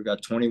place. We've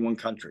got 21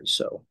 countries.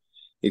 So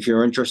if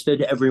you're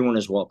interested, everyone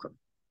is welcome.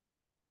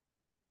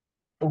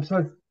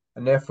 Also, I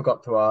never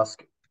forgot to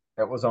ask.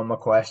 It was on my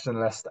question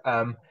list.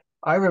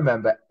 I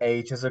remember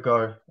ages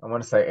ago. I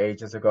want to say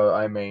ages ago.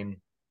 I mean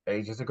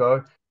ages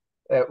ago.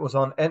 It was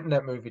on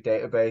Internet Movie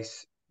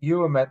Database. You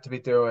were meant to be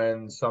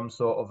doing some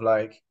sort of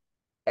like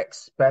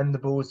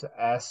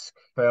Expendables-esque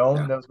film.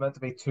 Yeah, There was meant to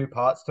be two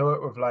parts to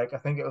it with like I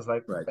think it was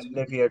like right.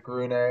 Olivia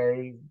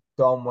Brune,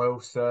 Don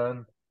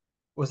Wilson.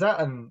 Was that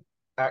an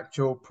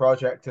actual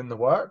project in the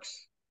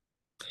works?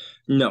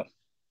 No,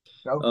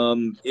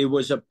 No. it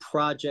was a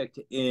project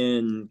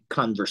in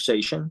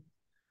conversation,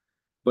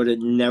 but it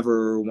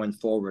never went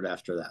forward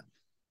after that.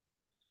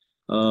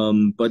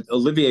 But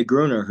Olivier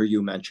Gruner, who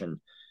you mentioned,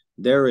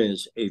 there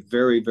is a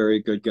very, very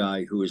good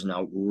guy who is an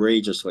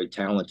outrageously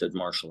talented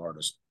martial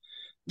artist.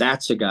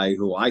 That's a guy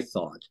who I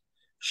thought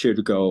should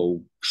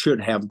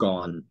have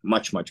gone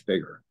much, much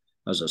bigger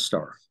as a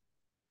star.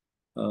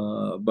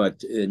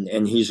 But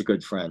he's a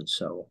good friend.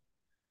 So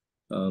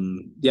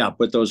yeah,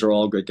 but those are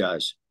all good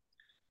guys.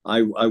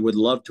 I would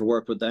love to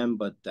work with them,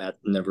 but that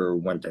never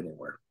went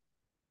anywhere.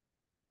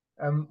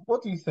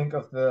 What do you think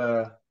of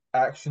the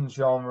action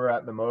genre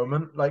at the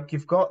moment? Like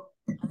you've got,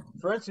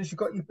 for instance, you've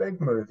got your big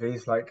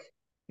movies like,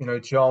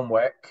 John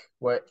Wick,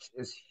 which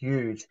is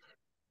huge.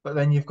 But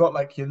then you've got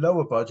like your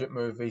lower budget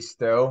movies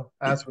still,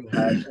 as we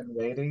had in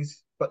the 80s.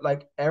 But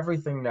like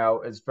everything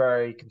now is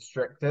very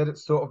constricted.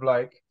 It's sort of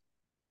like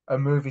a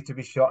movie to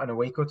be shot in a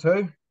week or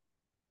two.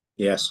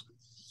 Yes,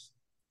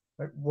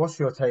 Like, what's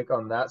your take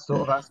on that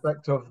sort of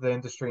aspect of the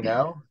industry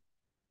now?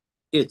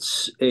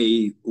 it's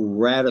a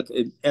radical,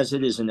 as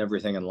it is in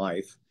everything in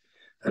life,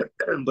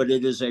 but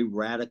it is a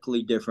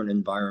radically different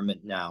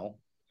environment now.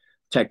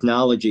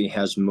 Technology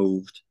has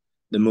moved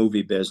the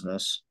movie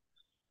business.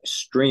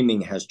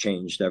 Streaming has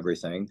changed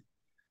everything.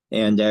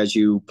 And as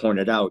you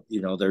pointed out,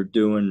 they're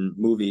doing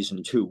movies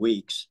in 2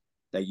 weeks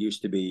that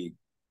used to be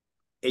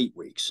 8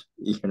 weeks,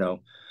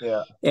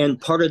 Yeah.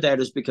 And part of that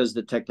is because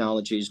the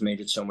technology has made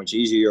it so much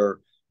easier.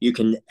 You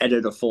can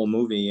edit a full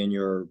movie in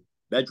your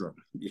bedroom,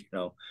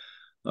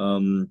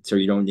 so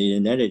you don't need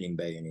an editing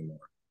bay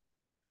anymore.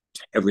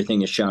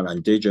 Everything is shot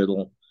on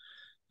digital.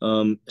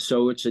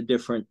 So it's a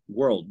different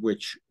world,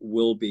 which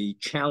will be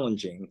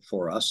challenging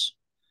for us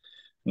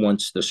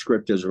once the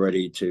script is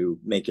ready to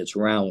make its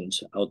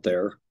rounds out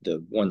there.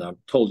 The one I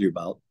told you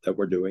about that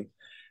we're doing,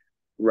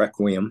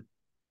 Requiem.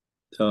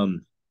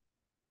 Um,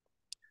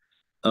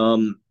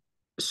 um,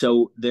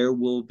 so there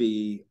will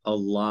be a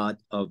lot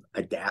of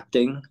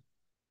adapting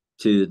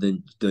to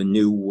the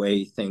new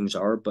way things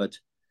are, but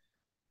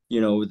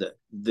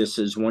this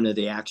is one of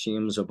the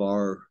axioms of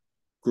our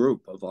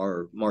group, of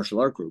our martial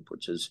art group,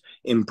 which is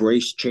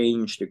embrace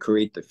change to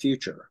create the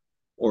future,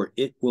 or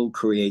it will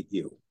create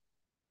you.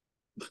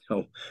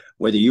 So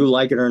whether you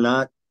like it or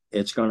not,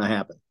 it's going to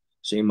happen.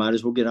 So you might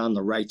as well get on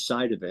the right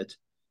side of it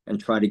and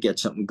try to get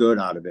something good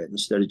out of it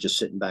instead of just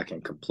sitting back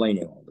and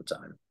complaining all the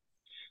time,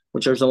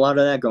 which there's a lot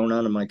of that going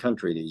on in my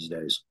country these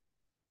days.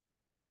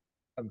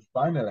 And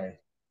finally,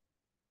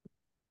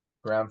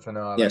 grand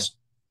finale. Yes.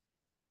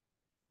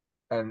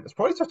 And it's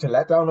probably such a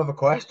letdown of a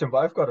question, but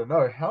I've got to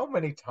know how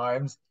many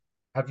times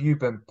have you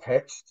been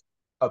pitched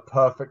a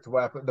perfect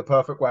weapon, the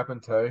perfect weapon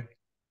too?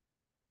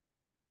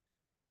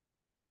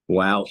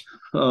 Wow.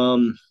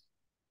 Um,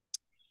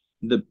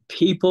 the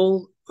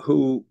people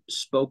who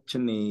spoke to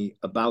me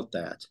about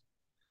that,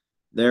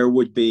 there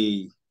would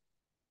be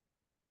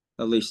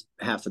at least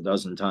half a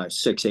dozen times,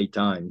 6, 8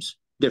 times,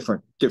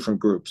 different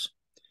groups.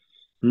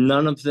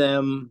 None of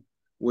them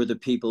were the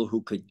people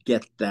who could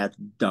get that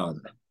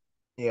done.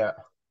 Yeah,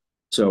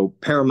 So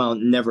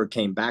Paramount never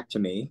came back to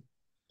me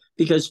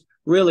because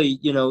really,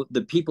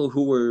 the people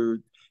who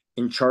were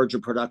in charge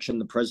of production,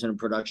 the president of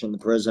production, the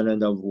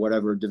president of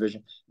whatever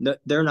division,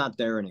 they're not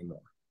there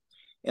anymore.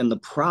 And the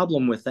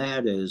problem with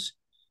that is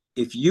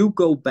if you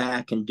go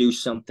back and do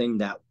something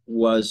that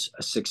was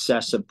a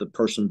success of the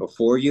person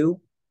before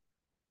you,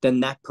 then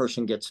that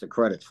person gets the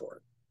credit for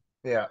it,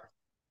 yeah.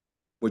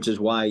 which is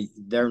why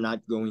they're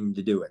not going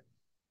to do it.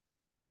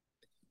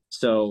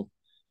 So,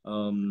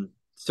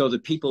 so the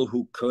people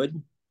who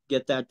could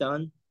get that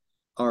done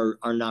are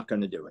not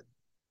going to do it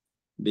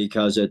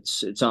because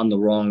it's on the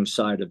wrong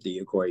side of the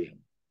equation.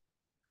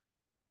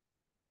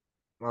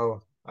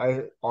 Well,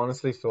 I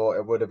honestly thought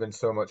it would have been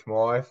so much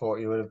more. I thought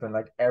you would have been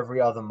like every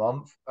other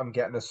month, I'm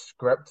getting a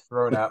script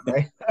thrown at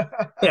me.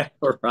 Yeah,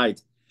 right.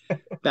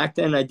 Back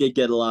then, I did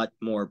get a lot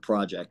more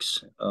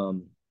projects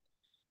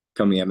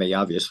coming at me,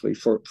 obviously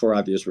for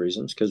obvious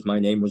reasons, because my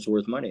name was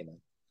worth money then.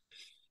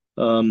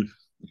 Um,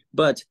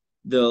 but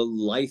the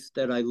life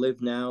that I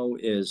live now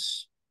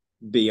is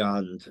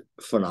beyond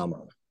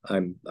phenomenal.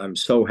 I'm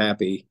so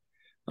happy.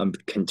 I'm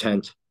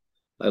content.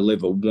 I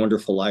live a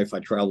wonderful life. I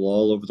travel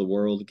all over the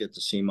world, get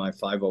to see my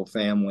 5-0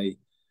 family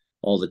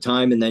all the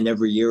time. And then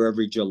every year,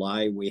 every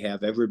July, we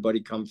have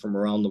everybody come from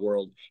around the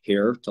world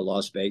here to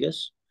Las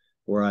Vegas,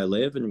 where I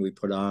live, and we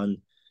put on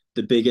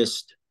the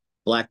biggest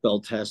black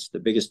belt test, the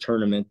biggest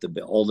tournament,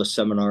 all the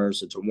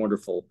seminars. It's a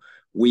wonderful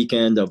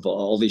weekend of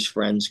all these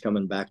friends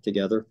coming back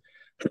together.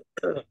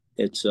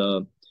 It's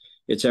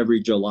it's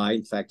every July.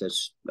 In fact,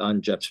 it's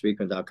on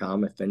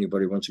jeffspeakman.com. If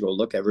anybody wants to go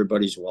look,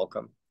 everybody's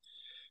welcome.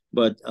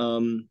 But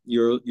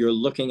you're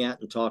looking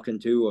at and talking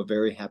to a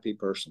very happy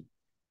person.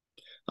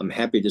 I'm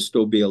happy to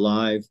still be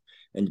alive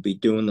and to be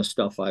doing the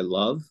stuff I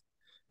love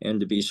and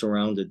to be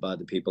surrounded by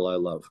the people I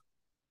love.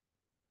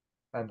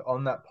 And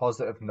on that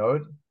positive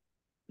note,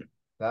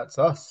 that's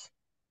us.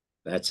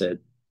 That's it.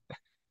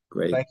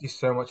 Great. Thank you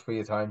so much for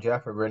your time,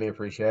 Jeff. I really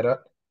appreciate it.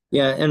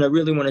 Yeah, and I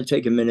really want to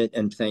take a minute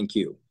and thank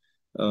you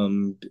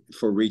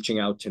for reaching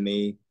out to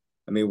me.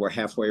 I mean, we're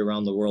halfway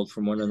around the world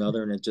from one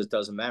another, and it just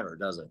doesn't matter,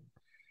 does it?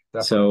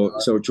 Definitely So,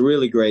 not. so it's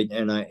really great,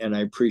 and I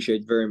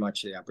appreciate very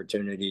much the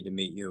opportunity to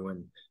meet you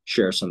and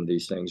share some of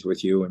these things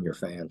with you and your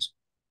fans.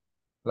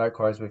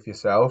 Likewise with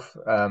yourself.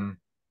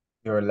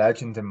 You're a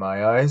legend in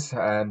my eyes,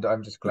 and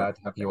I'm just Oh, glad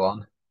to have you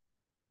on.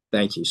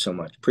 thank you so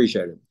much.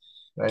 Appreciate it.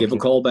 Thank Give a you.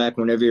 call back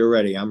whenever you're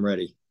ready. I'm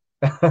ready.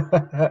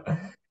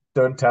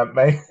 Don't tempt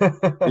me.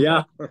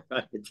 Yeah.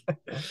 Right.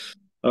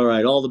 All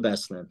right. All the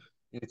best then.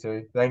 You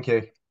too. Thank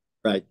you.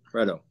 Right.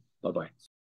 Righto. Bye bye.